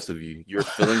get the best of you. Your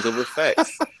feelings over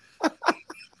facts.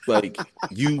 Like,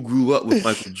 you grew up with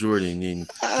Michael Jordan and you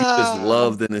just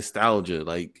love the nostalgia.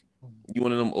 Like, you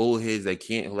one of them old heads that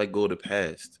can't let go of the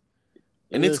past.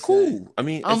 And it's cool. I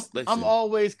mean, I'm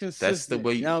always consistent. That's the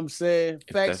way. You know what I'm saying?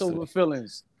 Facts over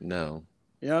feelings. No.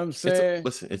 You know what I'm saying?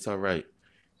 Listen, it's all right.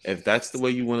 If that's the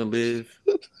way you want to live,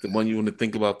 the one you want to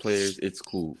think about players, it's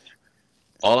cool.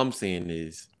 All I'm saying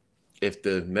is, if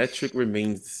the metric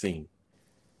remains the same,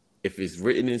 if it's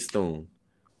written in stone,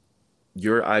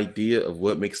 your idea of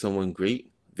what makes someone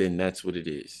great, then that's what it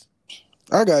is.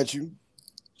 I got you.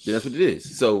 Then that's what it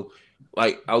is. So,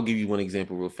 like, I'll give you one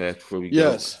example real fast before we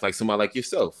go. Like somebody like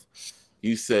yourself.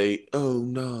 You say, oh,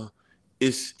 no,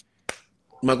 it's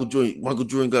Michael Jordan. Michael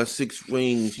Jordan got 6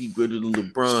 rings. He greater than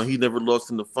LeBron. He never lost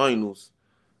in the finals.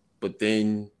 But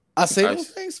then I say those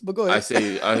things, but go ahead. I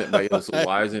say, so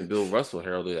why isn't Bill Russell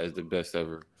heralded as the best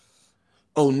ever?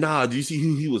 Oh, nah, do you see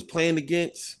who he was playing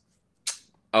against?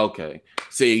 Okay.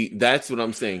 See, that's what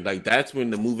I'm saying. Like, that's when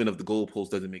the moving of the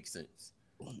goalpost doesn't make sense.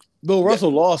 Bill Russell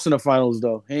lost in the finals,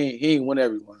 though. He ain't won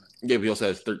every one. Yeah, but he also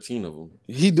has 13 of them.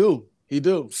 He do.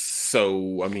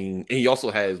 So, I mean, and he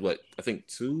also has, I think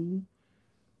 2?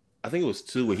 I think it was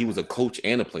 2 where he was a coach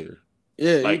and a player.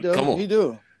 Yeah, like, he do. Come on. He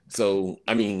do. So,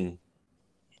 I mean,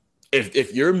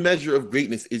 if your measure of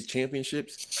greatness is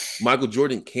championships, Michael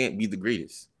Jordan can't be the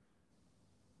greatest.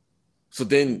 So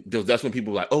then that's when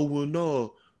people are like, oh, well,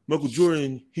 no, Michael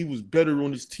Jordan, he was better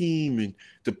on his team and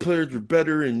the players were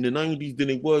better in the 90s than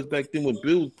it was back then when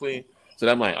Bill was playing. So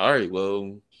I'm like, all right,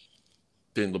 well,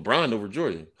 then LeBron over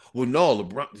Jordan. Well, no,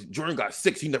 Jordan got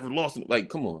 6. He never lost. Like,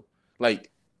 come on.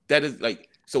 Like, that is like,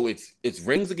 so it's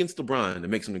rings against LeBron that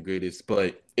makes him the greatest,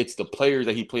 but it's the players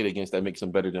that he played against that makes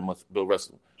him better than Bill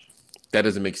Russell. That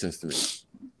doesn't make sense to me.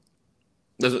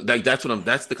 That's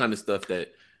the kind of stuff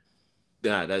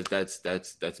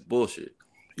that's bullshit.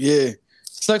 Yeah.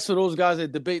 Sucks for those guys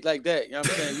that debate like that. You know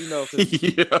what I'm saying? You know,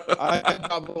 because I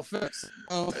got both facts.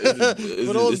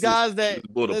 For those guys that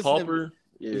pauper.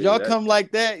 If y'all come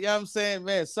like that, you know what I'm saying,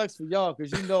 man, it sucks for y'all,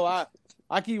 because you know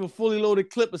I keep a fully loaded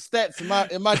clip of stats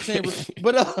in my chamber.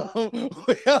 But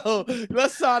yo,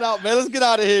 let's sign out, man. Let's get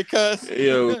out of here, cuz.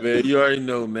 Yo, man, you already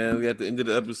know, man. We at the end of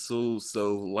the episode,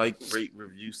 so like, rate,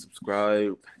 review,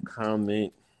 subscribe,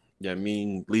 comment. Yeah, I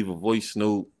mean, leave a voice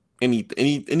note.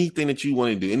 Anything that you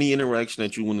want to do, any interaction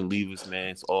that you want to leave us, man,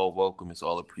 it's all welcome. It's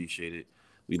all appreciated.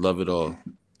 We love it all.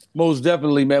 Most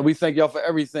definitely, man. We thank y'all for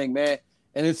everything, man.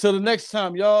 And until the next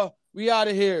time, y'all, we out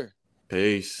of here.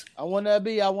 Peace. I wanna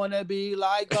be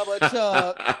like Bubba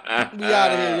Chuck. We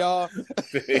out of here, y'all.